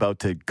as he was about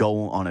to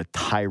go on a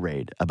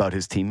tirade about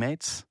his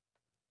teammates,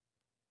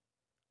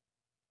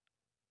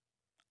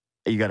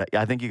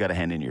 I think you got to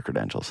hand in your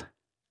credentials.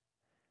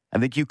 I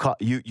think you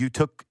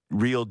took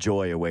real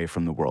joy away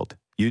from the world.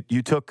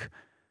 You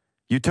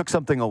took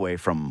something away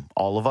from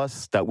all of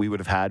us that we would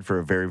have had for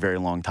a very, very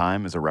long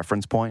time as a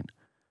reference point.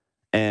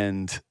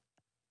 And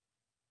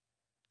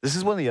this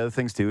is one of the other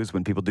things, too, is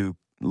when people do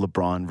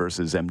LeBron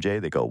versus MJ,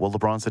 they go, well,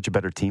 LeBron's such a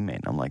better teammate.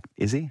 And I'm like,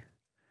 is he?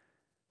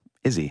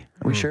 Is he?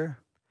 Are we sure?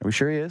 Are we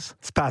sure he is?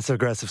 It's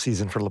passive-aggressive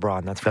season for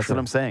LeBron, that's what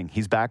I'm saying.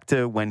 He's back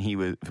to when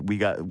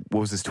what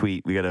was his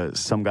tweet?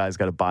 Some guys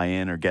got to buy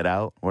in or get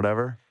out,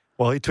 whatever.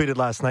 Well, he tweeted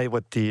last night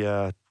with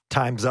the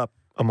time's up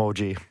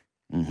emoji.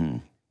 Mm-hmm.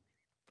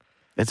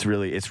 It's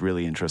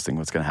really interesting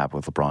what's going to happen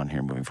with LeBron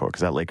here moving forward,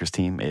 because that Lakers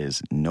team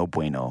is no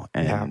bueno,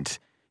 and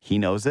he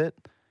knows it.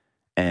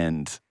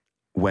 And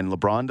when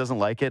LeBron doesn't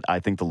like it, I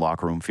think the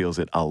locker room feels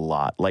it a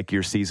lot. Like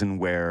your season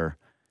where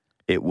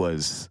it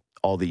was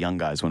all the young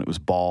guys, when it was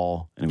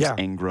Ball and it was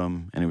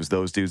Ingram, and it was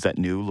those dudes that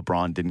knew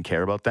LeBron didn't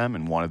care about them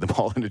and wanted them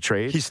all in a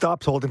trade. He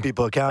stopped holding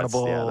people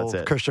accountable. That's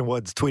it. Christian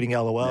Wood's tweeting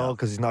LOL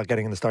because he's not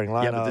getting in the starting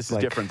lineup. Yeah, but this is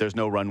different. There's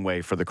no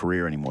runway for the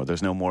career anymore.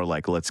 There's no more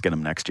like, let's get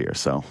him next year.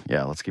 So,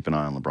 yeah, let's keep an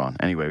eye on LeBron.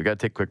 Anyway, we got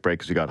to take a quick break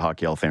because we got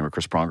Hockey Hall of Famer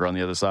Chris Pronger on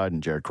the other side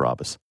and Jared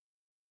Carrabis.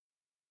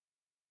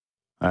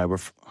 All right,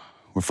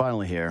 we're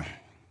finally here.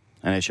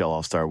 NHL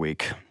All-Star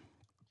Week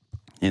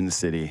in the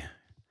city.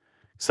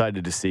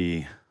 Excited to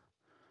see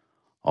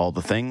all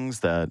the things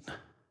that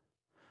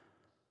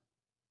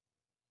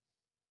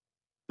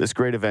this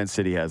great event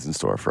city has in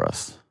store for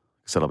us.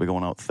 I said I'll be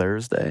going out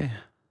Thursday,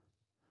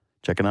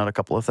 checking out a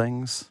couple of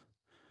things.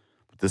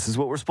 But this is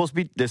what we're supposed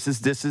to be. This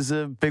is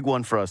a big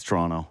one for us,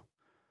 Toronto.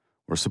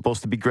 We're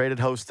supposed to be great at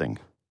hosting.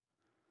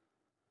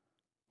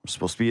 We're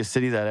supposed to be a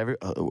city that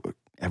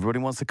everybody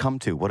wants to come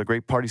to. What a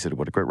great party city.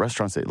 What a great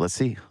restaurant city. Let's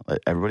see.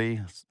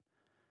 Everybody.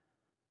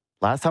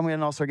 Last time we had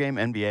an All-Star game,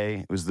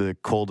 NBA, it was the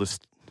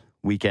coldest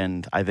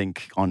weekend, I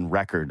think, on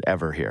record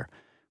ever here.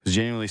 It was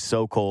genuinely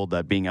so cold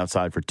that being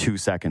outside for 2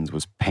 seconds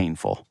was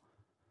painful.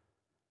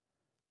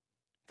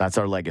 That's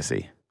our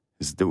legacy.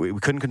 We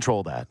couldn't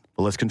control that,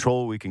 but let's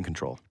control what we can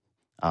control.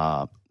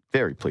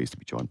 Very pleased to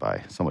be joined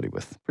by somebody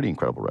with a pretty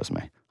incredible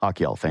resume.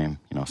 Hockey Hall of Fame,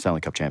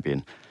 Stanley Cup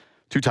champion,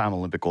 2-time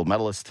Olympic gold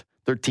medalist,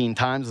 13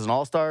 times as an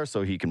All-Star,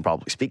 so he can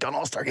probably speak on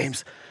All-Star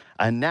games.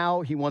 And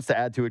now he wants to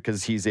add to it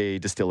because he's a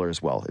distiller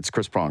as well. It's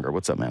Chris Pronger.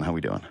 What's up, man? How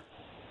we doing?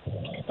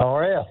 How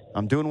are you?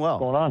 I'm doing well.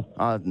 What's going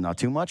on? Not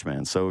too much,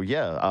 man. So,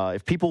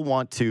 if people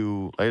want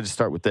to, I got to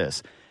start with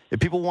this.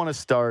 If people want to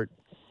start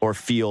or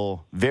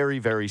feel very,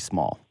 very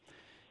small,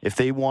 if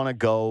they want to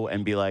go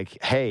and be like,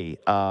 hey,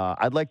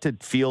 I'd like to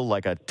feel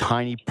like a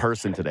tiny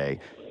person today,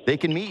 they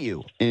can meet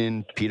you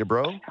in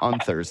Peterborough on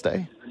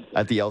Thursday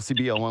at the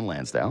LCBO on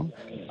Lansdowne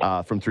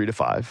from 3 to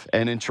 5.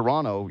 And in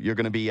Toronto, you're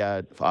going to be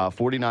at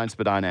 49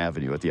 Spadina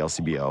Avenue at the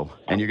LCBO,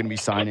 and you're going to be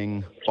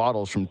signing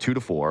bottles from 2 to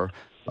 4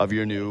 of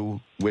your new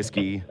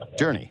whiskey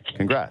journey.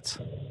 Congrats.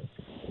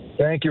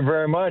 Thank you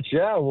very much.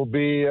 Yeah, we'll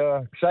be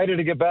excited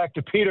to get back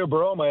to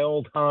Peterborough, my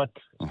old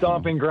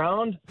stomping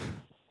ground.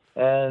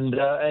 And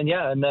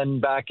then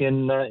back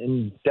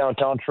in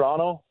downtown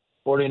Toronto,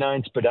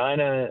 49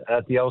 Spadina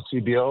at the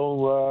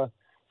LCBO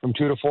from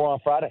 2 to 4 on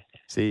Friday.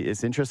 See,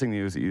 it's interesting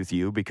news with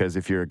you because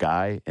if you're a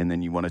guy and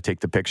then you want to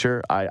take the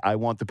picture, I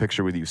want the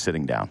picture with you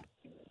sitting down.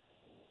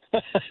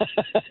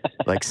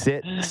 Like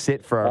sit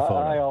for our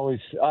photo.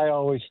 I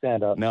always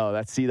stand up. No,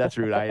 that's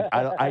rude.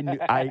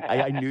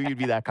 I knew you'd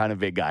be that kind of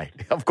big guy.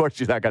 Of course,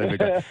 you're that kind of big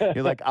guy.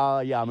 You're like,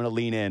 I'm gonna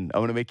lean in.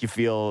 I'm gonna make you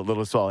feel a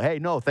little small. Hey,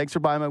 no, thanks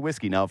for buying my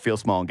whiskey. Now feel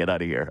small and get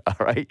out of here.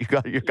 All right, you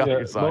got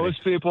your sign.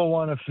 Most people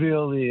want to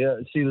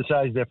see the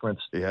size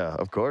difference. Yeah,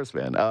 of course,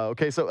 man.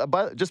 Okay, so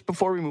just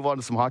before we move on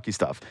to some hockey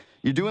stuff,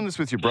 you're doing this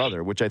with your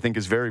brother, which I think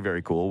is very,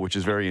 very cool, which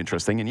is very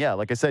interesting. And yeah,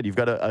 like I said, you've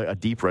got a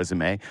deep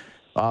resume.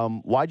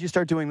 Why'd you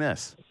start doing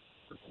this?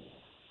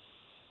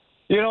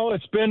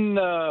 It's been,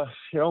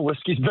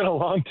 whiskey's been a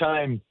long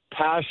time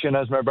passion,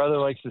 as my brother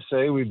likes to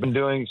say. We've been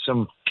doing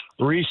some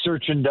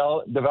research and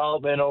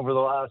development over the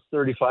last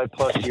 35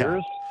 plus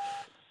years.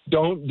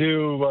 Don't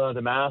do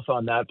the math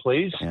on that,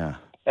 please. Yeah.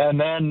 And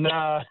then,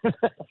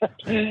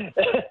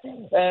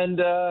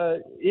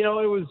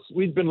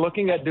 we'd been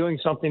looking at doing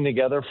something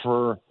together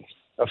for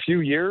a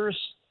few years.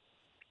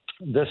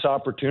 This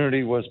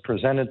opportunity was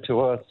presented to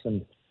us,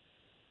 and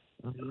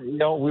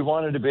we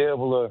wanted to be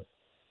able to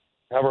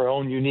have our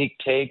own unique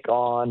take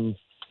on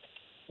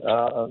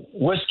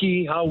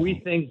whiskey, how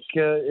we think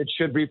it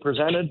should be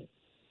presented.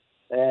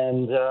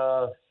 And,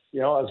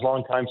 as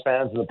longtime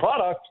fans of the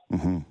product,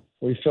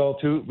 we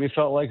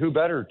felt like who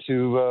better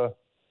to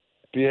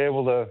be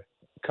able to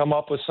come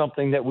up with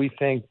something that we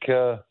think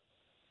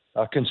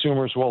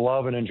consumers will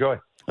love and enjoy.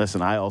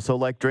 Listen, I also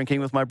like drinking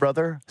with my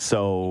brother,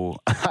 so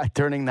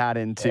turning that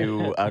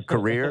into a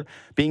career,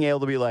 being able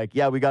to be like,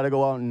 yeah, we got to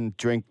go out and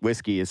drink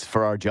whiskey is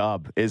for our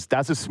job.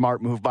 That's a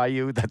smart move by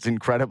you. That's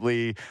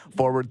incredibly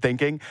forward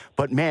thinking.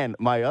 But man,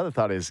 my other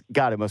thought is,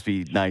 God, it must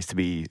be nice to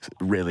be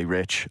really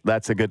rich.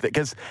 That's a good thing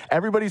because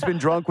everybody's been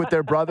drunk with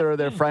their brother or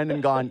their friend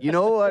and gone, you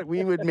know what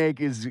we would make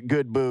is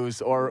good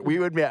booze, or we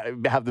would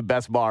have the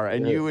best bar.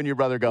 And you and your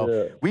brother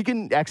go, we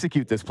can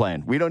execute this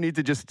plan. We don't need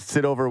to just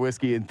sit over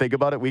whiskey and think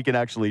about it. We can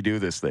actually do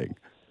this thing.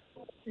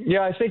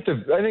 Yeah, I think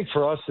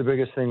for us the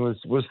biggest thing was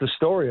the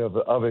story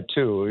of it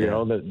too. You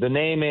know, the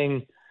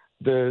naming,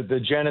 the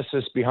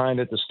genesis behind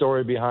it, the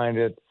story behind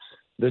it,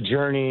 the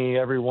journey.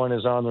 Everyone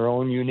is on their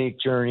own unique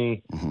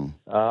journey.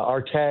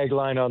 Our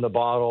tagline on the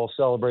bottle: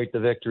 celebrate the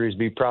victories,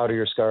 be proud of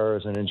your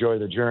scars, and enjoy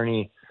the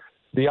journey.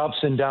 The ups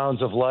and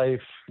downs of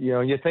life.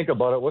 You think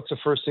about it. What's the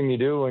first thing you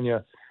do when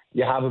you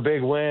have a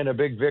big win, a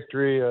big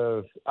victory,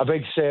 a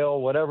big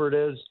sale, whatever it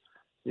is?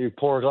 You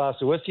pour a glass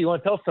of whiskey. You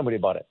want to tell somebody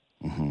about it.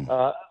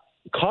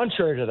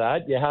 Contrary to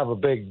that, you have a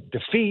big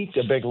defeat,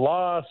 a big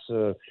loss.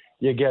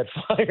 You get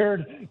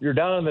fired. You're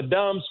down in the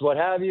dumps. What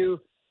have you?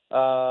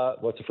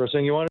 What's the first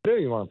thing you want to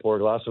do? You want to pour a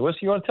glass of whiskey.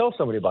 You want to tell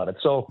somebody about it.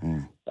 So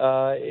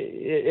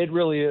it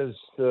really is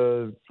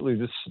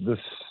this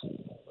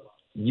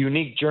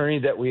unique journey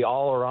that we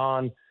all are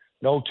on.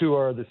 No two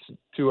are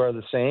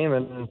the same,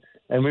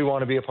 and we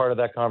want to be a part of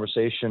that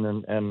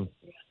conversation and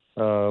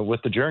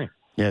with the journey.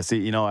 Yeah,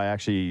 see, I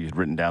actually had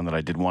written down that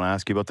I did want to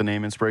ask you about the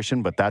name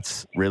inspiration, but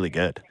that's really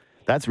good.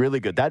 That's really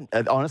good.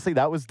 That honestly,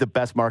 that was the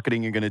best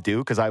marketing you're going to do,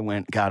 because I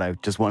went, God, I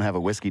just want to have a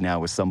whiskey now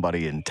with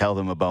somebody and tell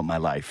them about my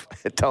life,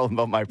 tell them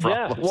about my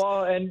problems. Yeah,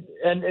 well, and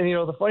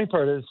the funny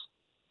part is,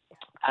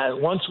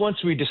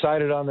 once we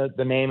decided on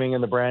the naming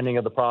and the branding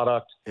of the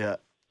product,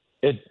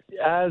 as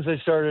I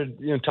started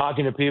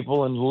talking to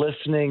people and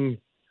listening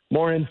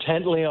more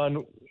intently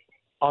on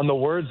the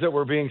words that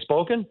were being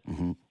spoken,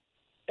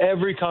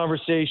 every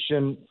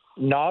conversation,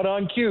 not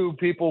on cue,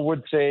 people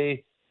would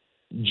say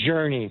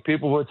journey.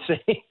 People would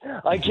say,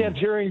 I kept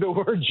hearing the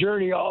word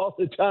journey all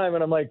the time.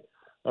 And I'm like,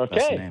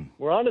 okay,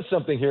 we're onto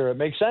something here. It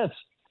makes sense.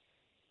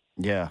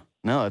 Yeah,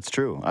 no, that's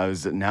true.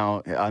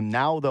 Now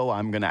though,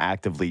 I'm going to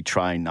actively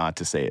try not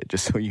to say it,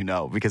 just so you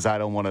know, because I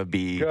don't want to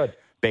be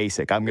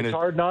basic. It's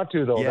hard not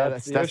to, though. Yeah,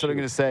 that's what I'm going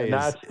to say. And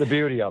that's the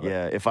beauty of it.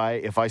 Yeah, if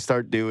I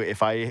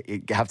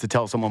have to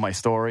tell someone my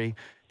story,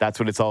 that's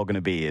what it's all going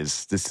to be,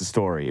 is this the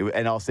story.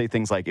 And I'll say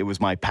things like, it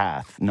was my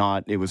path,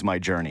 not it was my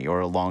journey, or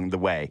along the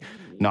way,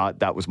 not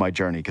that was my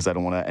journey, because I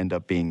don't want to end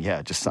up being,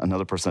 just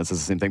another person that says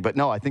the same thing. But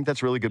no, I think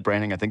that's really good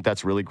branding. I think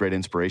that's really great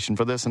inspiration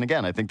for this. And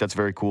again, I think that's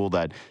very cool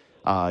that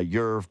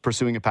you're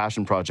pursuing a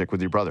passion project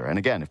with your brother. And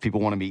again, if people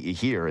want to meet you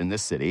here in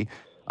this city,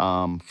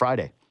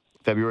 Friday,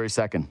 February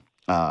 2nd,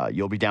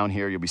 you'll be down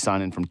here. You'll be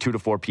signing from 2 to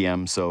 4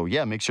 p.m. So,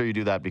 make sure you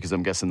do that, because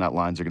I'm guessing that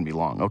lines are going to be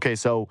long. Okay,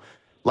 so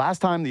last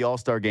time the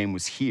All-Star Game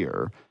was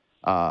here,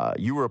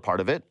 you were a part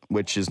of it,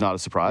 which is not a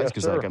surprise,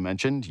 because like I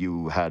mentioned,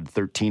 you had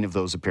 13 of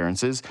those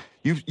appearances.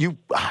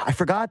 I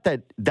forgot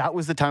that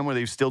was the time where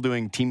they were still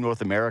doing Team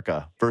North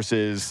America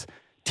versus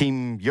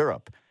Team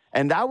Europe.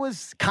 And that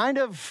was kind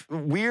of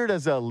weird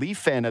as a Leaf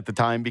fan at the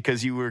time,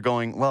 because you were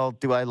going, well,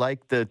 do I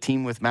like the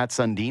team with Matt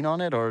Sundin on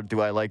it, or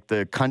do I like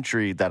the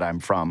country that I'm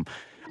from?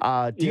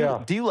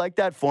 Do you like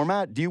that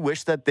format? Do you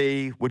wish that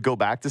they would go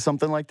back to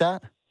something like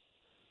that?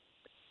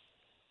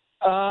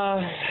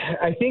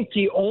 I think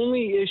the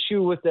only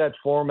issue with that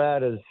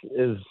format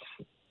is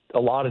a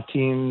lot of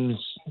teams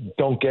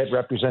don't get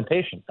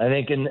representation. I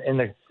think in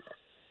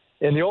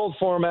the old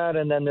format,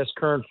 and then this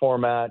current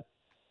format,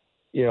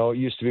 it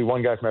used to be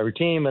one guy from every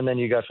team, and then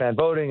you got fan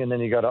voting, and then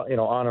you got on and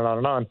on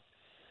and on.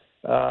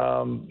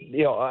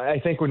 I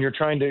think when you're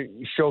trying to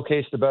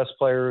showcase the best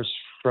players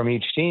from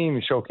each team,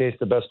 you showcase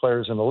the best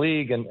players in the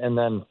league, and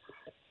then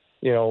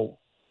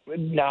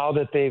now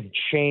that they've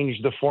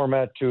changed the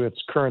format to its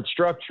current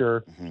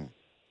structure,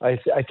 I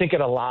think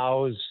it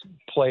allows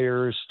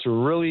players to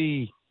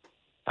really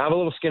have a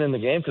little skin in the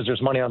game, because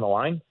there's money on the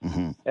line,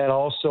 and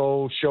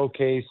also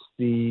showcase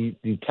the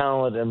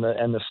talent and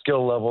the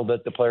skill level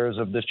that the players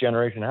of this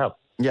generation have.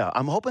 Yeah,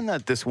 I'm hoping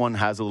that this one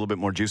has a little bit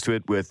more juice to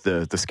it with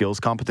the skills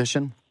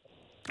competition,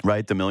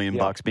 right? The $1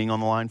 million being on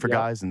the line for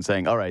guys, and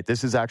saying, all right,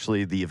 this is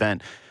actually the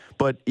event.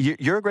 But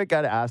you're a great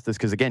guy to ask this,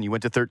 because, again, you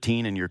went to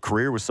 13 and your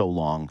career was so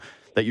long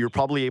that you're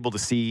probably able to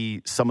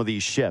see some of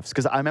these shifts.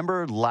 Because I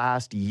remember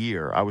last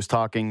year I was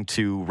talking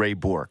to Ray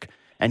Bourque,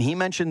 and he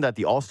mentioned that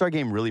the All-Star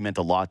Game really meant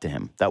a lot to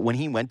him, that when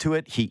he went to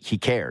it, he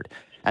cared,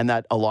 and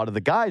that a lot of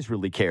the guys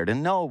really cared.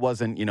 And no, it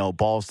wasn't,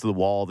 balls to the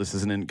wall, this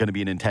isn't going to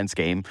be an intense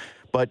game.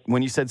 But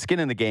when you said skin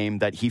in the game,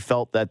 that he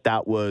felt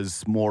that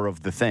was more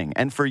of the thing.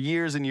 And for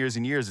years and years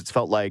and years, it's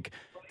felt like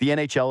the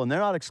NHL, and they're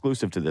not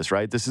exclusive to this,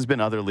 right? This has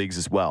been other leagues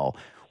as well,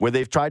 where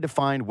they've tried to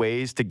find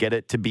ways to get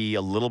it to be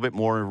a little bit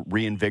more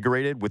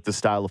reinvigorated with the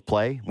style of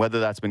play, whether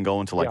that's been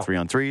going to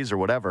 3-on-3s or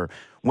whatever.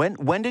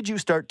 When did you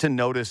start to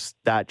notice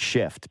that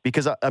shift?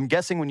 Because I'm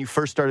guessing when you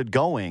first started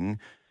going,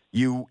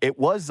 it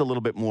was a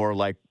little bit more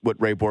like what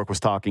Ray Bourque was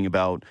talking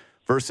about,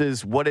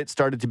 versus what it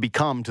started to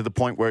become, to the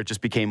point where it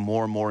just became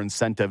more and more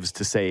incentives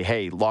to say,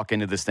 hey, lock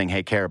into this thing,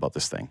 hey, care about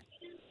this thing.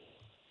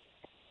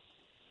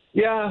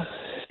 Yeah,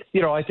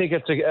 I think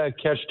it's a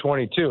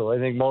catch-22. I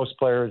think most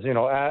players,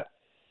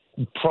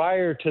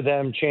 prior to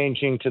them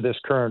changing to this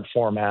current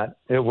format,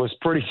 it was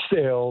pretty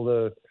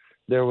stale.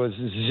 There was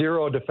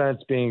zero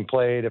defense being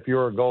played. If you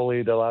were a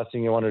goalie, the last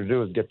thing you wanted to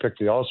do is get picked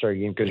to the All-Star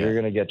game, because you're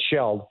going to get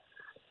shelled.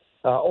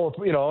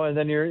 And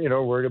then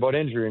you're worried about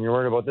injury, and you're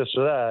worried about this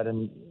or that.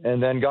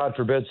 And then, God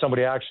forbid,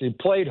 somebody actually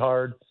played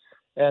hard,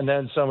 and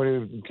then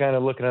somebody kind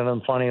of looking at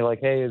them funny, like,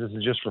 hey, this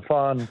is just for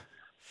fun.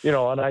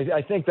 And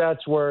I think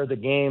that's where the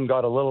game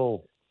got a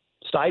little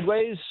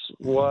sideways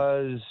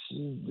was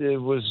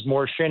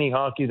more shinny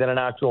hockey than an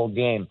actual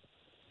game.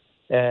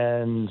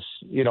 And,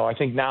 I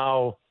think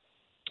now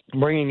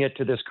bringing it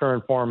to this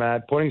current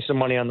format, putting some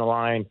money on the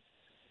line,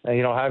 and,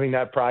 having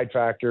that pride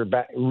factor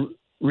back,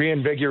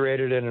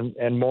 reinvigorated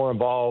and more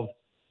involved,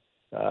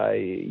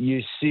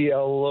 you see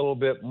a little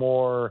bit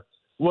more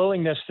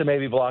willingness to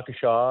maybe block a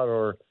shot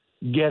or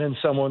get in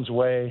someone's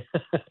way.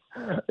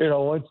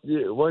 Once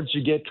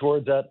you get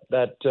towards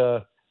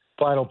that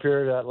final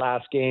period, that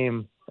last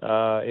game,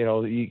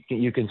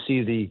 you can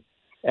see the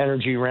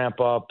energy ramp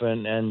up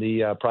and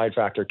the pride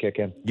factor kick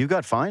in. You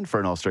got fined for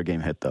an All-Star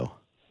game hit, though.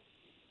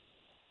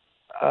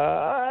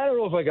 I don't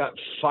know if I got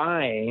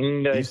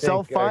fined. You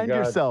self-fined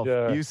yourself.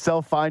 You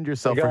self-fined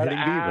yourself for hitting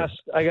Bieber.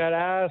 I got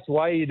asked,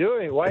 why are you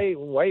doing? Why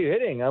are you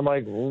hitting? I'm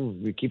like,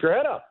 keep your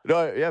head up.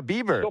 No, yeah,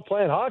 Bieber. Still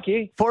playing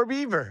hockey. Poor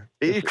Bieber.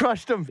 You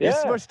crushed him. Yeah.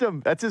 You smushed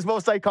him. That's his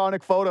most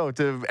iconic photo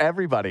to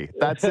everybody.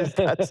 That's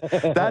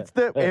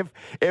the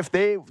if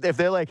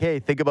they're like, hey,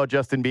 think about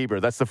Justin Bieber,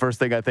 that's the first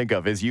thing I think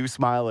of is you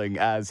smiling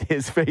as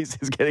his face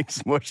is getting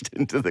smushed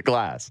into the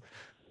glass.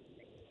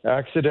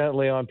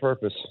 Accidentally on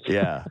purpose.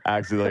 Yeah,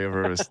 accidentally on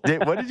purpose.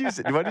 What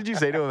did you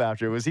say to him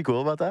after? Was he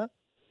cool about that?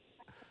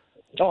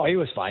 Oh, he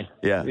was fine.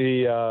 Yeah.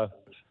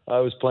 I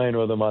was playing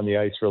with him on the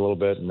ice for a little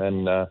bit, and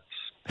then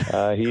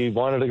he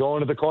wanted to go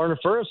into the corner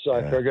first, so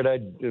I figured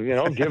I'd give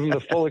him the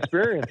full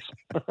experience.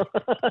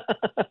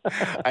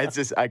 It's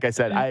just like I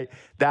said,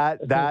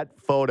 that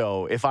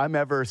photo. If I'm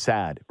ever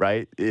sad,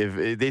 right?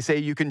 If they say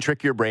you can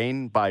trick your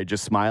brain by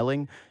just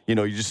smiling,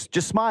 you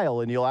just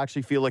smile and you'll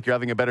actually feel like you're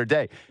having a better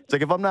day. It's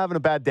like if I'm not having a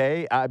bad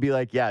day, I'd be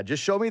like, yeah,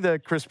 just show me the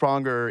Chris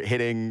Pronger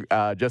hitting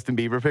Justin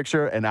Bieber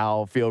picture and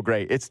I'll feel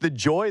great. It's the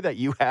joy that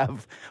you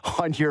have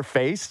on your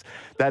face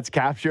that's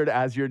captured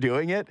as you're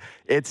doing it.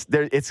 It's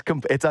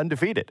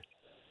undefeated.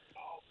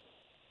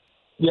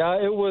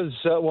 Yeah, it was.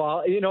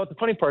 The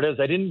funny part is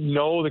I didn't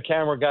know the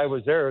camera guy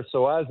was there.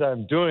 So as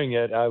I'm doing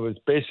it, I was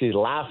basically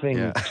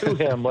laughing to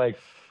him like,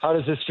 how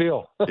does this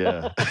feel?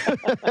 Yeah.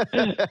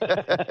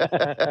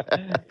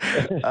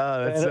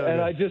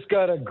 And I just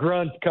got a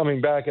grunt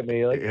coming back at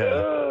me like,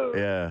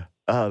 yeah.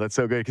 Oh, that's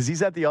so good. Because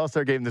he's at the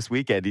All-Star game this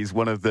weekend. He's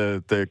one of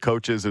the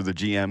coaches or the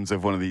GMs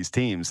of one of these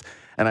teams.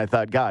 And I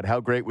thought, God, how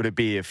great would it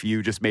be if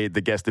you just made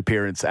the guest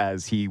appearance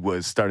as he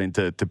was starting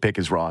to pick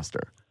his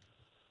roster?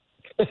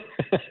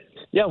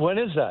 Yeah, when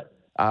is that?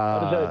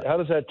 How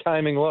does that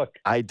timing look?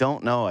 I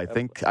don't know. I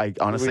think I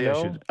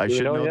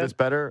should know this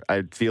better.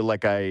 I feel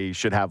like I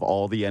should have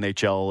all the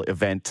NHL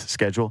event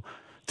schedule.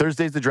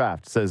 Thursday's the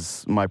draft,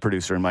 says my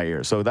producer in my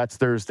ear. So that's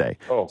Thursday.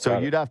 Oh, so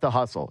you'd have to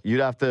hustle.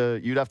 You'd have to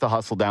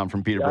hustle down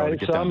from Peterborough to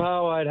get down.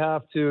 Somehow I'd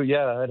have to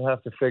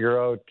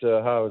figure out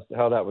how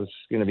that was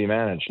going to be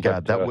managed.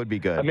 God, that would be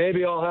good.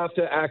 Maybe I'll have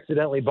to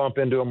accidentally bump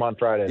into him on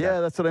Friday. Yeah,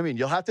 that's what I mean.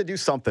 You'll have to do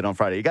something on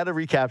Friday. You got to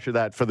recapture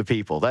that for the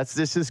people.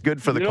 This is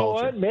good for the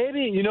culture. What?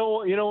 Maybe you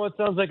know what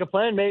sounds like a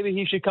plan. Maybe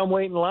he should come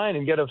wait in line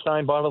and get a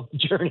signed bottle of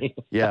Journey.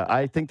 Yeah,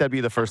 I think that'd be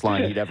the first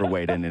line he'd ever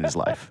wait in his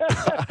life.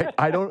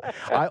 I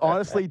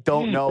honestly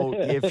don't know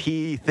if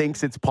he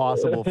thinks it's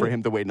possible for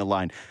him to wait in a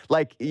line.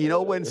 Like,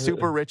 when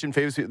super rich and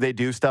famous, they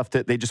do stuff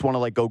that they just want to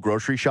like go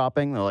grocery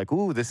shopping. They're like,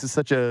 ooh, this is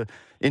such a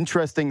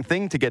interesting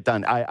thing to get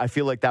done. I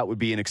feel like that would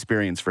be an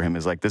experience for him.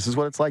 Is like, this is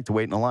what it's like to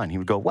wait in a line. He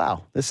would go,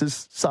 wow,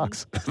 this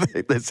sucks.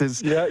 This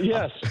is. Yeah.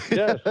 Yes.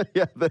 Yeah.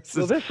 This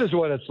is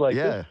what it's like.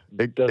 Yeah.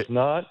 It does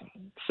not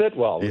sit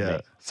well with me.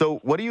 So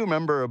what do you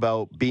remember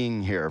about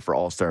being here for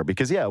All-Star?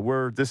 Because,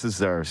 this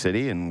is our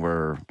city and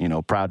we're,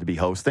 proud to be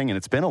hosting. And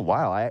it's been a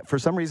while. For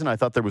some reason, I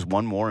thought there was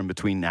one more in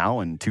between now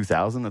and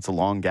 2000. That's a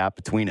long gap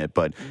between it.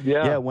 But,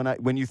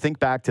 when you think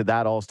back to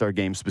that All-Star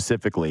game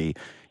specifically,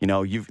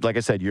 like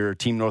I said, you're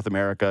Team North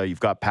America. You've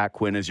got Pat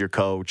Quinn as your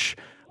coach.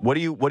 What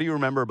do you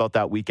remember about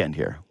that weekend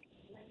here?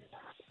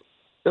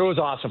 It was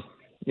awesome.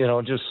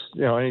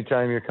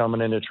 Anytime you're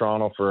coming into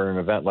Toronto for an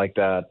event like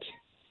that,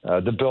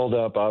 the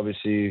build-up,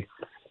 obviously,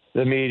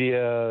 the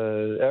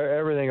media,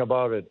 everything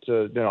about it.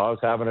 I was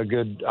having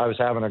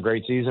a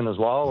great season as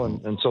well,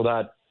 and so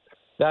that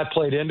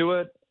played into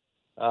it.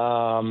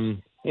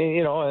 And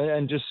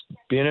just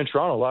being in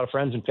Toronto, a lot of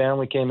friends and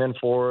family came in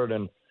for it,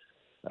 and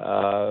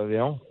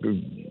the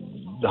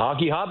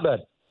hockey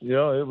hotbed.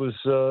 It was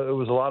a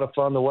lot of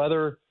fun. The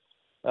weather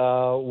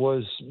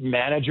was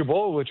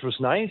manageable, which was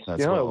nice.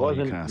 That's it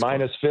wasn't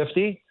minus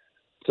 50.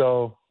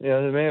 So,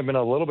 there may have been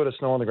a little bit of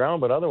snow on the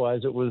ground, but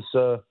otherwise it was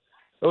a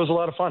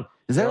lot of fun.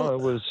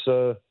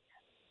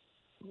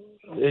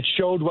 It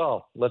showed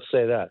well, let's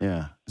say that.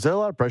 Yeah. Is there a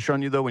lot of pressure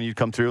on you, though, when you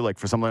come through, like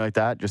for something like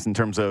that, just in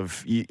terms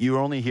of you were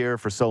only here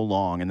for so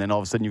long, and then all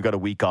of a sudden you've got a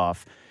week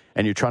off,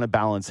 and you're trying to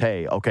balance,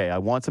 hey, okay, I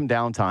want some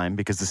downtime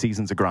because the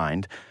season's a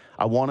grind.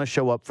 I want to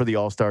show up for the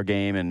All-Star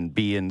game and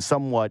be in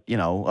somewhat,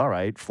 all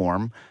right,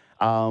 form.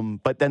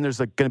 But then there's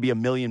going to be a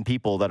million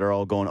people that are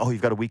all going, oh,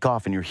 you've got a week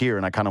off and you're here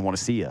and I kind of want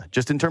to see you.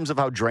 Just in terms of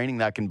how draining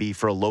that can be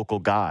for a local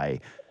guy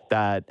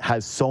that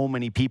has so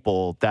many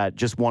people that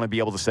just want to be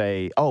able to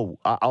say, oh,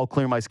 I'll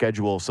clear my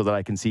schedule so that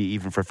I can see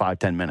even for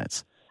 5-10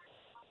 minutes.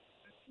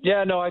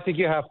 Yeah, no, I think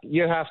you have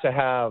to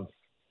have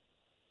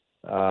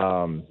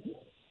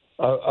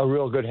a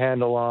real good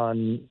handle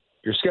on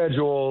your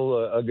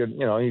schedule. A good,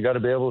 you got to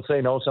be able to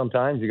say no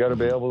sometimes. You got to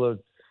be able to,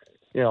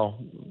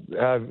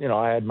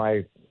 I had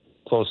my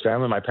close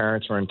family. My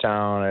parents were in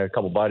town. I had a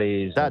couple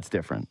buddies. That's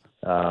different.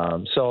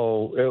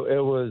 So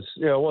it was,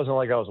 it wasn't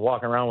like I was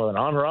walking around with an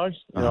entourage.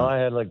 I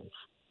had like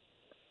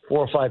 4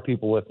 or 5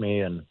 people with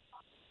me, and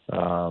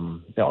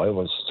it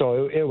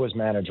was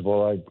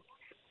manageable.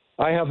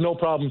 I have no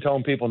problem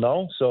telling people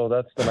no, so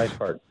that's the nice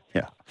part.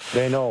 Yeah,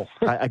 they know.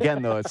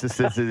 Again, though, it's just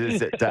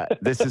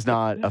this is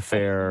not a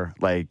fair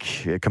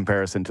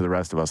comparison to the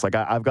rest of us. Like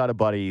I've got a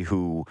buddy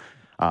who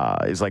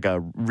is like a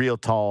real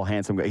tall,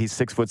 handsome guy. He's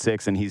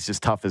 6'6", and he's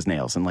just tough as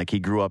nails. And like he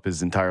grew up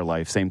his entire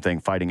life, same thing,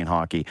 fighting in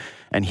hockey.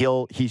 And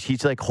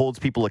he's like holds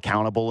people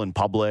accountable in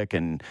public,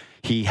 and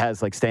he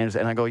has like standards.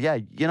 And I go, yeah,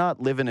 you're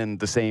not living in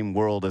the same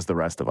world as the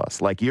rest of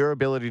us. Like your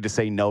ability to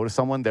say no to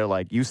someone, they're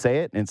like, you say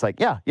it, and it's like,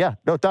 yeah,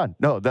 no, done.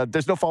 No,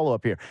 there's no follow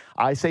up here.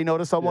 I say no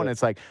to someone,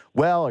 it's like,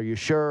 well, are you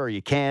sure? Or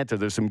you can't? Or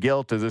there's some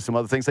guilt? Or there's some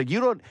other things. Like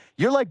you're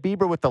like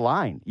Bieber with the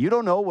line. You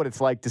don't know what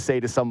it's like to say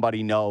to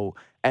somebody no,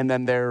 and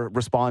then their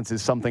response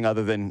is something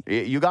other than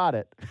 "you got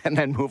it," and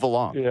then move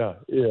along. Yeah.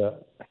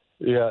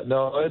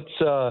 No,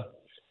 it's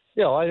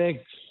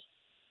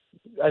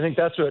I think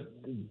that's what,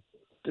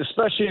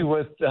 especially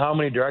with how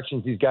many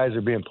directions these guys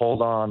are being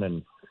pulled on,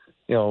 and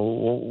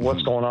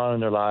what's going on in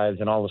their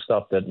lives, and all the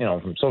stuff that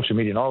from social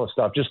media and all the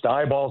stuff, just the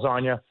eyeballs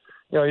on you.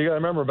 You got to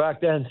remember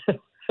back then.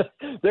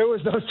 There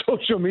was no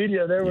social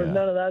media. There was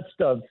none of that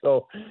stuff.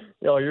 So,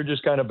 you're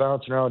just kind of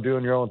bouncing around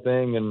doing your own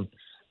thing. And,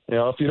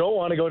 if you don't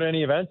want to go to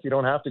any events, you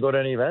don't have to go to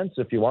any events.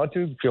 If you want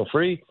to, feel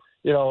free.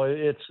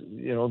 It's,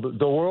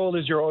 the world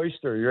is your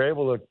oyster. You're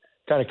able to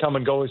kind of come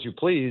and go as you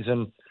please.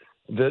 And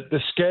the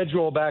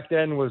schedule back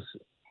then was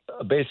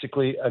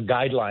basically a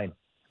guideline.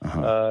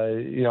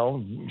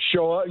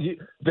 Show up.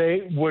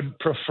 They would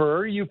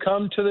prefer you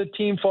come to the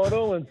team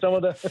photo and some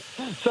of the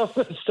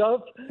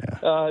stuff.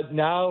 Yeah.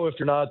 Now, if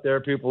you're not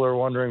there, people are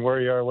wondering where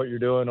you are, what you're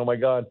doing. Oh my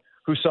God,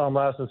 who saw him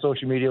last on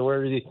social media?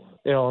 Where is he?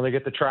 And they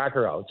get the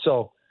tracker out.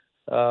 So,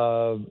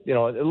 a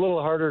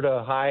little harder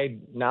to hide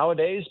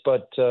nowadays,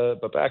 but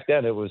back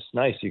then it was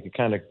nice. You could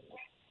kind of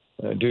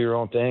do your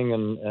own thing,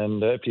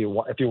 and if you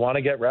want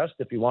to get rest,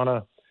 if you want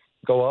to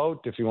go out,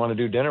 if you want to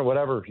do dinner,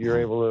 whatever, you're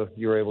able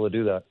to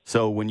do that.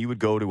 So when you would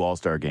go to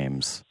All-Star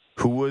games,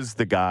 who was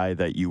the guy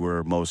that you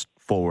were most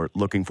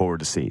looking forward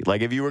to see?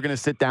 Like if you were going to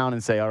sit down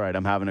and say, all right,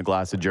 I'm having a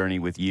glass of Journey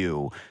with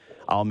you,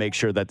 I'll make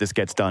sure that this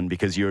gets done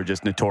because you're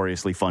just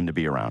notoriously fun to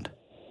be around.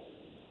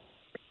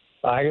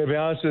 I gotta be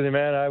honest with you,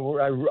 man. I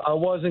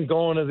wasn't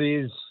going to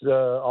these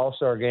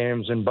All-Star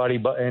games and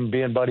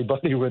being buddy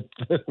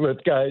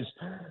with guys.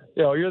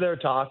 You're there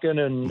talking,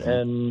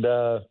 and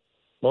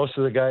most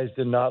of the guys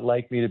did not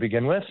like me to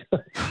begin with. so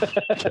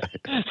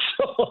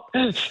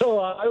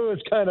I was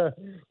kind of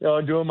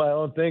doing my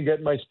own thing,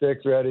 getting my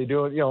sticks ready,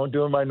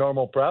 doing my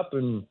normal prep,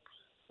 and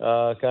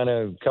kind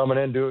of coming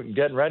in,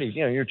 getting ready.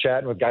 You're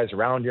chatting with guys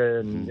around you,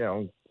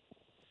 and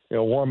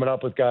warming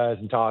up with guys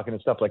and talking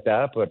and stuff like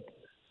that, but.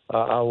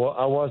 I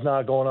was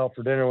not going out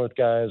for dinner with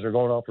guys or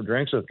going out for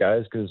drinks with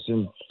guys, because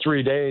in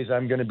 3 days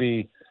I'm going to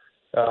be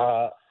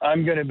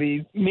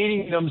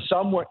meeting them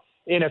somewhere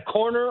in a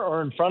corner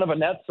or in front of a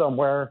net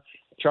somewhere,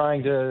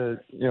 trying to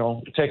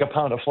take a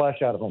pound of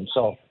flesh out of them.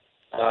 So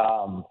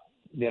I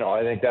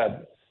think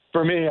that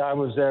for me, I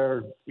was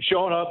there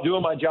showing up,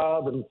 doing my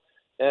job,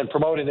 and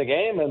promoting the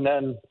game, and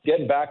then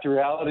getting back to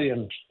reality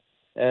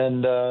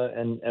and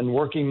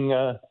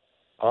working.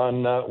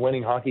 On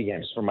winning hockey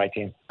games for my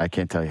team. I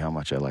can't tell you how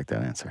much I like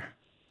that answer.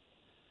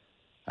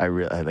 I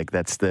like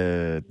that's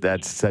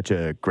such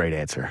a great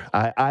answer.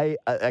 I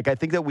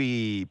think that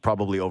we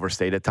probably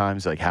overstate at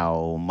times, like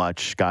how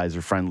much guys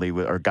are friendly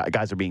with, or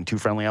guys are being too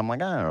friendly. I'm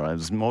like, I don't know.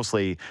 It's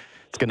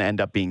going to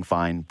end up being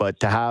fine. But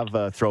to have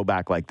a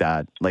throwback like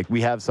that, like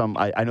we have some,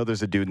 I know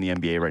there's a dude in the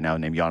NBA right now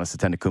named Giannis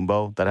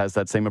Antetokounmpo that has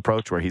that same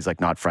approach where he's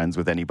like not friends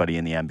with anybody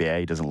in the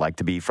NBA. He doesn't like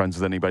to be friends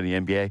with anybody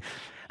in the NBA.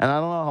 And I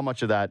don't know how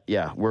much of that,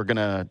 we're going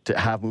to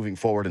have moving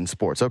forward in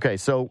sports. Okay,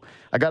 so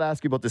I got to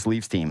ask you about this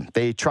Leafs team.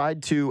 They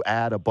tried to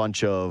add a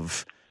bunch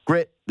of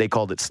grit. They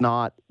called it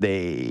snot.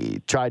 They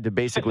tried to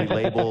basically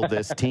label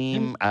this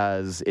team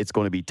as it's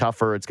going to be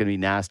tougher, it's going to be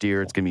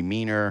nastier, it's going to be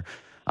meaner.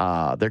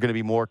 They're going to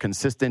be more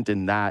consistent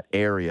in that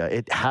area.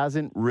 It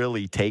hasn't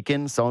really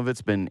taken. Some of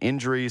it's been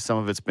injuries. Some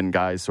of it's been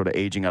guys sort of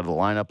aging out of the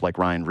lineup like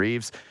Ryan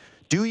Reeves.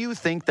 Do you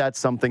think that's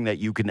something that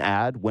you can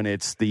add when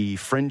it's the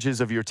fringes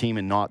of your team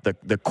and not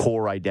the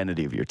core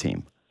identity of your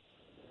team?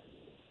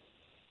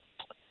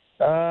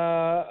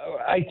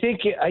 I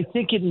think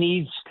it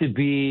needs to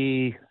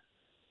be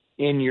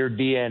in your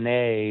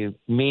DNA,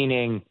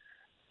 meaning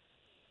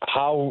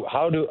how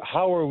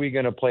are we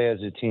going to play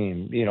as a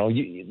team?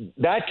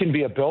 That can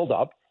be a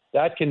build-up.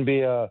 That can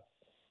be a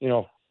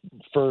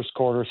first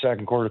quarter,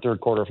 second quarter, third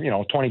quarter,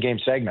 20 game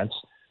segments.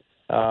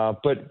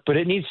 But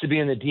it needs to be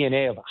in the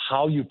DNA of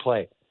how you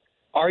play.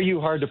 Are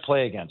you hard to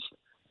play against?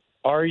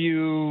 Do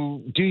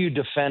you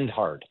defend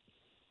hard?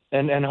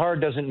 And hard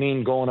doesn't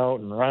mean going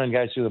out and running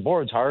guys through the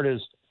boards. Hard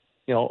is,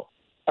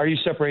 are you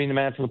separating the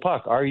man from the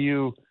puck? Are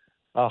you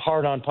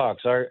hard on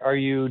pucks? Are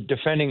you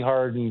defending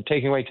hard and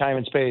taking away time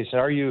and space?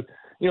 Are you,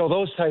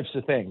 those types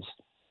of things?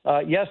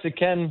 Yes, it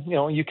can,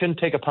 you can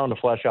take a pound of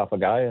flesh off a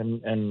guy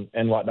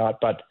and whatnot,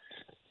 but,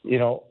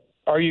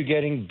 are you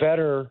getting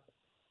better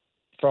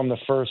from the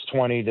first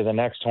 20 to the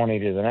next 20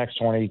 to the next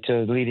 20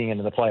 to leading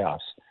into the playoffs?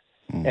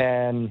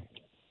 And,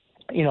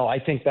 I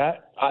think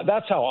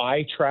that's how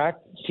I track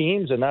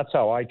teams, and that's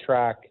how I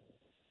track,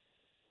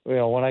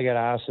 when I get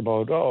asked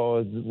about,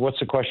 what's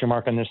the question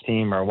mark on this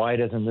team, or why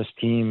doesn't this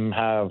team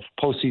have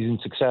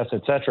postseason success,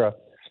 et cetera,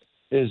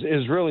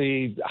 is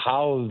really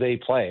how they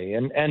play.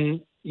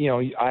 And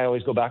I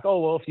always go back,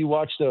 if you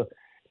watch the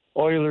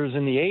Oilers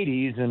in the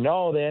 80s and,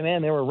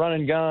 they were run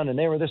and gun and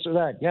they were this or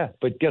that. Yeah,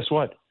 but guess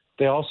what?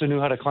 They also knew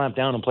how to clamp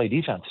down and play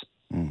defense.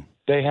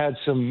 They had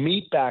some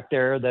meat back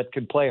there that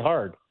could play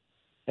hard.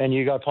 And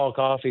you got Paul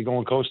Coffey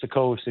going coast to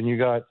coast, and you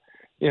got,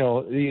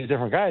 these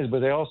different guys,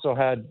 but they also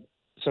had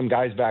some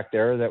guys back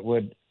there that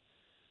would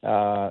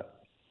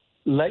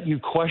let you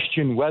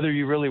question whether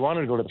you really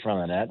wanted to go to the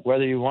front of the net,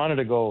 whether you wanted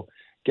to go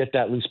get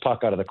that loose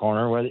puck out of the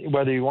corner,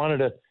 whether you wanted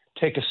to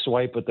take a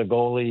swipe at the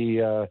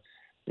goalie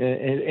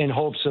in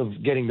hopes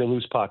of getting the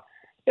loose puck.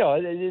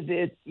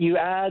 You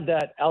add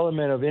that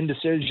element of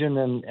indecision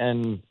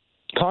and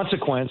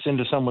consequence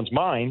into someone's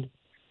mind,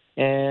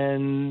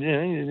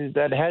 and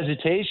that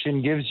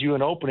hesitation gives you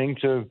an opening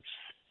to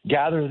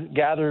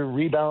gather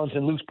rebounds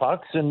and loose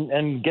pucks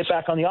and get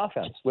back on the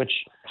offense, which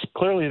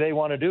clearly they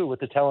want to do with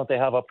the talent they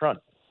have up front.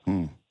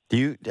 Do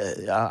you?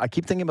 I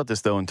keep thinking about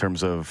this, though, in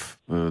terms of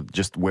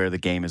just where the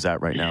game is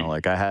at right now.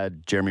 Like, I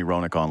had Jeremy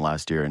Roenick on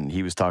last year, and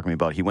he was talking to me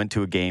about, he went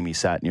to a game, he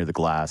sat near the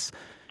glass,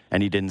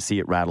 and he didn't see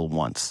it rattle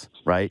once,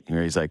 right?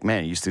 He's like,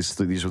 man,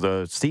 these were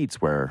the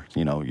seats where,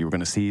 you were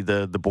going to see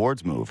the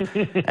boards move.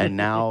 And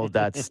now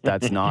that's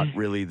not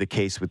really the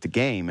case with the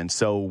game. And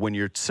so when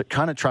you're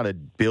kind of trying to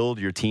build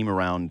your team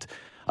around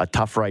a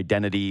tougher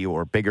identity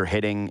or bigger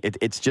hitting,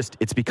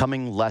 it's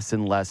becoming less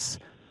and less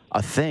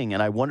a thing.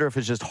 And I wonder if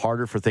it's just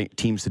harder for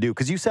teams to do.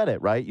 Because you said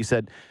it, right? You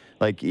said,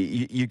 like,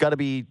 you got to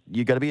be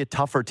a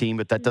tougher team,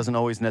 but that doesn't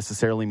always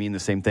necessarily mean the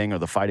same thing, or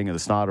the fighting of the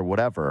snot or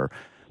whatever.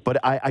 But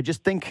I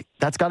just think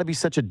that's got to be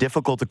such a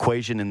difficult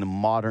equation in the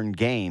modern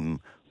game,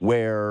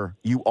 where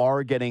you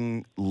are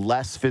getting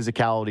less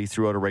physicality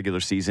throughout a regular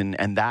season,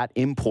 and that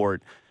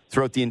import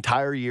throughout the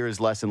entire year is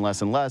less and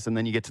less and less, and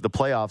then you get to the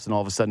playoffs, and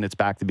all of a sudden it's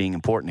back to being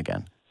important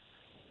again.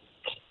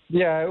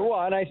 Yeah,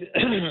 well, and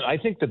I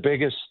think the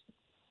biggest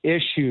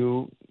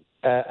issue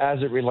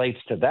as it relates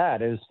to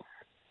that is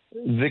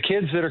the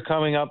kids that are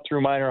coming up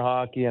through minor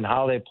hockey and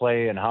how they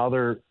play and how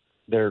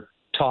they're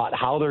taught,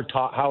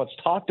 how it's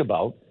talked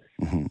about.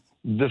 Mm-hmm.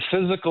 The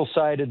physical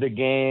side of the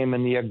game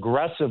and the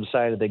aggressive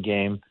side of the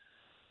game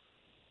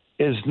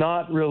is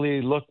not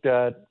really looked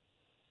at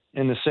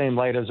in the same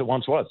light as it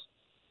once was.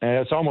 And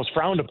it's almost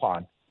frowned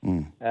upon.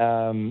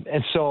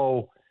 And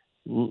so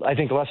I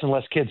think less and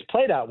less kids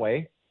play that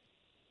way.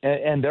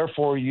 And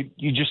therefore you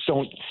just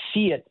don't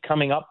see it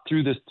coming up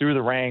through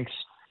the ranks,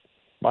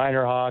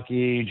 minor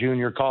hockey,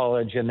 junior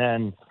college, and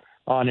then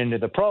on into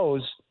the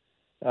pros.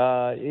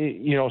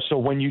 So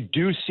when you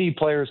do see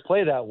players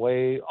play that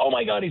way, oh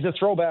my God, he's a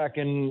throwback,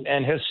 and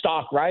his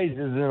stock rises,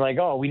 and like,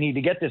 oh, we need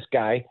to get this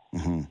guy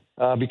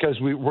because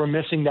we're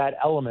missing that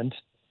element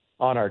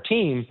on our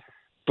team.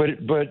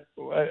 But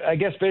I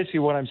guess basically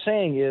what I'm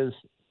saying is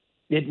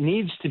it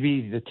needs to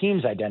be the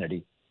team's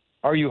identity.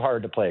 Are you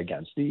hard to play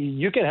against?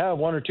 You can have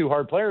one or two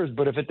hard players,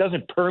 but if it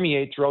doesn't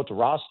permeate throughout the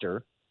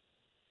roster,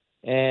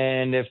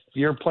 and if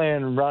you're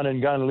playing run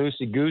and gun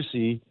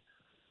loosey-goosey,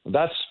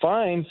 that's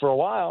fine for a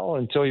while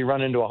until you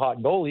run into a hot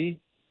goalie,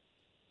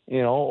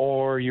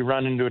 or you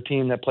run into a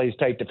team that plays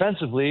tight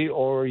defensively,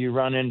 or you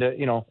run into,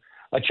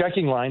 a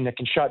checking line that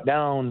can shut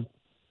down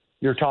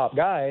your top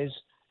guys.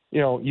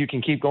 You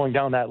can keep going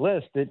down that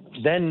list.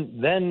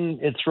 Then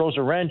it throws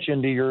a wrench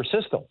into your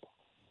system.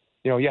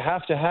 You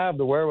have to have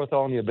the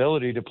wherewithal and the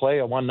ability to play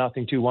a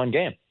 1-0, 2-1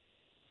 game.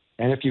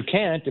 And if you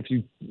can't, if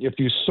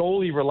you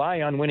solely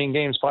rely on winning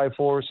games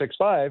 5-4,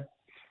 6-5,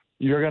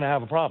 you're going to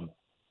have a problem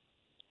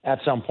at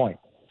some point.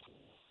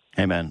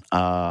 Hey, man,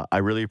 I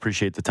really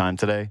appreciate the time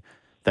today.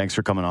 Thanks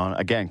for coming on.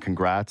 Again,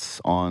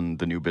 congrats on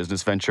the new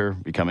business venture,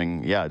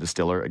 becoming, a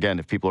distiller. Again,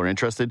 if people are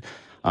interested,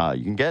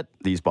 you can get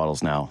these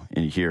bottles now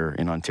here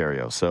in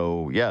Ontario.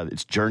 So,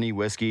 it's Journey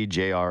Whiskey,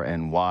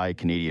 JRNY,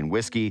 Canadian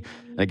Whiskey.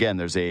 And again,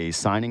 there's a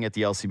signing at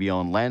the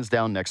LCBO in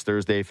Lansdowne next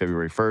Thursday,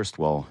 February 1st.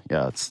 Well,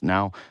 it's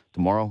now,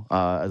 tomorrow,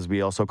 as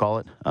we also call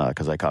it,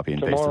 because I copy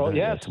and pasted it.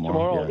 Yes,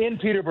 tomorrow. In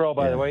Peterborough,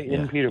 by the way,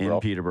 in Peterborough.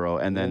 In Peterborough.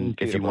 And then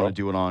if you want to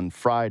do it on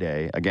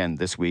Friday, again,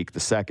 this week, the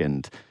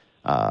 2nd,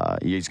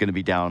 he's going to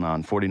be down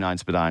on 49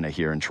 Spadina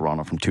here in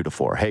Toronto from 2 to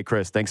 4. Hey,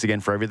 Chris, thanks again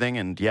for everything.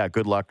 And,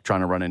 good luck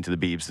trying to run into the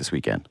Beebs this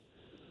weekend.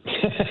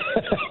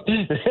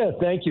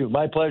 Thank you.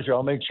 My pleasure.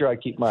 I'll make sure I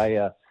keep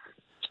my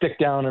stick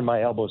down and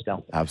my elbows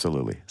down.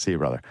 Absolutely. See you,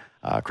 brother.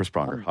 Chris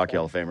Pronger, Hockey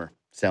Hall of Famer,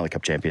 Stanley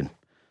Cup champion,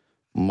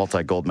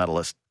 multi-gold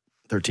medalist,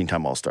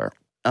 13-time All-Star.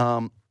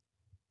 I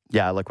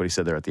like what he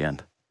said there at the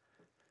end.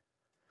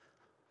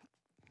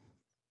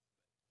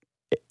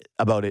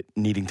 about it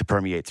needing to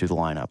permeate through the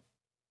lineup.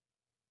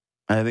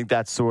 And I think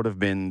that's sort of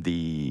been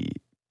the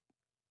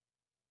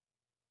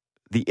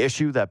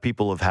issue that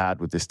people have had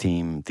with this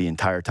team the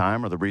entire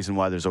time, or the reason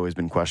why there's always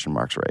been question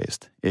marks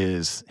raised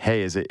is,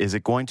 hey, is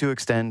it going to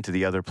extend to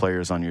the other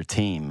players on your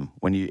team?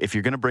 If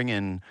you're going to bring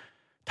in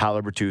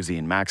Tyler Bertuzzi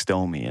and Max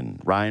Domi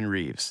and Ryan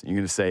Reeves, you're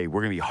going to say,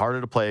 we're going to be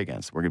harder to play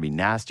against. We're going to be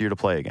nastier to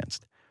play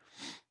against.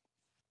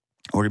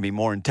 We're going to be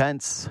more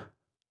intense.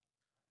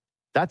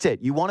 That's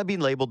it. You want to be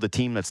labeled the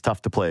team that's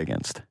tough to play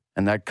against.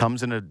 And that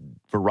comes in a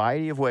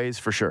variety of ways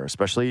for sure,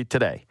 especially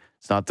today.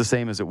 It's not the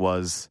same as it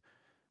was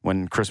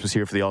when Chris was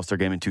here for the All-Star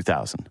game in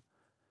 2000.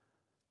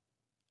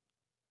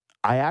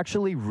 I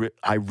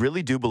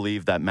really do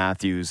believe that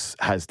Matthews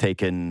has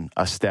taken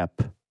a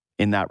step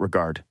in that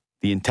regard.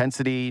 The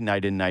intensity,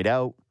 night in, night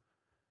out,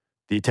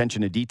 the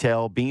attention to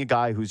detail, being a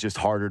guy who's just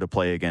harder to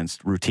play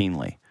against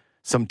routinely.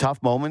 Some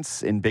tough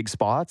moments in big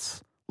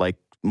spots, like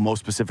most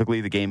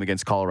specifically the game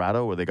against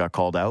Colorado where they got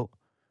called out.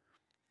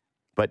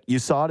 But you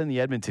saw it in the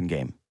Edmonton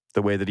game,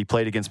 the way that he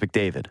played against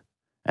McDavid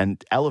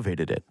and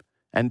elevated it.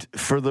 And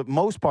for the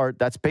most part,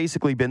 that's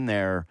basically been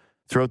there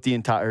throughout the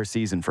entire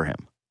season for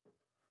him.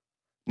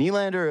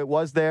 Nylander, it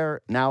was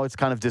there. Now it's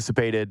kind of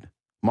dissipated.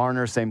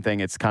 Marner, same thing.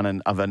 It's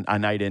kind of a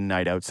night in,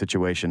 night out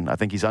situation. I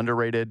think he's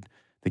underrated. I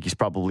think he's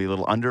probably a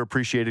little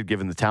underappreciated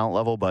given the talent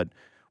level. But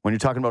when you're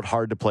talking about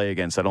hard to play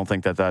against, I don't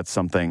think that's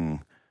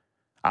something.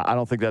 I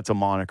don't think that's a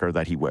moniker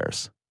that he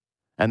wears.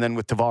 And then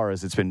with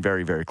Tavares, it's been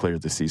very, very clear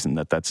this season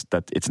that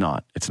it's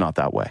not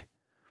that way.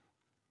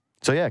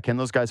 So, yeah, can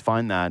those guys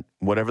find that,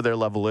 whatever their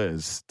level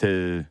is,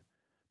 to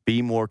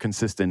be more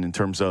consistent in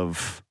terms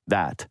of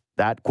that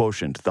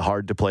quotient, the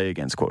hard to play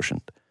against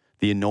quotient,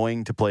 the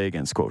annoying to play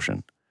against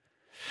quotient?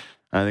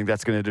 I think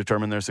that's going to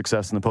determine their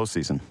success in the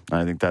postseason.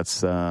 I think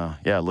that's,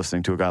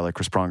 listening to a guy like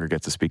Chris Pronger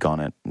get to speak on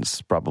it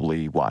is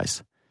probably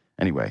wise.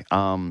 Anyway,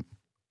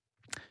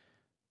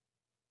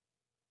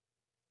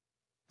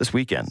 this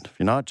weekend, if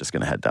you're not just going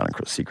to head down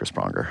and see Chris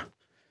Pronger,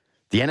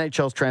 the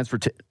NHL's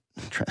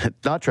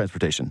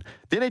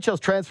The NHL's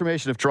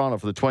transformation of Toronto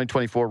for the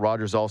 2024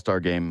 Rogers All-Star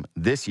Game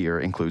this year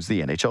includes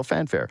the NHL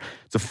Fan Fair.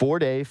 It's a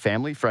 4-day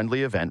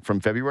family-friendly event from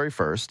February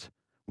 1st,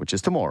 which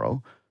is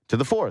tomorrow, to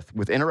the 4th,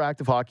 with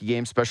interactive hockey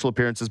games, special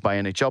appearances by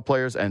NHL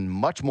players, and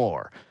much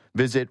more.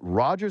 Visit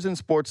Rogers and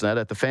Sportsnet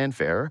at the Fan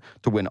Fair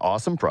to win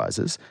awesome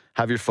prizes,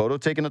 have your photo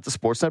taken at the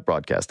Sportsnet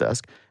broadcast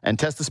desk, and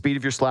test the speed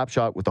of your slap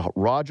shot with the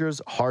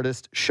Rogers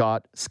Hardest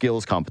Shot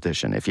Skills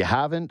Competition. If you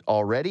haven't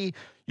already,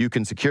 you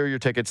can secure your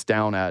tickets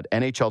down at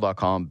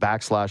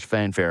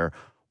nhl.com/fanfare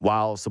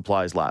while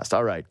supplies last.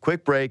 All right,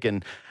 quick break.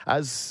 And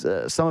as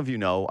some of you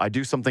know, I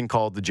do something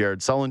called the Jared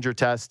Sullinger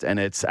test, and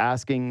it's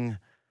asking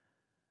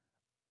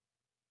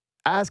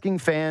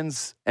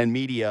fans and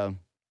media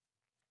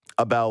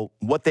about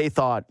what they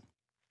thought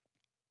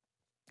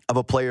of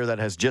a player that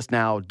has just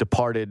now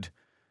departed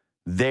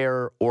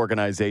their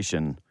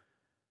organization.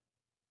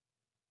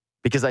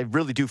 Because I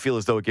really do feel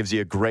as though it gives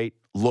you a great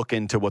look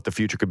into what the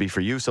future could be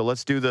for you. So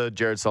let's do the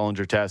Jared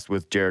Sullinger test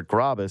with Jared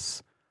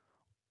Carrabis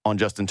on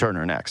Justin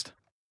Turner next.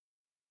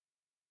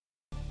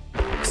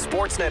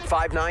 Sportsnet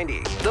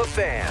 590, The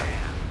Fan.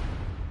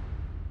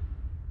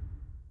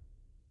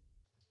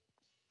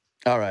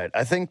 All right.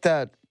 I think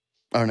that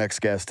our next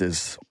guest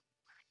is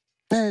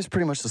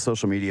pretty much the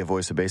social media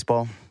voice of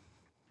baseball.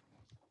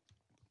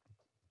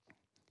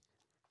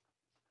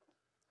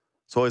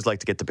 So I always like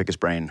to get to pick his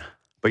brain.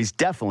 But he's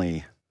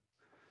definitely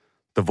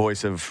the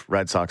voice of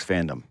Red Sox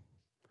fandom.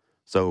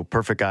 So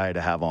perfect guy to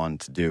have on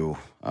to do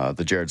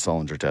the Jared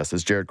Sullinger test.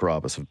 It's Jared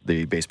Carrabis of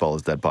the Baseball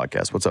is Dead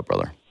podcast. What's up,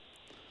 brother?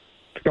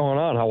 What's going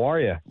on? How are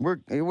you? We'll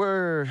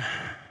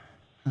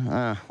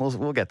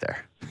get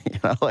there.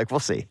 We'll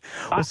see.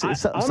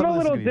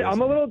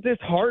 I'm a little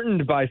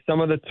disheartened by some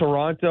of the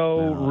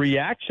Toronto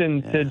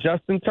reaction to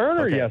Justin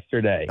Turner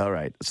yesterday. All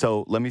right.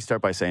 So let me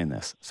start by saying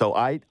this. So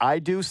I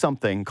do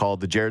something called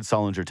the Jared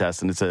Sullinger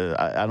test, and it's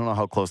I don't know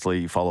how closely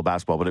you follow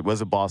basketball, but it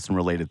was a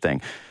Boston-related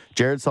thing.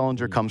 Jared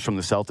Sullinger comes from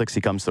the Celtics.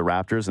 He comes to the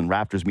Raptors, and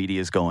Raptors media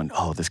is going,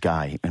 oh, this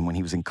guy, and when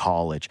he was in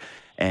college,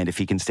 and if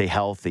he can stay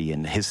healthy,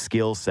 and his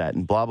skill set,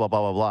 and blah, blah,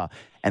 blah, blah, blah.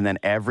 And then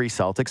every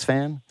Celtics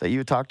fan that you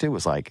would talk to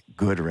was like,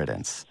 good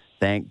riddance.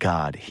 Thank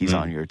God he's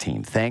on your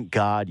team. Thank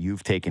God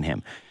you've taken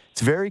him.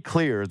 It's very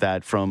clear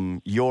that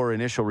from your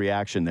initial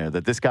reaction there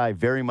that this guy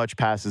very much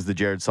passes the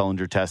Jared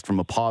Sullinger test from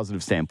a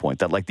positive standpoint,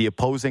 that like the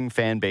opposing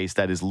fan base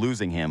that is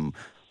losing him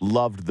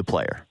loved the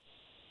player.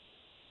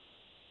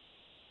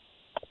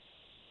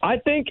 I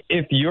think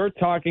if you're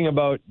talking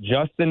about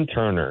Justin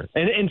Turner,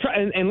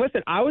 and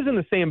listen, I was in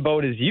the same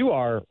boat as you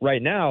are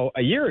right now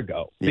a year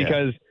ago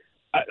because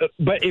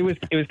but it was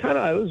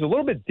a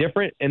little bit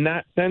different in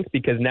that sense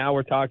because now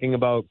we're talking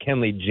about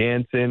Kenley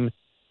Jansen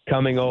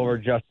coming over,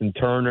 Justin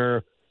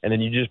Turner, and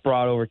then you just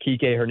brought over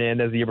Kike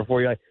Hernandez the year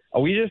before. You're like, are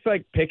we just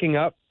like picking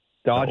up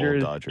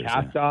Dodgers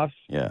cast-offs?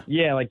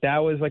 Yeah, like that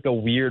was like a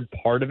weird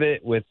part of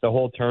it with the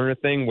whole Turner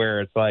thing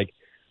where it's like,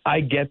 I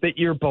get that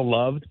you're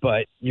beloved,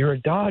 but you're a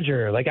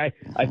Dodger. Like I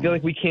feel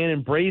like we can't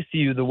embrace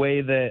you the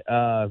way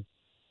that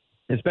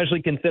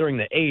especially considering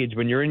the age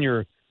when you're in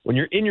your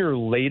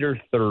later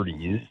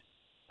 30s,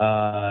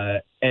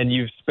 and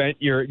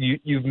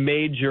you've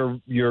made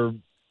your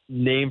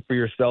name for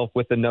yourself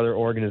with another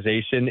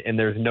organization, and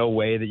there's no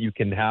way that you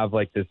can have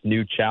like this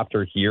new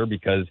chapter here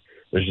because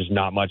there's just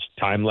not much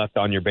time left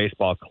on your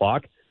baseball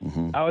clock.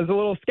 I was a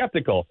little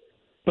skeptical,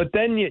 but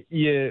then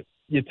you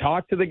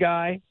talk to the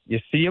guy, you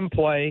see him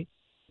play,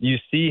 you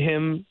see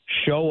him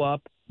show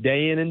up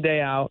day in and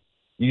day out,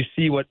 you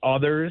see what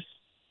others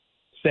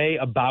say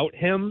about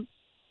him,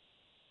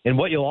 and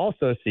what you'll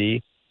also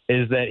see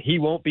is that he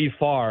won't be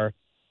far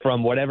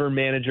from whatever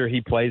manager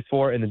he plays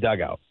for in the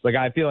dugout. Like,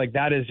 I feel like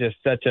that is just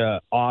such a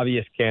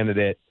obvious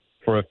candidate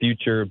for a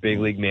future big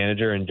league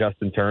manager in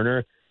Justin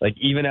Turner. Like,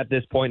 even at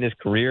this point in his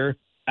career,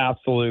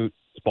 absolute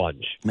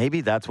sponge.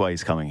 Maybe that's why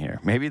he's coming here.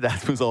 Maybe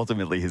that was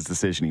ultimately his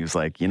decision. He was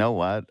like, you know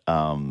what?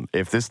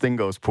 If this thing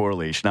goes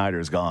poorly,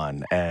 Schneider's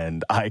gone,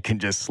 and I can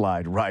just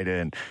slide right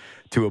in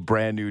to a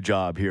brand new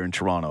job here in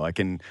Toronto. I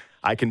can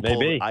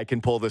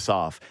pull this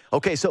off.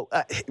 Okay, so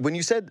when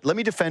you said, let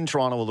me defend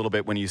Toronto a little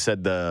bit when you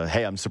said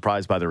hey, I'm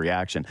surprised by the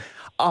reaction.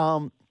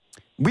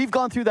 We've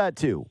gone through that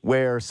too,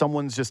 where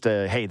someone's just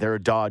they're a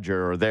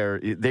Dodger, or they're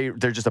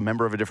just a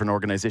member of a different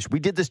organization. We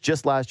did this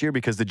just last year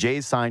because the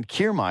Jays signed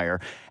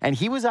Kiermaier, and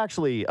he was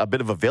actually a bit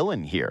of a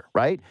villain here,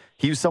 right?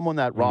 He was someone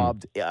that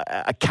robbed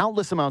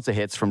countless amounts of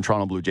hits from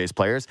Toronto Blue Jays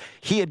players.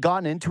 He had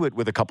gotten into it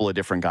with a couple of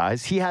different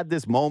guys. He had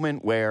this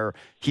moment where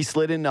he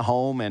slid into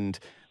home and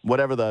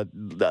whatever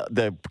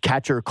the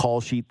catcher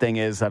call sheet thing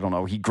is, I don't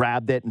know, he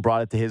grabbed it and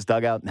brought it to his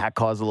dugout, and that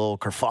caused a little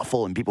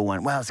kerfuffle, and people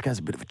went, wow, this guy's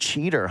a bit of a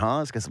cheater,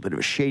 huh? This guy's a bit of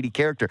a shady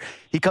character.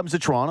 He comes to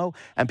Toronto,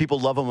 and people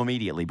love him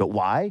immediately. But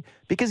why?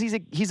 Because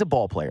he's a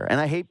ball player. And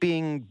I hate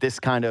being this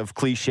kind of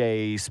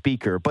cliche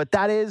speaker, but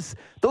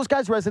those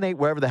guys resonate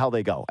wherever the hell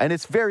they go. And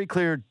it's very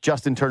clear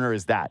Justin Turner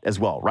is that as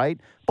well, right?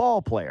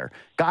 Ball player.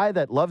 Guy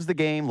that loves the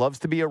game, loves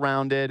to be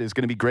around it, is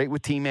going to be great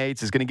with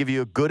teammates, is going to give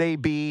you a good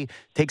AB,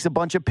 takes a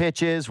bunch of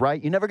pitches,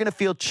 right? You're never going to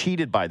feel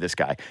cheated by this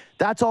guy.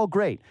 That's all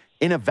great.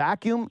 In a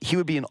vacuum, he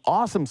would be an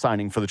awesome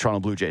signing for the Toronto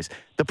Blue Jays.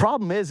 The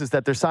problem is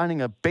that they're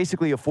signing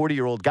basically a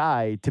 40-year-old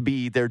guy to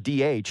be their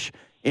DH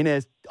in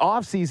an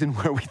offseason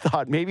where we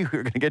thought maybe we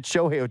were going to get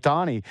Shohei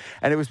Ohtani,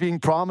 and it was being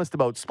promised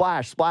about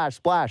splash, splash,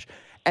 splash.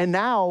 And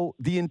now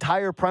the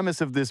entire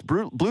premise of this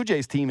Blue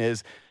Jays team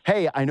is,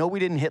 hey, I know we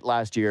didn't hit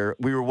last year.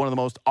 We were one of the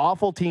most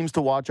awful teams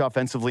to watch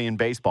offensively in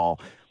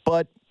baseball.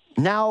 But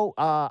now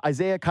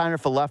Isaiah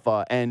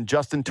Kiner-Falefa and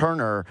Justin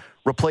Turner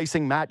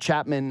replacing Matt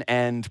Chapman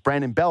and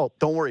Brandon Belt,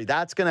 don't worry,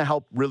 that's going to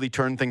help really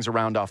turn things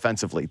around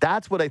offensively.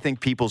 That's what I think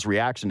people's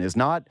reaction is,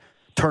 not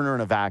Turner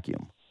in a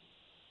vacuum.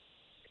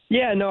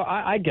 Yeah, no,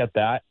 I get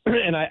that.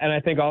 And I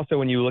think also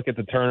when you look at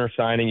the Turner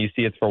signing, you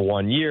see it's for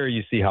 1 year.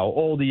 You see how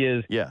old he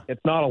is. Yeah.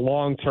 It's not a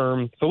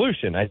long-term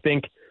solution. I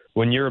think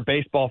when you're a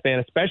baseball fan,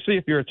 especially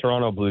if you're a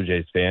Toronto Blue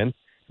Jays fan,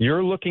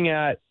 you're looking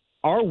at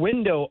our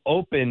window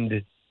opened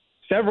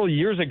several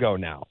years ago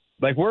now.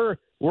 Like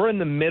we're in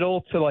the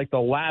middle to like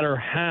the latter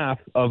half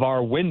of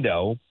our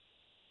window.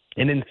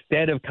 And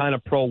instead of kind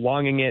of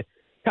prolonging it,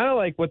 kind of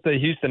like what the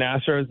Houston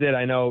Astros did.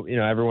 I know,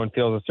 everyone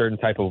feels a certain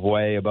type of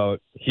way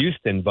about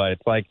Houston, but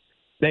it's like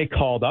they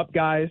called up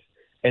guys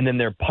and then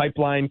their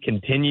pipeline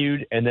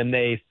continued, and then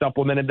they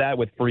supplemented that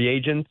with free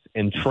agents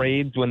and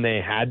trades when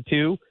they had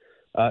to.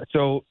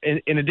 So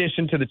in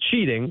addition to the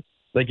cheating,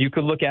 like you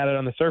could look at it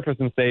on the surface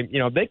and say,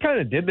 they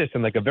kind of did this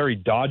in like a very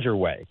Dodger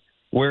way.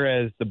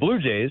 Whereas the Blue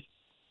Jays,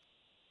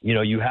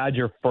 you had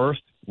your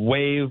first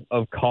wave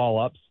of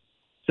call-ups.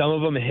 Some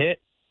of them hit,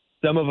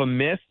 some of them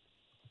missed.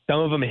 Some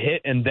of them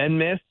hit and then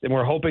missed, and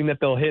we're hoping that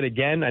they'll hit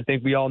again. I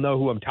think we all know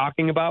who I'm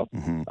talking about.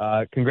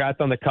 Mm-hmm. Congrats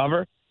on the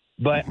cover.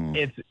 But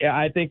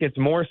I think it's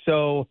more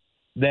so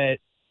that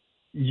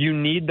you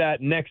need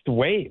that next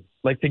wave,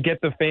 like to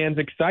get the fans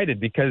excited,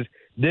 because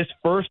this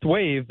first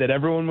wave that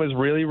everyone was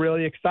really,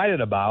 really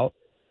excited about,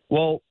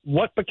 well,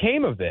 what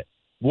became of it?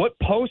 What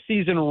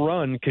postseason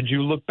run could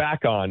you look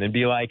back on and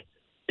be like,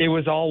 it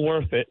was all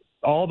worth it?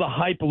 All the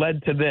hype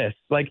led to this.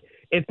 Like,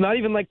 it's not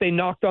even like they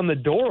knocked on the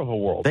door of a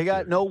World Series. They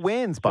got no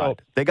wins,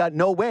 bud. They got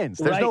no wins.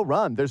 There's no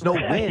run. There's no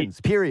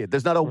wins, period.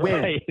 There's not a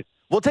win. Right.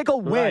 We'll take a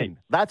win.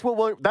 That's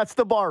that's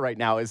the bar right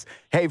now is,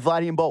 hey,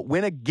 Vladdy and Bolt,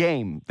 win a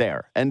game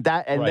there. And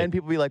then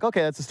people be like,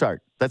 okay, that's a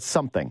start. That's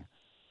something.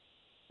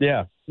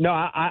 Yeah. No,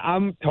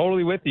 I'm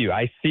totally with you.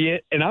 I see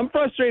it. And I'm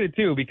frustrated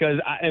too, because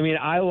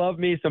I love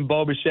me some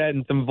Bo Bichette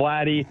and some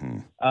Vladdy.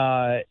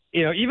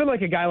 Mm-hmm. Even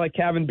like a guy like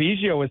Kevin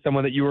Biggio was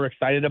someone that you were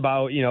excited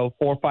about, 4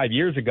 or 5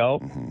 years ago.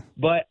 Mm-hmm.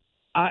 But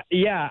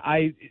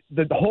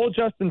the whole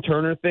Justin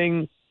Turner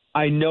thing,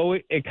 I know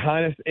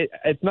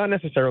it's not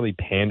necessarily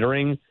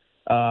pandering.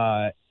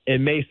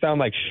 It may sound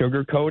like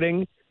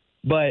sugarcoating,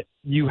 but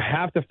you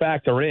have to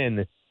factor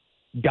in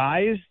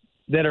guys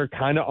that are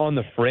kind of on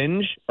the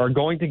fringe are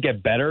going to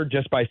get better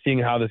just by seeing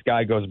how this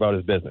guy goes about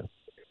his business.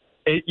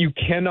 You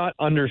cannot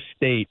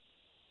understate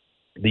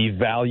the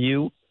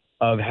value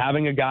of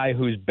having a guy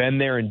who's been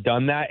there and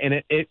done that,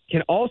 and it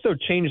can also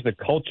change the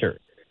culture.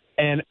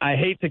 And I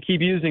hate to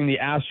keep using the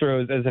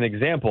Astros as an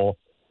example,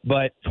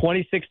 But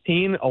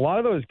 2016, a lot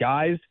of those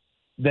guys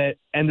that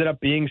ended up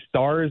being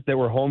stars that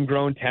were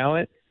homegrown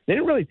talent, they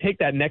didn't really take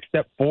that next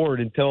step forward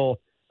until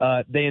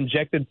they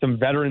injected some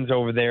veterans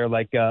over there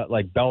like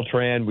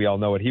Beltran. We all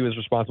know what he was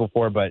responsible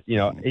for, but,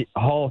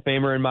 Hall of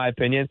Famer in my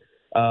opinion.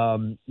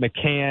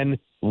 McCann,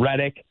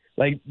 Reddick.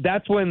 Like,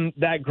 that's when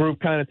that group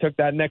kind of took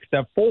that next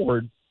step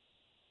forward.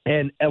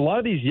 And a lot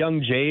of these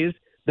young Jays,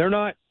 they're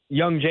not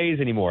young Jays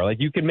anymore. Like,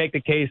 you can make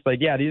the case, like,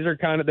 yeah, these are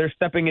they're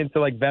stepping into,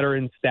 like,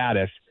 veteran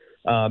status.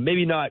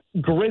 Maybe not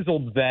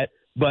grizzled vet,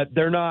 but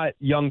they're not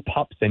young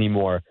pups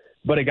anymore.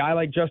 But a guy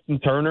like Justin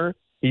Turner,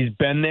 he's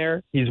been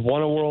there. He's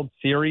won a World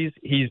Series.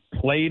 He's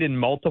played in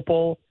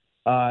multiple.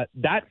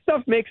 That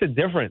stuff makes a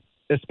difference,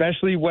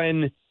 especially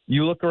when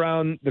you look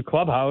around the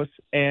clubhouse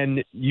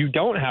and you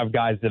don't have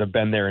guys that have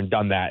been there and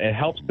done that. It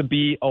helps to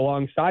be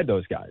alongside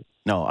those guys.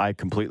 No, I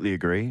completely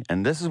agree.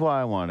 And this is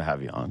why I wanted to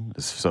have you on,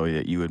 so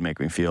that you would make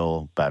me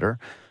feel better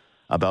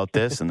about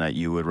this and that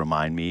you would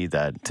remind me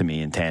that, to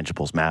me,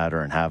 intangibles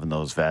matter and having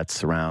those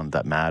vets around,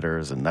 that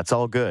matters, and that's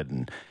all good.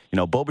 And,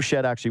 Bo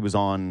Bichette actually was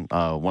on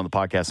one of the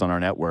podcasts on our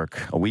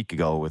network a week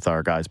ago with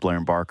our guys Blair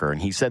and Barker,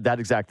 and he said that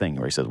exact thing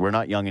where he says, we're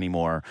not young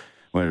anymore.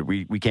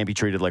 We can't be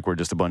treated like we're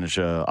just a bunch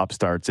of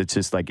upstarts. It's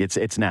just like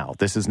it's now.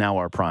 This is now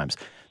our primes.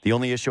 The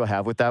only issue I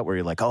have with that, where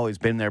you're like, oh, he's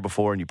been there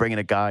before, and you bring in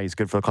a guy, he's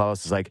good for the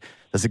cause, is like,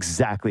 that's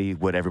exactly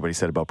what everybody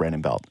said about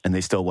Brandon Belt, and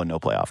they still won no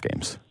playoff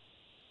games.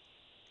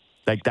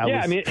 Like that. Yeah,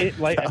 was, I mean,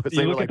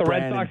 you look at the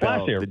Red Sox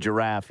last year. The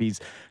Giraffe,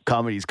 he's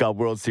got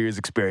World Series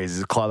experience.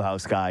 He's a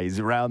clubhouse guy. He's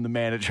around the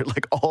manager.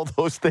 Like all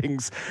those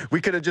things, we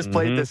could have just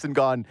played this and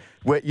gone.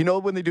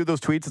 When they do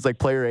those tweets, it's like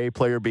player A,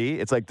 player B.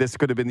 It's like this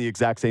could have been the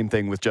exact same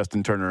thing with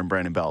Justin Turner and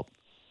Brandon Belt.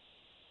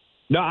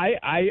 No,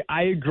 I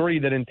agree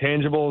that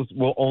intangibles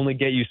will only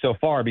get you so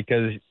far,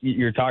 because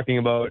you're talking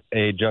about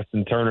a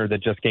Justin Turner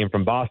that just came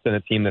from Boston, a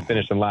team that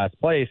finished in last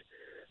place.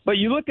 But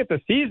you look at the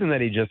season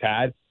that he just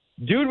had.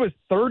 Dude was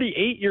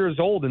 38 years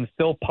old and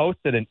still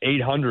posted an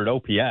 800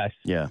 OPS.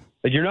 Yeah.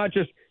 Like you're not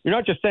just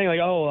saying like,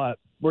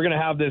 we're going to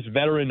have this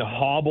veteran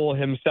hobble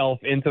himself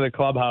into the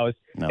clubhouse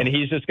and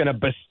he's just going to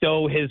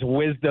bestow his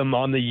wisdom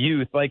on the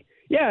youth. Like,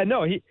 yeah,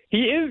 no, he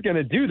is going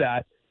to do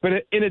that. But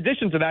in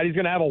addition to that, he's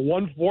going to have a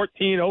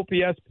 114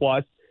 OPS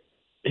plus.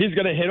 He's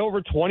going to hit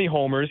over 20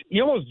 homers.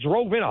 He almost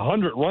drove in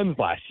 100 runs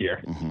last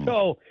year. Mm-hmm.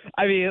 So,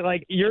 I mean,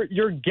 like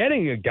you're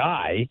getting a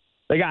guy.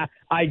 Like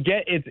I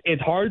get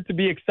it's hard to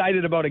be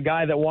excited about a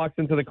guy that walks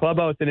into the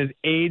clubhouse in his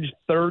age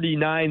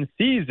 39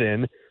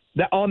 season.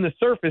 That on the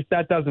surface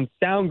that doesn't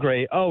sound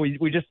great. Oh,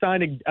 we just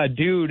signed a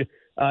dude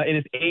in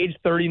his age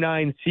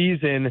 39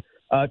 season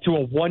to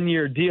a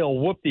 1-year deal.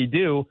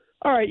 Whoop-de-doo.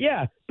 All right,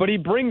 yeah, but he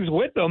brings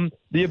with him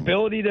the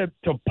ability to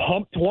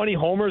pump 20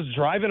 homers,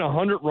 drive in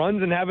 100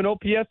 runs, and have an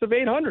OPS of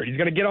 800. He's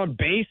going to get on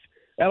base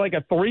at like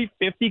a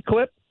 350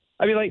 clip.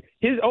 I mean, like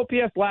his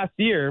OPS last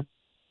year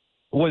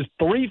was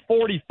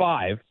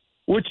 345,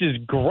 which is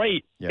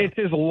great. Yeah. It's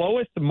his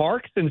lowest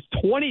mark since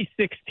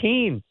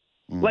 2016.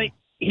 Like,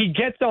 he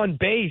gets on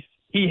base.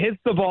 He hits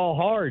the ball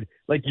hard.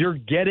 Like, you're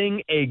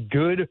getting a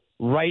good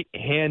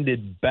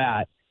right-handed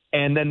bat.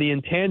 And then the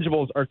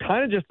intangibles are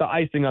kind of just the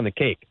icing on the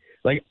cake.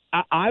 Like,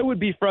 I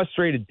would be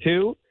frustrated,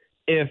 too,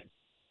 if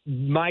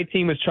my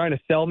team was trying to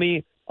sell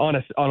me on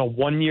a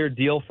 1-year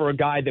deal for a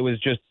guy that was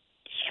just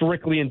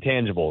strictly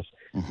intangibles.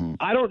 Mm-hmm.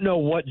 I don't know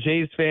what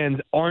Jays fans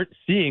aren't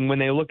seeing when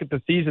they look at the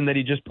season that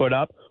he just put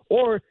up,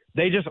 or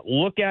they just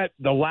look at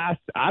the last,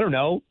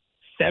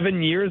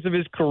 7 years of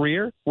his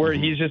career where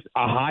he's just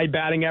a high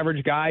batting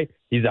average guy.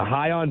 He's a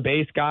high on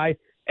base guy,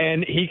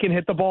 and he can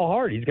hit the ball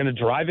hard. He's going to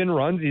drive in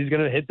runs. He's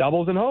going to hit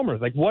doubles and homers.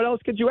 Like, what else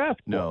could you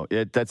ask for? No,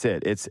 that's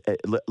it.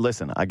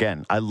 Listen,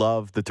 again, I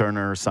love the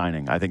Turner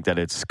signing. I think that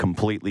it's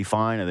completely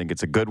fine. I think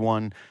it's a good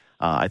one.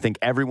 I think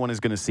everyone is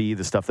going to see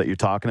the stuff that you're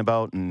talking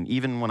about. And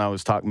even when I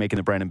was making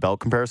the Brandon Belt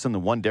comparison, the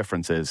one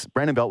difference is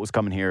Brandon Belt was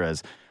coming here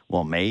as,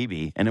 well,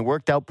 maybe. And it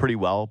worked out pretty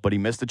well, but he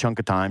missed a chunk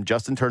of time.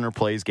 Justin Turner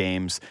plays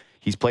games.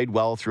 He's played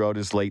well throughout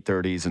his late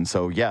 30s. And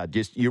so, yeah,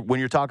 when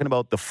you're talking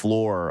about the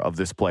floor of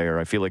this player,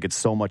 I feel like it's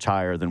so much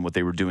higher than what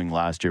they were doing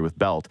last year with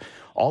Belt.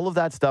 All of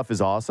that stuff is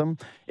awesome.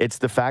 It's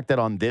the fact that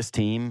on this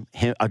team,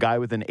 a guy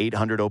with an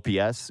 800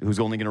 OPS who's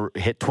only going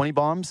to hit 20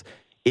 bombs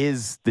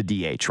is the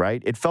DH,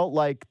 right? It felt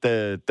like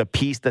the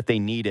piece that they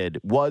needed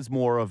was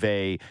more of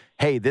a,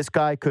 hey, this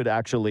guy could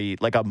actually,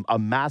 like a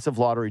massive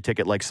lottery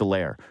ticket like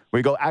Soler, where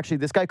you go, actually,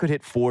 this guy could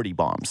hit 40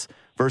 bombs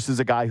versus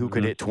a guy who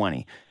could hit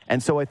 20.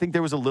 And so I think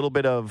there was a little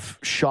bit of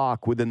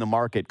shock within the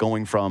market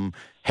going from,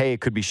 hey, it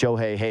could be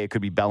Shohei, hey, it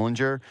could be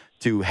Bellinger,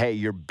 to, hey,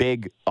 your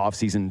big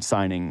offseason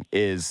signing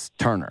is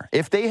Turner.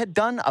 If they had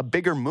done a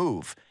bigger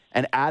move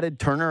and added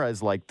Turner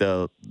as like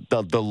the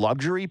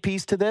luxury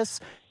piece to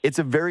this, it's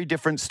a very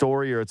different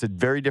story, or it's a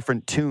very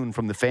different tune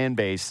from the fan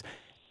base,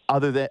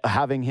 other than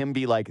having him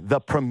be like the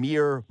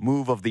premier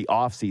move of the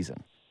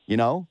offseason, you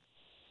know?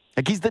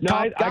 Like, he's the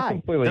top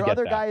guy. Their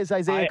other guy is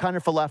Isaiah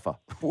Kiner-Falefa,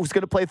 who's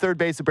going to play third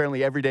base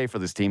apparently every day for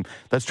this team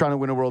that's trying to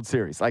win a World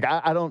Series. Like,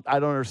 I don't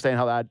understand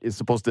how that is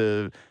supposed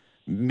to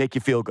make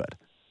you feel good.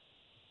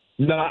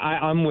 No,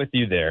 I'm with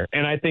you there.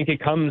 And I think it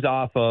comes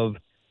off of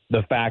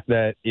the fact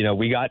that,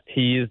 we got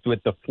teased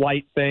with the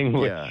flight thing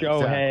with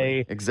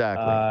Shohei.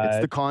 Exactly.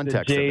 It's the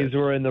context the Jays of it.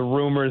 were in the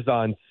rumors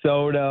on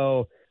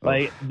Soto.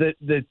 Like,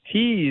 the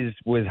tease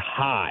was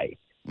high.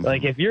 Mm-hmm.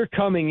 Like, if you're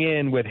coming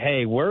in with,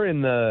 hey, we're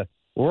in the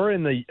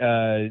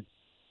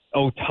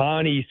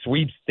Ohtani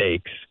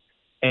sweepstakes,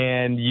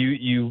 and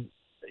you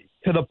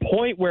to the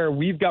point where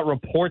we've got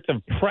reports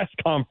of press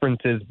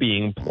conferences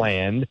being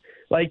planned,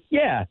 like,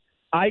 yeah,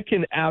 I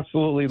can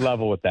absolutely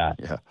level with that.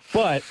 Yeah.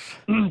 But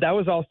that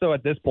was also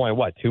at this point,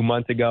 2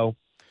 months ago?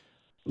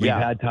 We've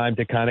had time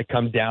to kind of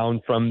come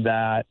down from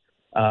that.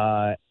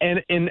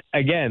 And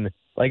again,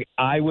 like,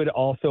 I would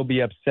also be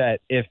upset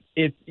if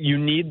you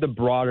need the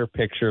broader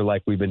picture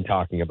like we've been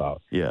talking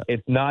about. Yeah.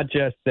 It's not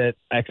just that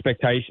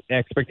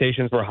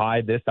expectations were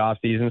high this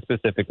offseason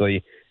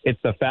specifically.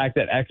 It's the fact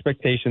that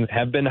expectations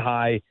have been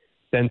high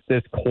since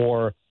this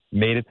core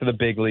made it to the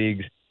big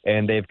leagues,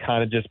 and they've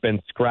kind of just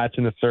been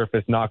scratching the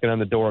surface, knocking on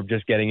the door of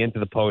just getting into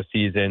the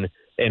postseason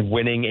and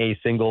winning a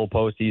single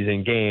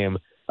postseason game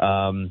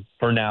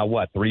for now,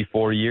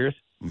 3-4 years?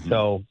 Mm-hmm.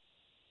 So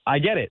I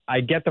get it.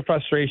 I get the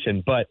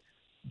frustration, but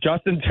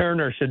Justin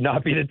Turner should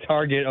not be the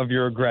target of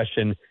your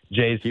aggression,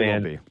 Jays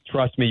fan.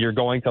 Trust me, you're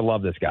going to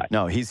love this guy.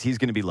 No, he's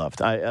going to be loved.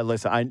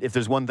 Listen, if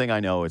there's one thing I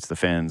know, it's the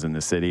fans in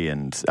the city,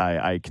 and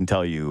I can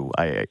tell you,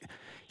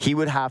 he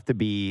would have to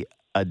be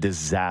a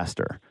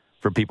disaster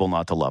for people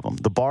not to love him.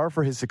 The bar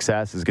for his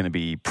success is going to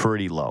be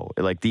pretty low.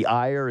 Like, the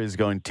ire is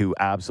going to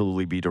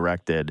absolutely be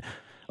directed,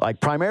 like,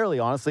 primarily,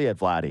 honestly, at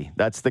Vladdy.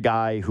 That's the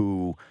guy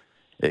who,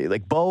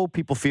 like, Bo,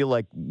 people feel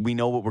like we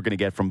know what we're going to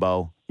get from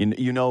Bo.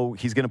 You know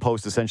he's going to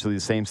post essentially the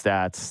same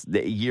stats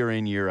year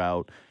in, year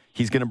out.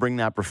 He's going to bring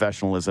that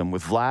professionalism.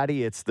 With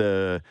Vladdy, it's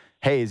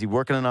hey, is he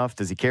working enough?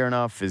 Does he care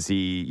enough? Is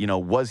he,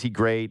 was he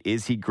great?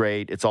 Is he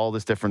great? It's all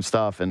this different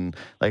stuff. And,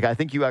 like, I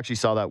think you actually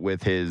saw that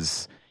with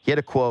he had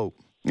a quote,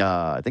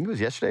 I think it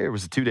was yesterday or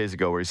was it 2 days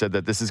ago, where he said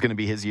that this is going to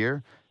be his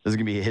year. This is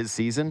going to be his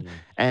season. Mm-hmm.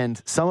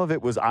 And some of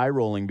it was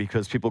eye-rolling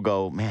because people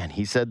go, man,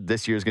 he said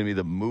this year is going to be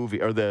the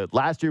movie, or the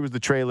last year was the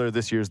trailer,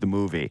 this year's the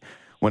movie.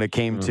 When it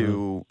came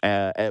to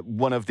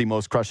one of the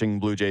most crushing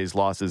Blue Jays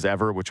losses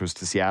ever, which was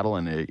to Seattle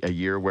in a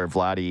year where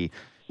Vladdy,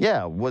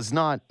 was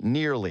not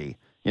nearly,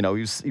 he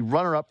was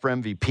runner-up for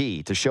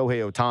MVP to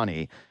Shohei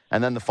Ohtani.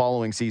 And then the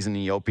following season,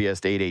 he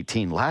OPS'd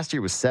 818. Last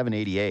year was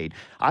 788.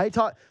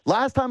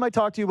 Last time I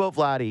talked to you about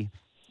Vladdy,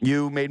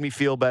 you made me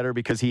feel better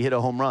because he hit a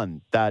home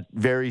run that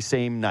very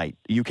same night.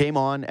 You came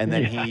on, and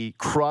then he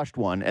crushed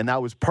one, and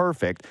that was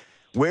perfect.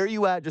 Where are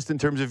you at just in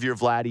terms of your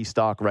Vladdy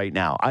stock right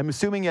now? I'm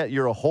assuming that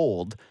you're a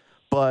hold,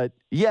 but,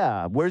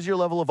 where's your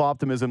level of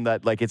optimism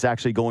that, like, it's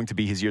actually going to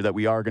be his year, that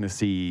we are going to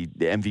see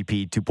the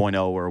MVP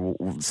 2.0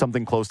 or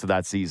something close to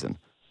that season?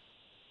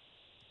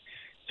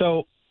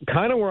 So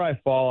kind of where I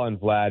fall on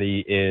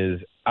Vladdy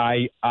is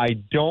I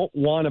don't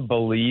want to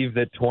believe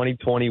that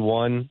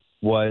 2021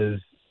 was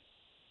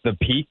the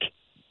peak.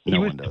 He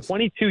was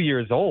 22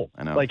 years old.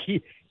 I know. Like,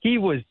 he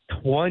was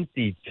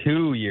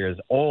 22 years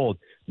old.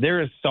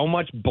 There is so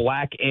much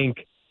black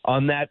ink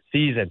on that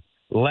season.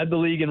 Led the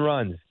league in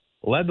runs,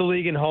 led the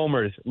league in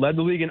homers, led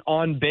the league in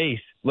on base,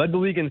 led the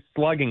league in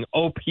slugging,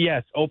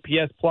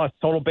 OPS plus,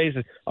 total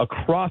bases,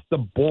 across the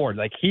board.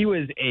 Like, he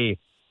was a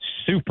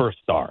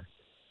superstar.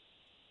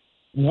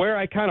 Where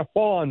I kind of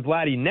fall on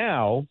Vladdy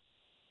now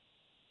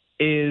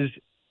is,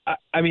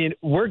 I mean,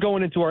 we're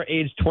going into our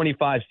age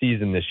 25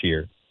 season this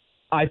year.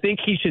 I think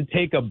he should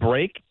take a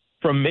break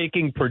from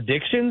making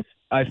predictions.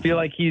 I feel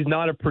like he's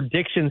not a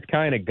predictions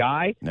kind of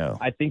guy. No.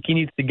 I think he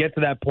needs to get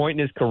to that point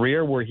in his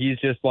career where he's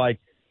just like,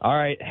 all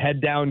right,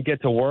 head down,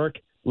 get to work.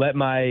 Let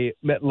my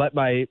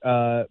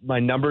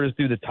numbers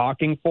do the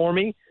talking for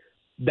me.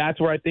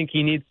 That's where I think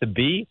he needs to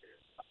be.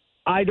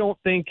 I don't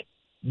think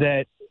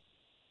that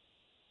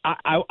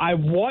I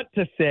want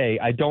to say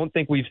I don't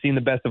think we've seen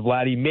the best of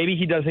Vladdy. Maybe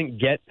he doesn't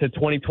get to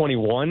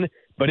 2021,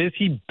 but is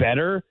he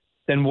better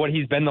than what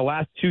he's been the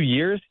last 2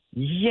 years?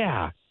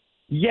 Yeah.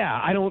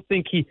 I don't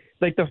think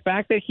the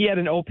fact that he had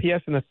an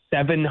OPS in the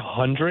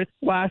 700th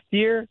last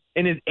year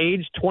in his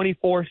age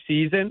 24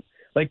 season,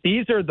 like,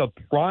 these are the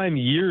prime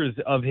years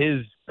of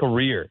his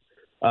career.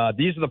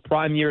 These are the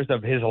prime years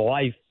of his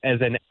life as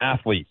an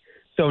athlete.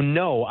 So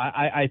no,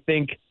 I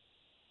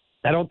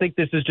don't think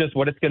this is just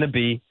what it's going to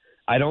be.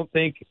 I don't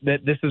think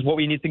that this is what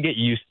we need to get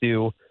used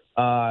to.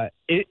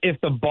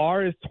 If the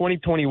bar is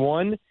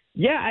 2021,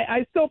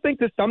 I still think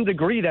to some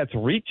degree that's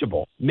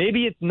reachable.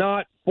 Maybe it's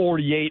not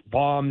 48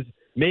 bombs.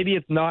 Maybe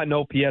it's not an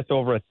OPS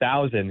over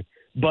 1,000.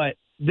 But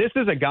this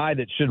is a guy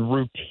that should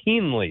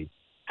routinely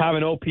have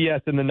an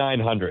OPS in the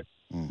 900s.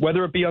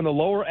 Whether it be on the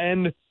lower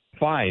end,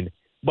 fine.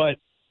 But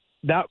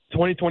that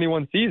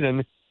 2021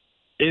 season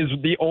is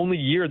the only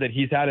year that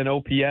he's had an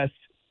OPS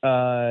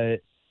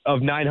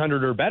of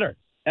 900 or better.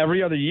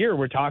 Every other year,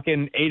 we're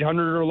talking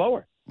 800 or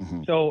lower.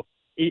 Mm-hmm. So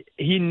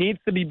he needs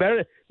to be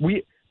better.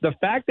 The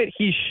fact that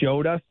he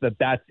showed us that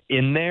that's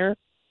in there,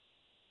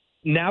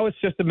 now it's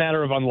just a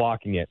matter of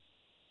unlocking it.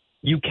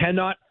 You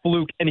cannot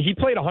fluke, and he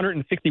played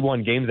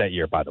 161 games that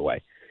year, by the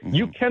way. Mm-hmm.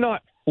 You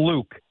cannot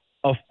fluke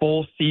a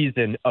full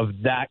season of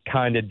that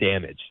kind of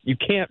damage. You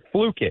can't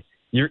fluke it.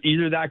 You're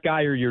either that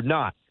guy or you're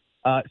not.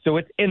 So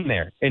it's in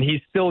there, and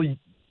he's still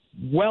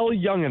well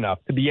young enough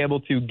to be able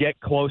to get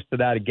close to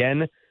that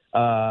again.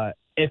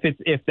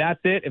 If that's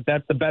it, if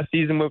that's the best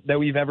season that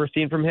we've ever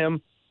seen from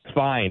him,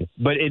 fine.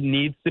 But it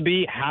needs to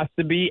be, has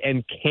to be,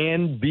 and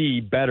can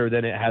be better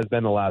than it has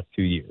been the last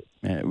 2 years.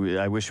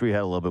 I wish we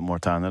had a little bit more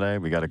time today.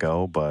 We got to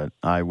go. But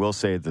I will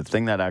say the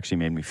thing that actually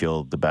made me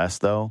feel the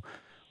best, though,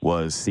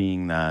 was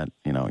seeing that,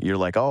 you're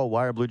like, oh,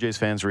 why are Blue Jays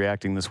fans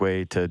reacting this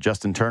way to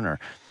Justin Turner?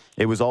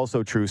 It was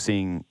also true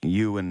seeing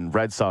you and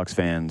Red Sox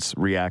fans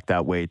react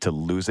that way to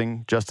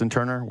losing Justin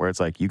Turner, where it's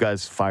like you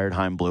guys fired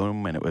Chaim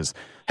Bloom and it was,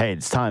 hey,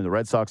 it's time. The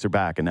Red Sox are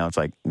back. And now it's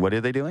like, what are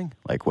they doing?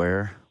 Like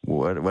what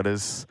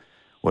is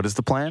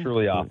the plan?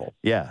 Truly awful.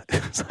 Yeah.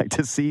 It's like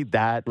to see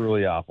that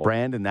truly awful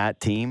brand and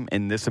that team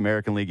in this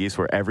American League East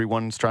where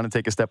everyone's trying to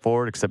take a step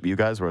forward except you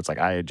guys, where it's like,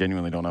 I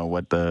genuinely don't know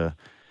what the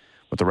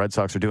Red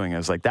Sox are doing. I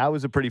was like, that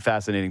was a pretty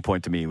fascinating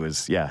point to me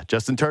was,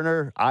 Justin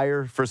Turner,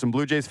 ire for some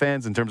Blue Jays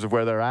fans in terms of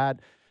where they're at.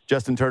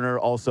 Justin Turner,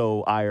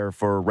 also ire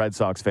for Red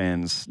Sox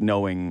fans,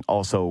 knowing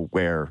also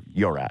where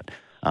you're at.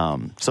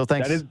 So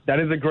thanks. That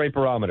is a great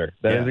barometer.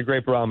 That is a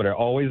great barometer.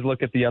 Always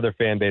look at the other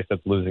fan base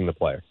that's losing the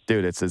player.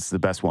 Dude, it's the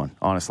best one,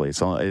 honestly.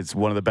 It's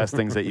one of the best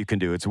things that you can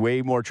do. It's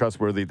way more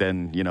trustworthy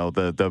than,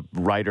 the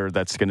writer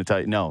that's going to tell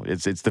you. No,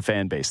 it's the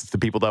fan base. It's the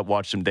people that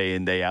watch them day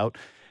in, day out,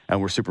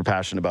 and we're super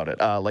passionate about it,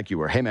 like you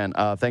were. Hey, man,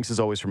 thanks as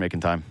always for making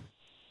time.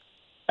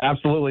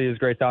 Absolutely. It was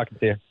great talking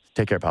to you.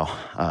 Take care, pal.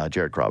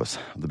 Jared Carrabis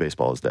of the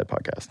Baseball is Dead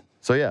podcast.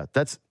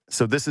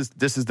 So, this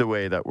is the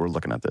way that we're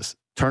looking at this.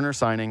 Turner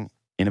signing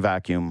in a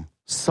vacuum,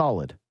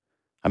 solid.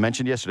 I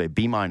mentioned yesterday,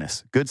 B-.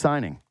 Good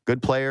signing,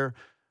 good player,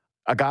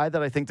 a guy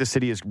that I think the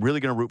city is really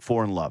going to root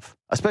for and love,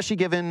 especially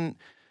given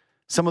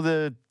some of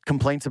the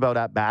complaints about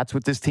at-bats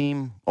with this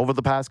team over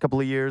the past couple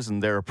of years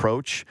and their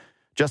approach.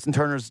 Justin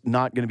Turner's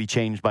not going to be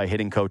changed by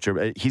hitting coach.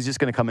 He's just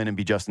going to come in and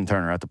be Justin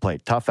Turner at the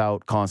plate. Tough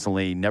out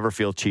constantly, never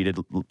feel cheated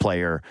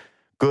player.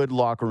 Good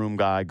locker room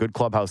guy, good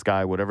clubhouse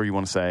guy, whatever you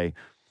want to say.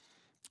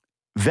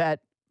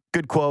 Vet,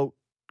 good quote,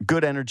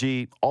 good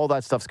energy, all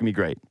that stuff's going to be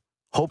great.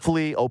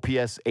 Hopefully,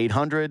 OPS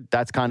 800,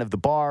 that's kind of the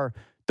bar.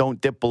 Don't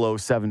dip below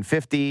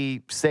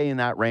 750. Stay in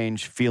that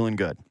range, feeling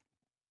good.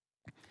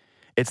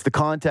 It's the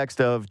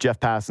context of Jeff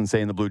Passan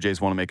saying the Blue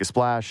Jays want to make a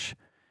splash.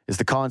 It's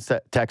the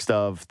context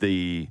of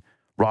the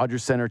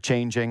Rogers Center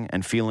changing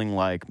and feeling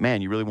like,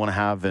 man, you really want to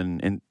have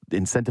an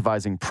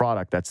incentivizing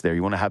product that's there.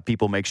 You want to have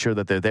people make sure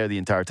that they're there the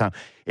entire time.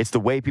 It's the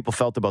way people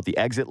felt about the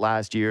exit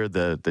last year,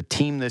 the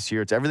team this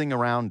year. It's everything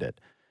around it.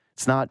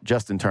 It's not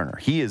Justin Turner.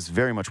 He is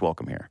very much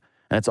welcome here.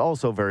 And it's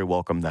also very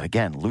welcome that,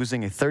 again,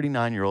 losing a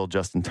 39-year-old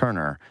Justin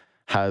Turner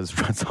has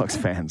Red Sox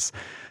fans.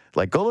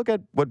 Like, go look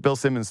at what Bill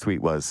Simmons' tweet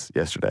was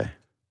yesterday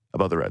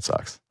about the Red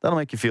Sox. That'll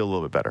make you feel a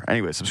little bit better.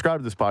 Anyway, subscribe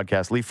to this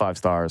podcast. Leave 5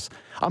 stars.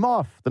 I'm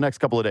off the next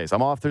couple of days.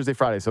 I'm off Thursday,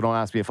 Friday, so don't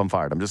ask me if I'm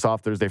fired. I'm just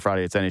off Thursday,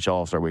 Friday. It's NHL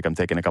All-Star Week. I'm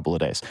taking a couple of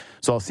days.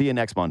 So I'll see you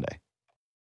next Monday.